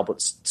just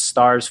gobbled.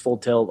 Stars, Full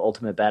Tilt,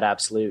 Ultimate Bet,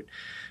 Absolute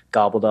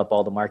gobbled up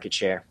all the market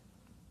share.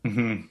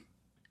 Mm-hmm.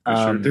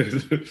 Sure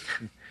did.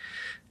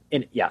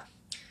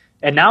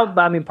 And now,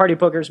 I mean, Party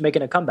Poker is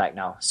making a comeback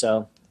now,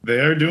 so they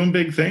are doing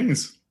big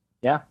things.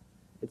 Yeah,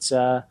 it's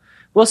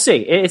we'll see.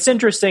 It's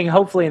interesting.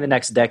 Hopefully, in the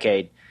next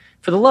decade,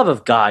 for the love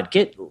of God,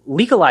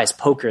 legalize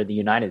poker in the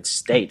United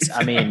States.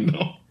 I mean,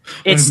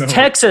 it's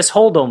Texas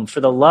Hold'em, for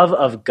the love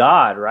of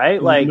God,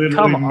 right? Like,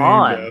 literally come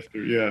on.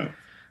 Yeah.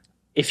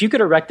 If you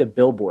could erect a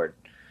billboard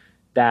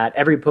that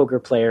every poker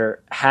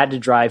player had to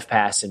drive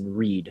past and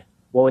read,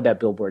 what would that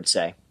billboard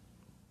say?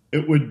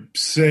 It would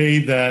say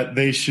that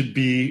they should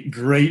be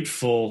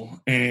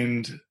grateful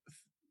and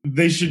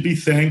they should be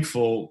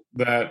thankful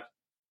that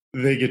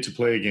they get to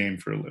play a game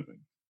for a living.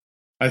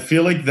 I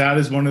feel like that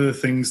is one of the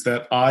things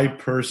that I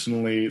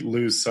personally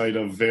lose sight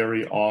of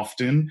very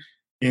often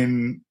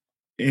in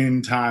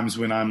times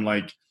when I'm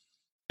like,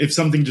 if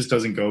something just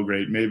doesn't go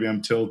great, maybe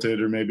I'm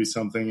tilted or maybe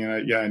something,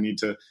 and I need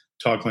to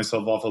talk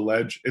myself off a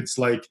ledge. It's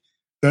like,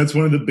 that's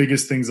one of the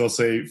biggest things I'll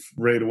say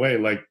right away.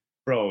 Like,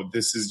 bro,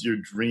 this is your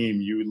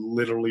dream. You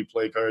literally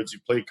play cards. You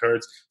play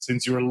cards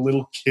since you were a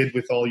little kid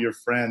with all your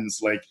friends.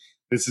 Like,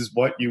 this is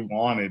what you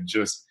wanted.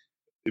 Just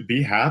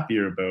be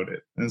happier about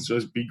it. And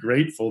just be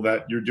grateful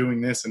that you're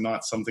doing this and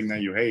not something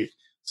that you hate.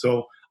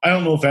 So I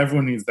don't know if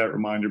everyone needs that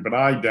reminder, but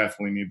I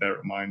definitely need that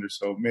reminder.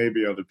 So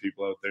maybe other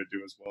people out there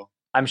do as well.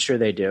 I'm sure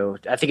they do.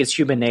 I think it's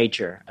human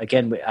nature.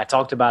 Again, I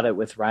talked about it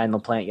with Ryan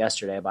LaPlante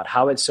yesterday about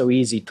how it's so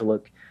easy to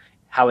look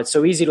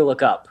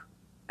up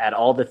at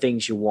all the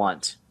things you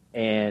want.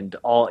 And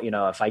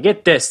if I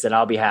get this, then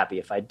I'll be happy.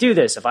 If I do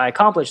this, if I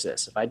accomplish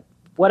this, if I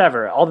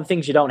whatever, all the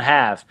things you don't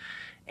have,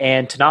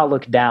 and to not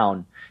look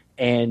down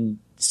and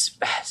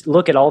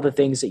look at all the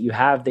things that you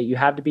have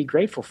to be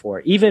grateful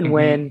for. Even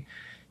when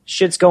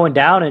shit's going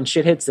down and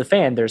shit hits the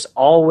fan, there's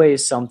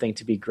always something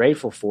to be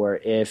grateful for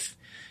if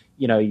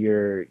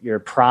you're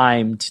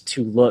primed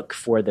to look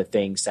for the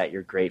things that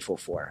you're grateful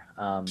for.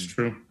 It's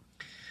true.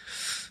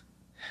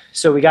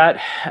 So we got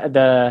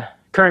the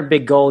current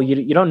big goal.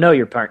 You don't know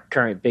your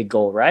current big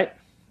goal, right?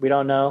 We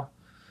don't know.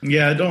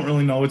 Yeah, I don't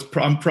really know.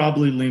 I'm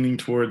probably leaning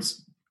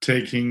towards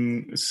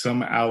taking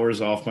some hours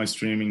off my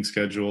streaming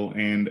schedule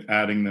and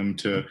adding them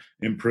to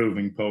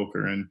improving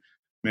poker, and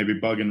maybe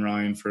bugging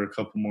Ryan for a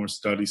couple more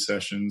study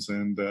sessions.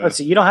 And let's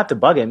see, you don't have to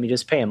bug him. You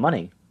just pay him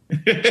money.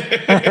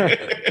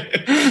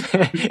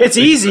 It's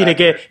easy to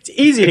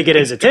get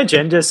his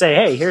attention. Just say,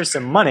 hey, here's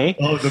some money.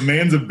 Oh, the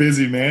man's a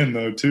busy man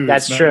though too.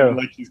 That's it's not true.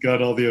 Like he's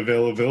got all the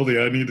availability.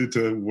 I needed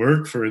to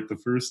work for it the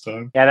first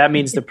time. Yeah, that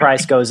means the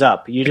price goes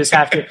up. You just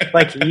have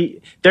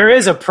to there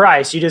is a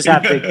price. You just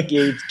have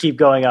to keep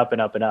going up and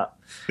up and up.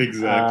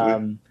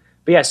 Exactly.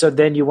 But yeah, so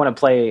then you want to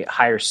play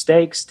higher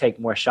stakes, take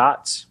more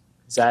shots.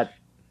 Is that?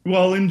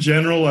 Well, in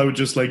general, I would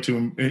just like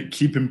to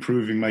keep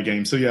improving my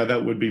game. So yeah,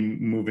 that would be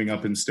moving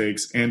up in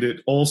stakes. And it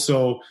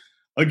also,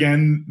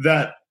 again,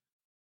 that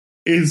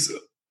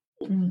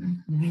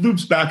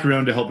loops back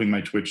around to helping my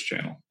Twitch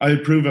channel. I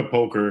improve at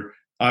poker.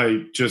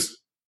 I just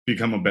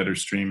become a better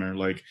streamer.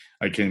 Like,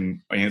 I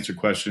answer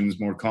questions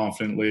more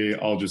confidently.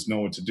 I'll just know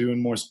what to do in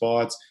more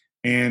spots.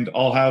 And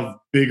I'll have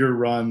bigger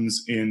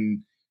runs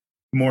in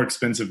more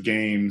expensive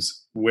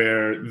games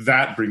where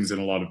that brings in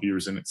a lot of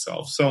viewers in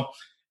itself. So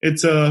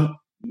it's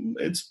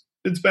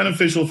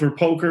beneficial for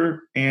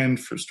poker and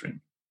for streaming.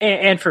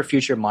 And for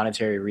future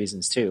monetary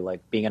reasons too.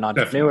 Like, being an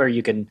entrepreneur, Definitely.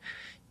 You can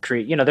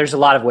create, there's a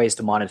lot of ways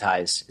to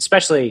monetize,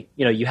 especially,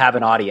 you have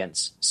an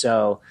audience.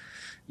 So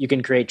you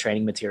can create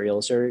training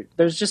materials, or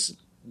there's just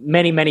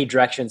many, many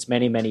directions,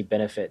 many, many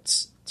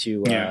benefits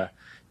to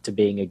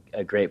being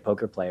a great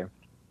poker player.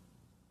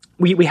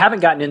 We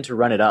haven't gotten into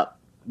Run It Up.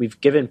 We've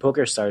given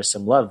PokerStars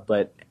some love,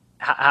 but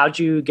how'd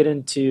you get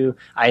into,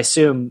 I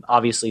assume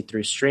obviously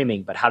through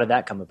streaming, but how did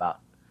that come about?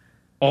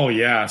 Oh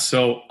yeah.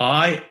 So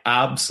I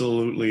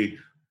absolutely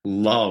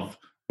love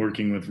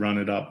working with Run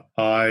It Up.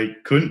 I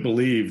couldn't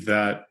believe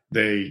that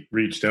they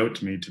reached out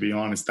to me, to be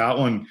honest. That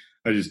one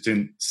I just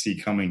didn't see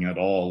coming at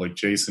all. Like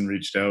Jason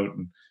reached out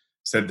and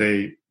said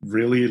they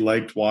really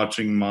liked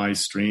watching my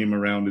stream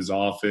around his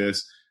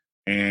office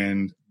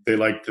and they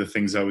liked the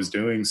things I was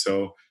doing.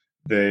 So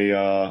they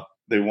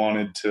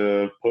wanted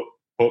to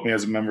put me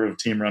as a member of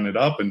Team Run It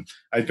Up. And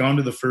I'd gone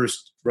to the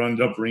first Run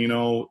It Up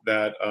Reno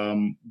that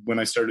when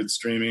I started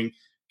streaming,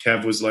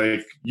 Kev was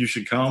like, you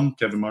should come.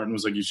 Kevin Martin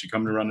was like, you should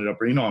come to Run It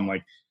Up Reno. I'm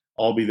like,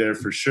 I'll be there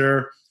for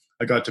sure.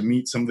 I got to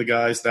meet some of the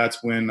guys.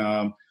 That's when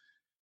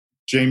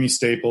Jamie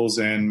Staples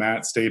and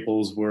Matt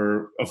Staples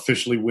were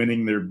officially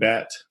winning their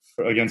bet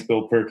against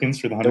Bill Perkins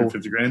for the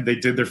 $150,000. They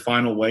did their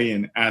final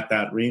weigh-in at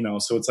that Reno.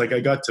 So it's like I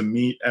got to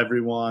meet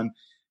everyone.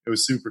 It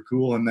was super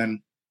cool. And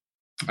then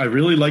I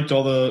really liked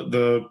all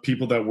the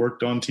people that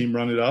worked on Team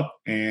Run It Up.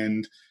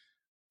 And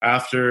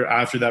after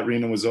that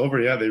Reno was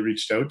over, they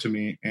reached out to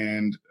me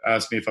and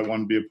asked me if I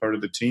wanted to be a part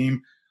of the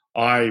team.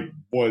 I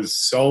was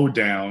so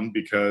down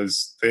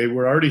because they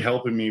were already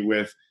helping me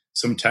with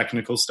some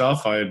technical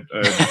stuff. I had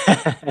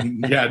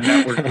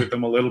networked with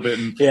them a little bit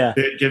and they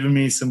had given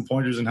me some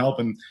pointers and help.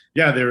 And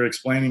they were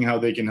explaining how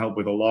they can help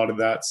with a lot of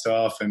that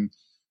stuff.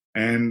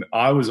 And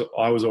I was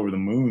over the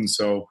moon.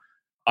 So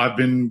I've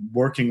been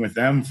working with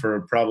them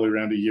for probably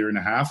around a year and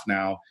a half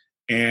now.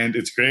 And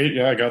it's great.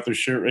 Yeah, I got their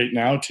shirt right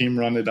now, Team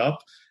Run It Up.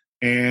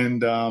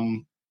 And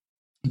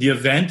the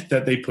event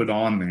that they put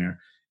on there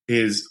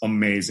is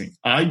amazing.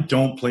 I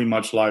don't play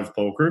much live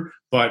poker,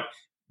 but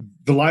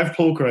the live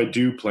poker I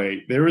do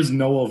play, there is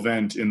no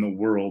event in the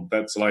world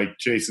that's like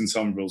Jason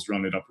Somerville's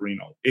Run It Up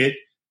Reno. It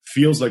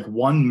feels like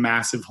one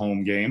massive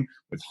home game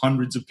with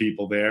hundreds of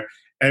people there.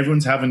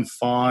 Everyone's having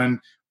fun.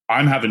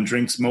 I'm having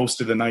drinks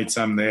most of the nights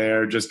I'm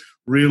there, just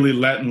really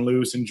letting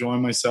loose,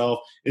 enjoying myself.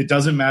 It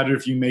doesn't matter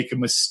if you make a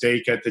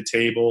mistake at the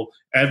table.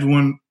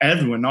 Everyone,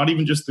 not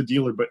even just the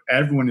dealer, but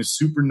everyone is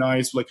super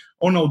nice. Like,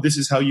 oh no, this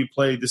is how you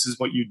play. This is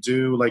what you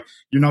do. Like,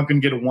 you're not going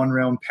to get a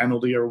 1-round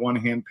penalty or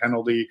 1-hand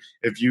penalty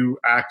if you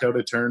act out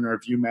a turn or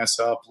if you mess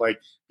up. Like,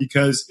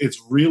 because it's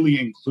really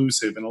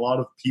inclusive, and a lot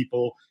of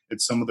people,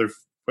 it's some of their,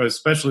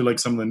 especially like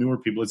some of the newer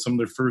people, it's some of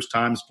their first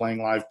times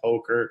playing live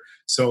poker.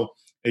 So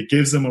it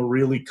gives them a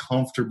really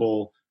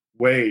comfortable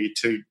way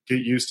to get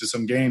used to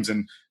some games.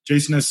 And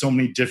Jason has so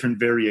many different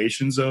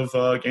variations of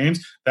games.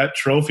 That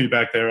trophy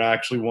back there I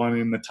actually won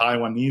in the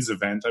Taiwanese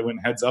event. I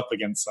went heads up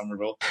against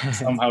Somerville,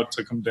 somehow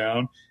took him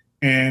down.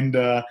 And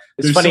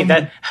it's funny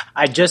that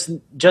I just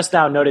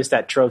now noticed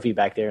that trophy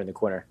back there in the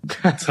corner.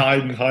 It's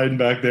hiding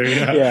back there.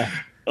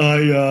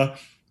 Yeah.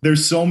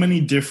 There's so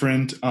many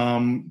different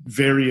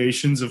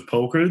variations of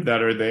poker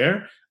that are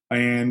there.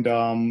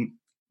 And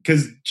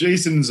because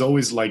Jason's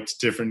always liked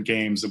different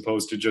games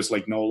opposed to just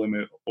like No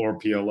Limit or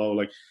PLO.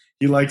 Like,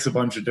 he likes a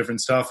bunch of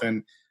different stuff.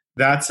 And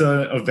that's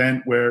an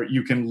event where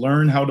you can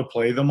learn how to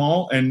play them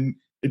all. And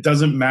it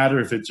doesn't matter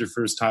if it's your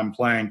first time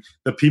playing.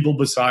 The people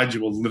beside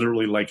you will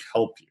literally like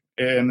help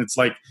you. And it's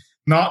like,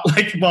 not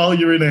like while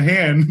you're in a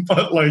hand,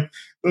 but like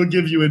they'll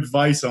give you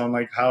advice on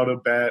like how to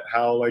bet,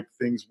 how like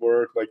things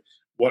work, like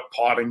what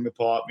potting the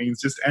pot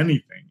means, just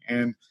anything.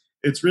 And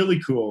it's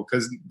really cool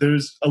because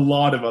there's a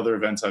lot of other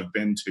events I've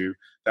been to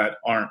that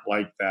aren't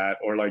like that,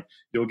 or like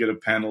you'll get a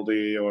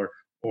penalty or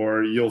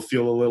you'll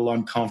feel a little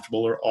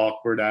uncomfortable or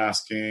awkward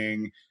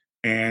asking.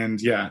 And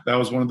that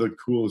was one of the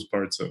coolest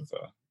parts of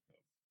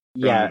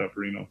Run It Up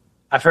Reno.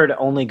 I've heard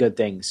only good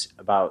things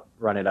about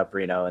Run It Up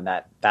Reno and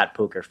that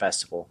poker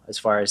festival, as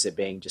far as it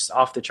being just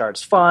off the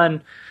charts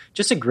fun,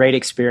 just a great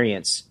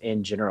experience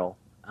in general.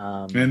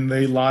 And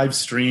they live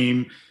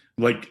stream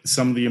like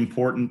some of the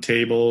important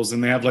tables,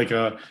 and they have like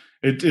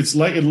it's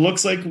like, it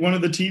looks like one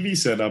of the TV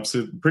setups.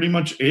 It pretty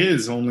much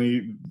is,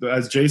 only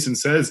as Jason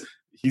says,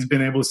 he's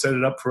been able to set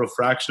it up for a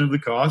fraction of the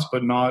cost,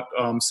 but not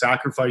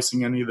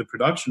sacrificing any of the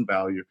production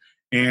value.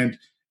 And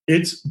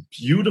it's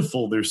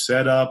beautiful. They're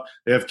set up.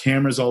 They have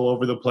cameras all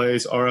over the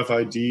place,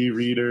 RFID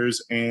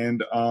readers,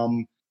 and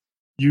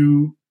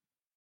you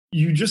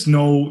just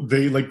know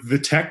they, like, the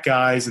tech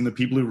guys and the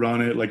people who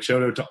run it, like,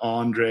 shout out to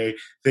Andre.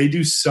 They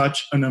do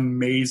such an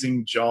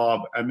amazing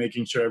job at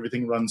making sure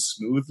everything runs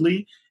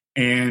smoothly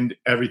and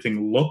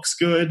everything looks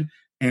good.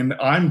 And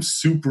I'm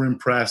super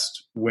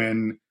impressed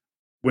when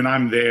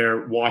I'm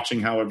there watching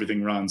how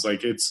everything runs.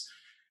 Like,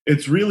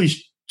 it's really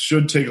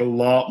should take a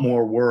lot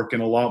more work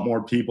and a lot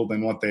more people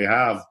than what they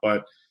have,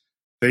 but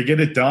they get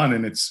it done,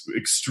 and it's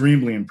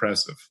extremely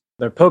impressive.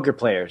 They're poker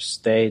players.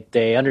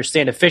 They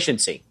understand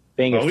efficiency,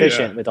 being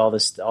efficient with all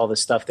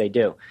this stuff they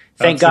do.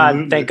 Thank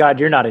God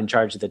you're not in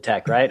charge of the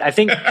tech, right? I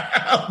think,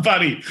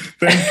 buddy,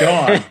 thank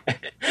God.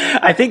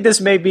 I think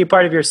this may be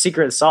part of your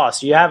secret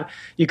sauce.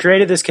 You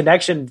created this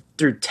connection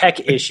through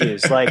tech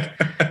issues. Like,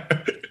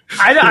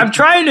 I'm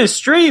trying to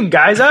stream,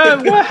 guys.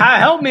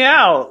 Help me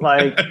out.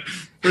 Like,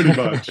 pretty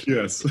much,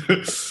 yes.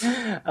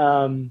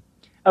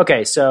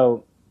 Okay,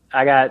 so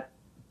I got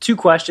 2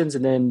 questions,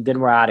 and then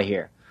we're out of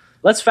here.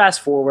 Let's fast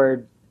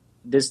forward.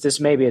 This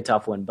may be a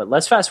tough one, but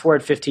let's fast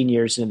forward 15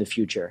 years into the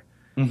future.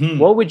 Mm-hmm.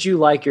 What would you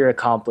like your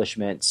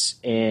accomplishments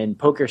in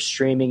poker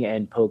streaming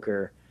and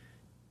poker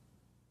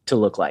to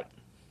look like?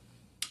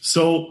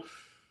 So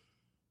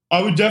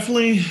I would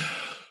definitely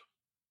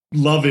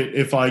love it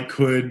if I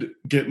could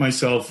get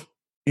myself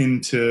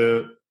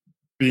into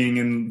being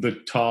in the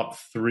top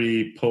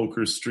 3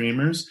 poker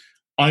streamers.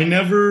 I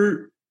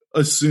never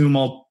assume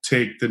I'll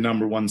take the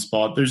number 1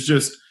 spot. There's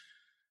just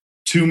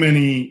too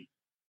many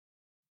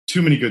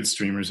good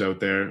streamers out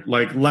there.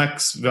 Like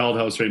Lex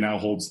Veldhouse right now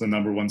holds the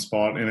number 1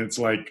 spot, and it's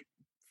like,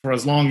 for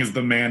as long as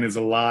the man is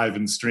alive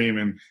and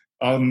streaming,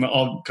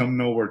 I'll come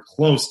nowhere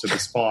close to the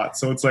spot.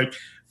 So it's like,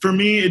 for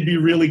me, it'd be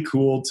really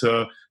cool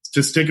to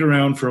stick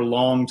around for a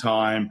long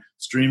time,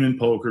 streaming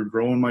poker,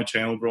 growing my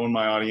channel, growing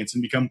my audience,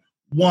 and become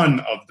one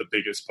of the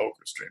biggest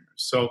poker streamers.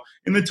 So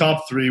in the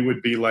top 3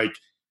 would be like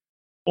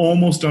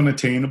almost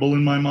unattainable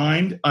in my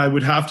mind. I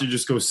would have to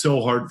just go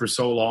so hard for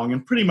so long,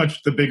 and pretty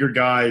much the bigger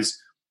guys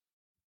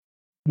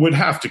would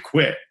have to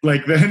quit.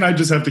 Like, then I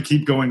just have to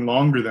keep going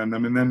longer than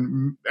them,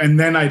 and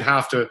then I'd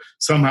have to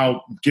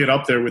somehow get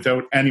up there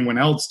without anyone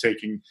else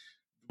taking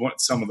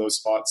some of those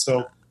spots.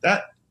 So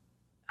that,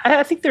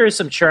 I think there is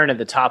some churn at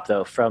the top,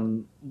 though,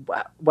 from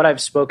what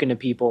I've spoken to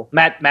people.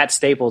 Matt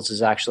Staples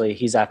is actually,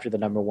 he's after the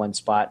number 1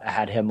 spot. I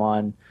had him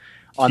on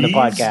the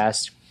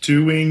podcast.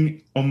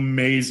 Doing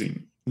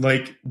amazing.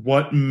 Like,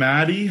 what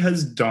Maddie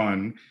has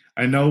done,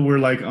 I know we're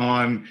like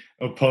on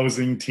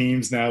opposing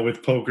teams now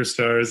with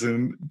PokerStars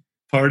and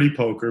Party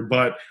Poker,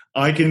 but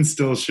I can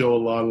still show a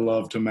lot of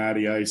love to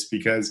Matty Ice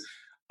because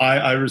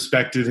I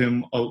respected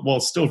him,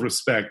 still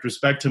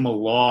respect him a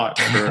lot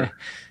for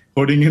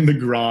putting in the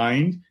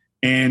grind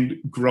and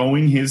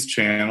growing his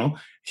channel.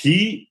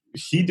 He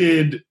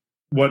did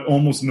what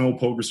almost no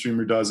poker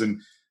streamer does,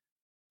 and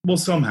well,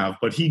 some have,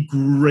 but he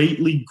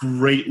greatly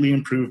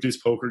improved his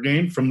poker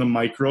game from the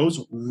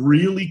micros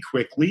really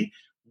quickly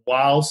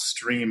while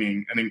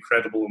streaming an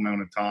incredible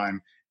amount of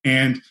time.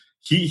 And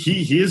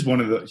he is one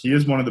of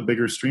the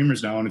bigger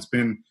streamers now, and it's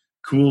been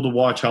cool to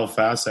watch how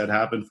fast that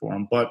happened for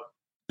him. But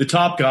the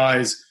top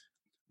guys,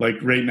 like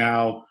right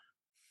now,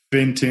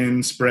 Finton,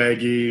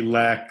 Spraggy,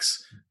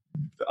 Lex,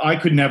 I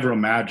could never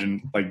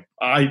imagine. Like,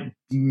 I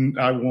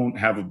won't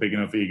have a big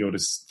enough ego to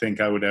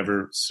think I would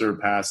ever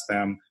surpass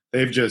them.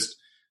 They've just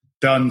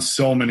done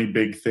so many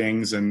big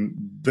things, and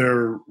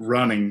they're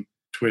running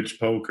Twitch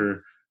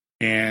Poker.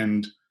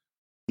 And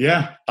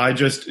yeah,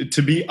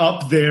 to be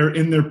up there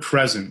in their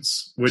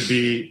presence would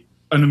be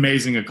an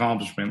amazing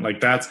accomplishment. Like,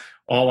 that's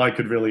all I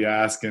could really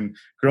ask, and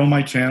grow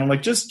my channel.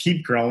 Like, just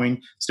keep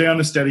growing, stay on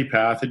a steady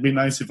path. It'd be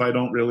nice if I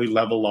don't really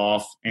level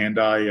off, and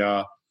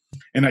I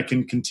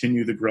can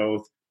continue the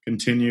growth,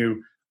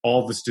 continue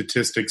all the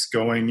statistics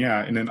going,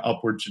 in an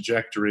upward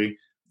trajectory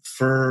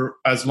for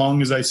as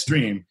long as I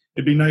stream.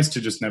 It'd be nice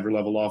to just never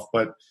level off.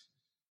 But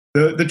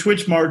the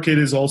Twitch market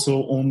is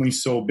also only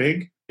so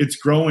big. It's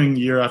growing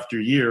year after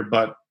year,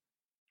 but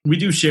we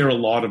do share a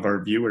lot of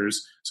our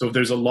viewers. So if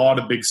there's a lot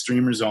of big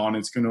streamers on,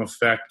 it's going to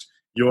affect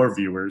your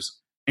viewers.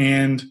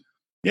 And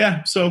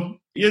yeah, so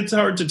it's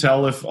hard to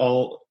tell if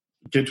I'll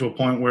get to a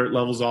point where it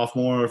levels off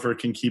more or if it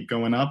can keep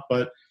going up.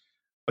 But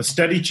a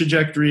steady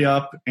trajectory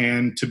up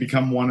and to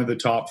become one of the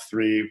top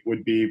 3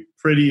 would be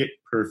pretty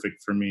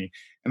perfect for me.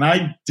 And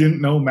I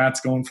didn't know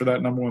Matt's going for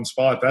that number 1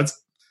 spot.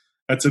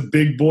 That's a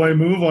big boy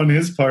move on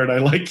his part. I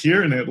like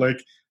hearing it.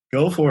 Like,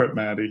 go for it,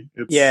 Matty.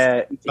 It's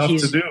tough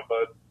to do,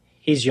 but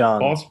he's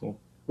young. It's possible.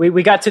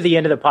 We got to the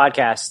end of the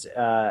podcast,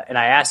 and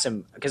I asked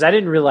him, because I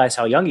didn't realize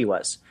how young he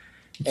was.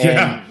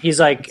 And he's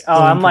like,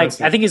 I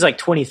think he's like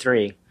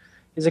 23.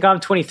 He's like, I'm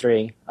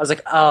 23. I was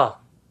like, oh,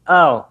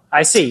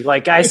 I see.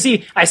 Like, I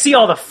see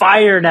all the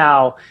fire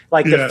now,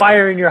 like the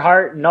fire in your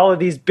heart and all of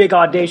these big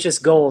audacious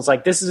goals.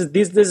 Like, this is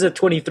a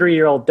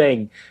 23-year-old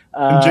thing.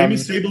 And Jamie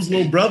Stable's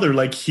little brother,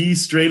 like, he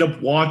straight up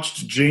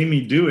watched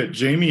Jamie do it.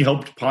 Jamie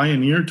helped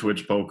pioneer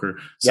Twitch Poker.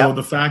 So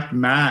the fact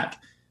Matt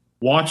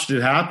watched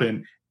it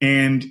happen,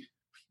 and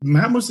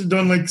Matt must have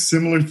done like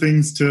similar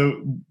things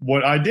to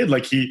what I did.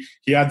 Like, he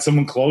had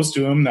someone close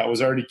to him that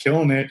was already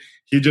killing it.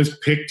 He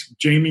just picked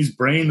Jamie's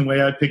brain the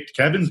way I picked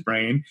Kevin's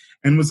brain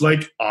and was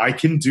like, I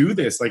can do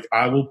this. Like,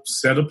 I will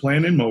set a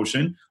plan in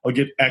motion. I'll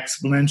get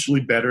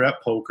exponentially better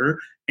at poker,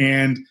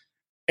 and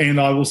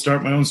I will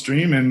start my own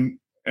stream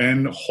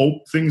and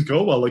hope things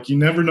go well. Like, you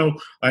never know.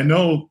 I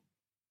know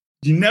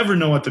you never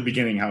know at the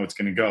beginning how it's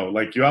going to go.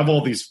 Like, you have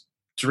all these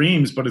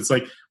dreams, but it's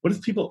like, what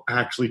if people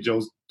actually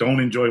just don't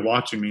enjoy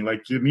watching me?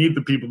 Like, you need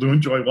the people to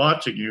enjoy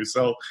watching you.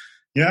 So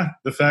yeah,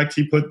 the fact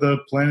he put the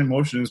plan in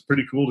motion is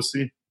pretty cool to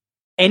see.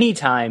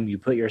 Anytime you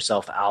put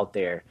yourself out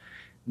there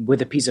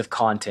with a piece of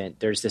content,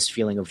 there's this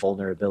feeling of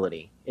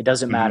vulnerability. It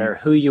doesn't matter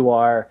who you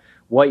are,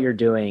 what you're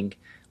doing.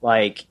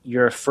 Like,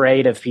 you're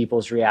afraid of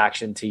people's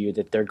reaction to you,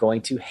 that they're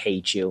going to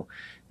hate you,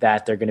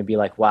 that they're going to be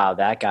like, wow,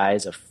 that guy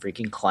is a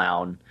freaking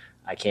clown.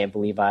 I can't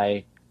believe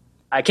I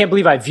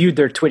viewed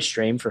their Twitch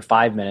stream for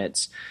 5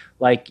 minutes.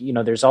 Like,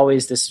 there's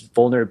always this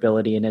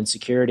vulnerability and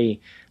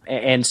insecurity.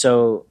 And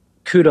so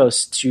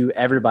kudos to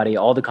everybody,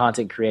 all the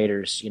content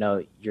creators,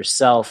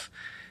 yourself,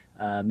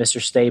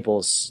 Mr.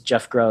 Staples,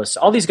 Jeff Gross,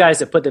 all these guys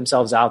that put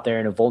themselves out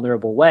there in a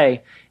vulnerable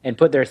way and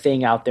put their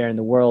thing out there in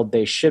the world,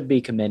 they should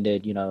be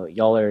commended. You know,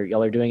 y'all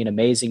are doing an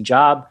amazing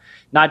job,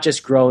 not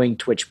just growing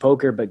Twitch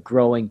poker, but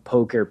growing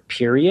poker,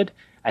 period.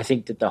 I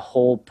think that the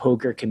whole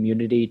poker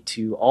community,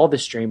 to all the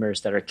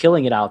streamers that are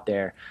killing it out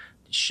there,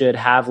 should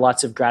have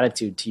lots of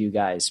gratitude to you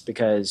guys,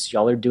 because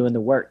y'all are doing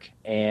the work.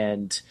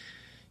 And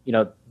you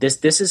know,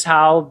 this is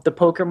how the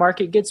poker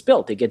market gets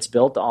built. It gets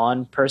built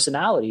on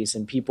personalities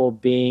and people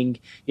being,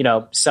 you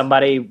know,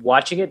 somebody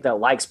watching it that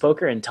likes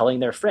poker and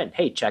telling their friend,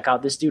 hey, check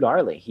out this dude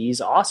Arlie.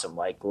 He's awesome.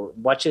 Like,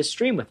 watch his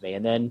stream with me.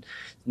 And then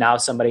now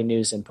somebody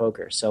new's in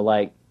poker. So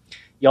like,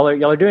 y'all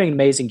are doing an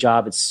amazing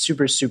job. It's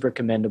super, super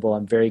commendable.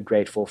 I'm very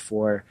grateful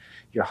for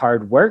your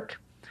hard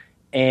work.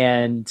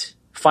 And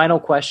final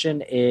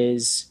question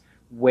is,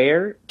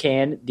 where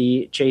can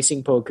the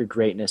Chasing Poker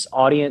Greatness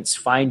audience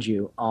find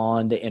you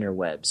on the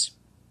interwebs?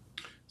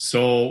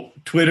 So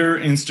Twitter,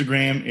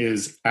 Instagram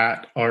is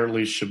at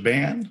Arlie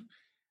Shaban.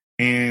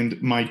 And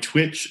my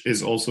Twitch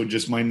is also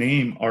just my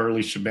name,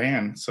 Arlie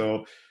Shaban.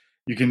 So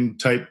you can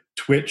type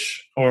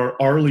Twitch or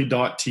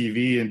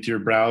Arlie.tv into your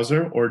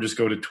browser, or just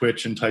go to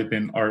Twitch and type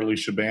in Arlie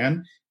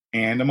Shaban.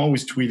 And I'm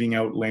always tweeting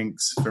out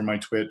links for my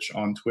Twitch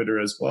on Twitter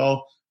as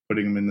well,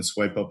 putting them in the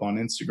swipe up on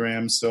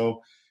Instagram.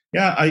 So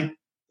yeah, I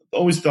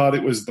always thought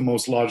it was the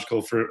most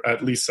logical for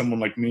at least someone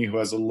like me who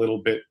has a little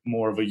bit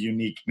more of a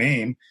unique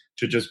name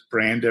to just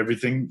brand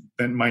everything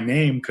than my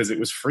name, because it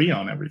was free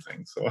on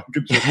everything. So I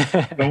could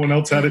just, no one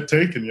else had it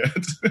taken yet.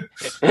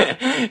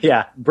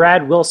 Yeah,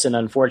 Brad Wilson,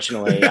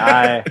 unfortunately.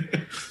 I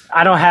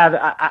don't have,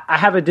 I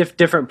have a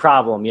different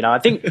problem. You know, I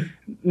think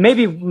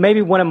maybe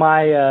one of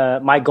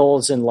my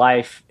goals in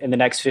life in the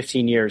next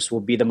 15 years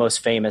will be the most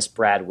famous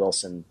Brad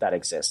Wilson that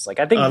exists. Like,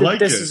 I think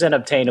this is an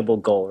obtainable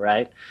goal,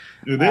 right?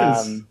 It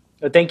is.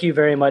 But thank you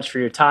very much for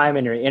your time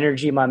and your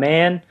energy, my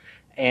man.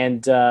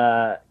 And,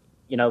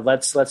 you know,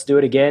 let's do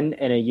it again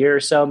in a year or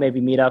so, maybe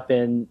meet up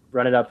and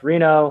run it up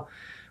Reno,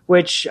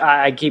 which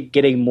I keep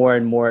getting more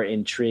and more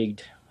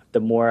intrigued the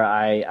more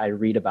I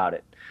read about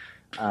it.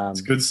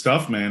 It's good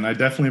stuff, man. I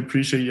definitely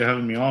appreciate you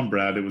having me on,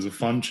 Brad. It was a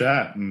fun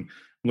chat, and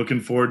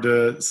looking forward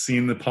to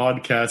seeing the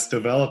podcast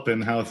develop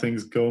and how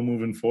things go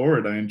moving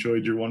forward. I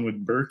enjoyed your one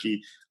with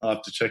Berkey. I'll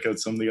have to check out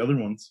some of the other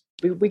ones.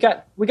 We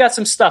got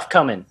some stuff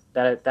coming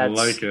that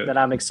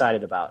I'm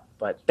excited about.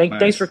 But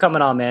thanks for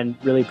coming on, man.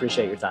 Really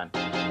appreciate your time.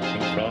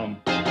 No problem.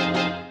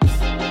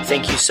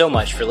 Thank you so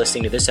much for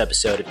listening to this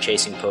episode of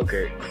Chasing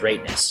Poker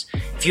Greatness.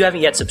 If you haven't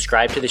yet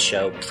subscribed to the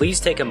show, please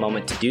take a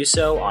moment to do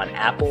so on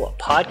Apple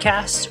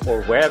Podcasts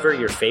or wherever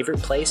your favorite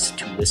place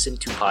to listen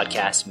to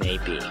podcasts may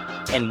be.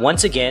 And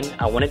once again,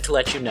 I wanted to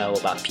let you know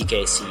about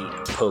PKC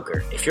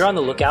Poker. If you're on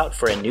the lookout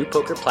for a new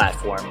poker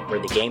platform where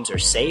the games are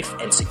safe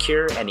and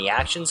secure and the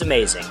action's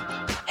amazing,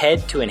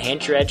 head to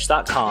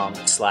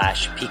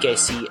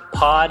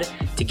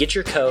enhanceyouredge.com/PKCpod to get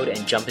your code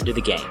and jump into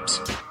the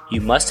games. You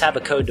must have a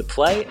code to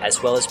play,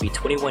 as well as be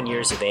 21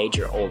 years of age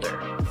or older.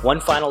 One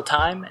final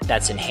time,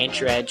 that's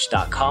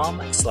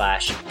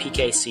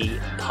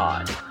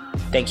enhanceyoredge.com/PKCpod.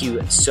 Thank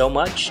you so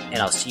much, and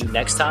I'll see you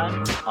next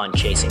time on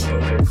Chasing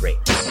Poker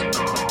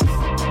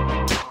Greatness.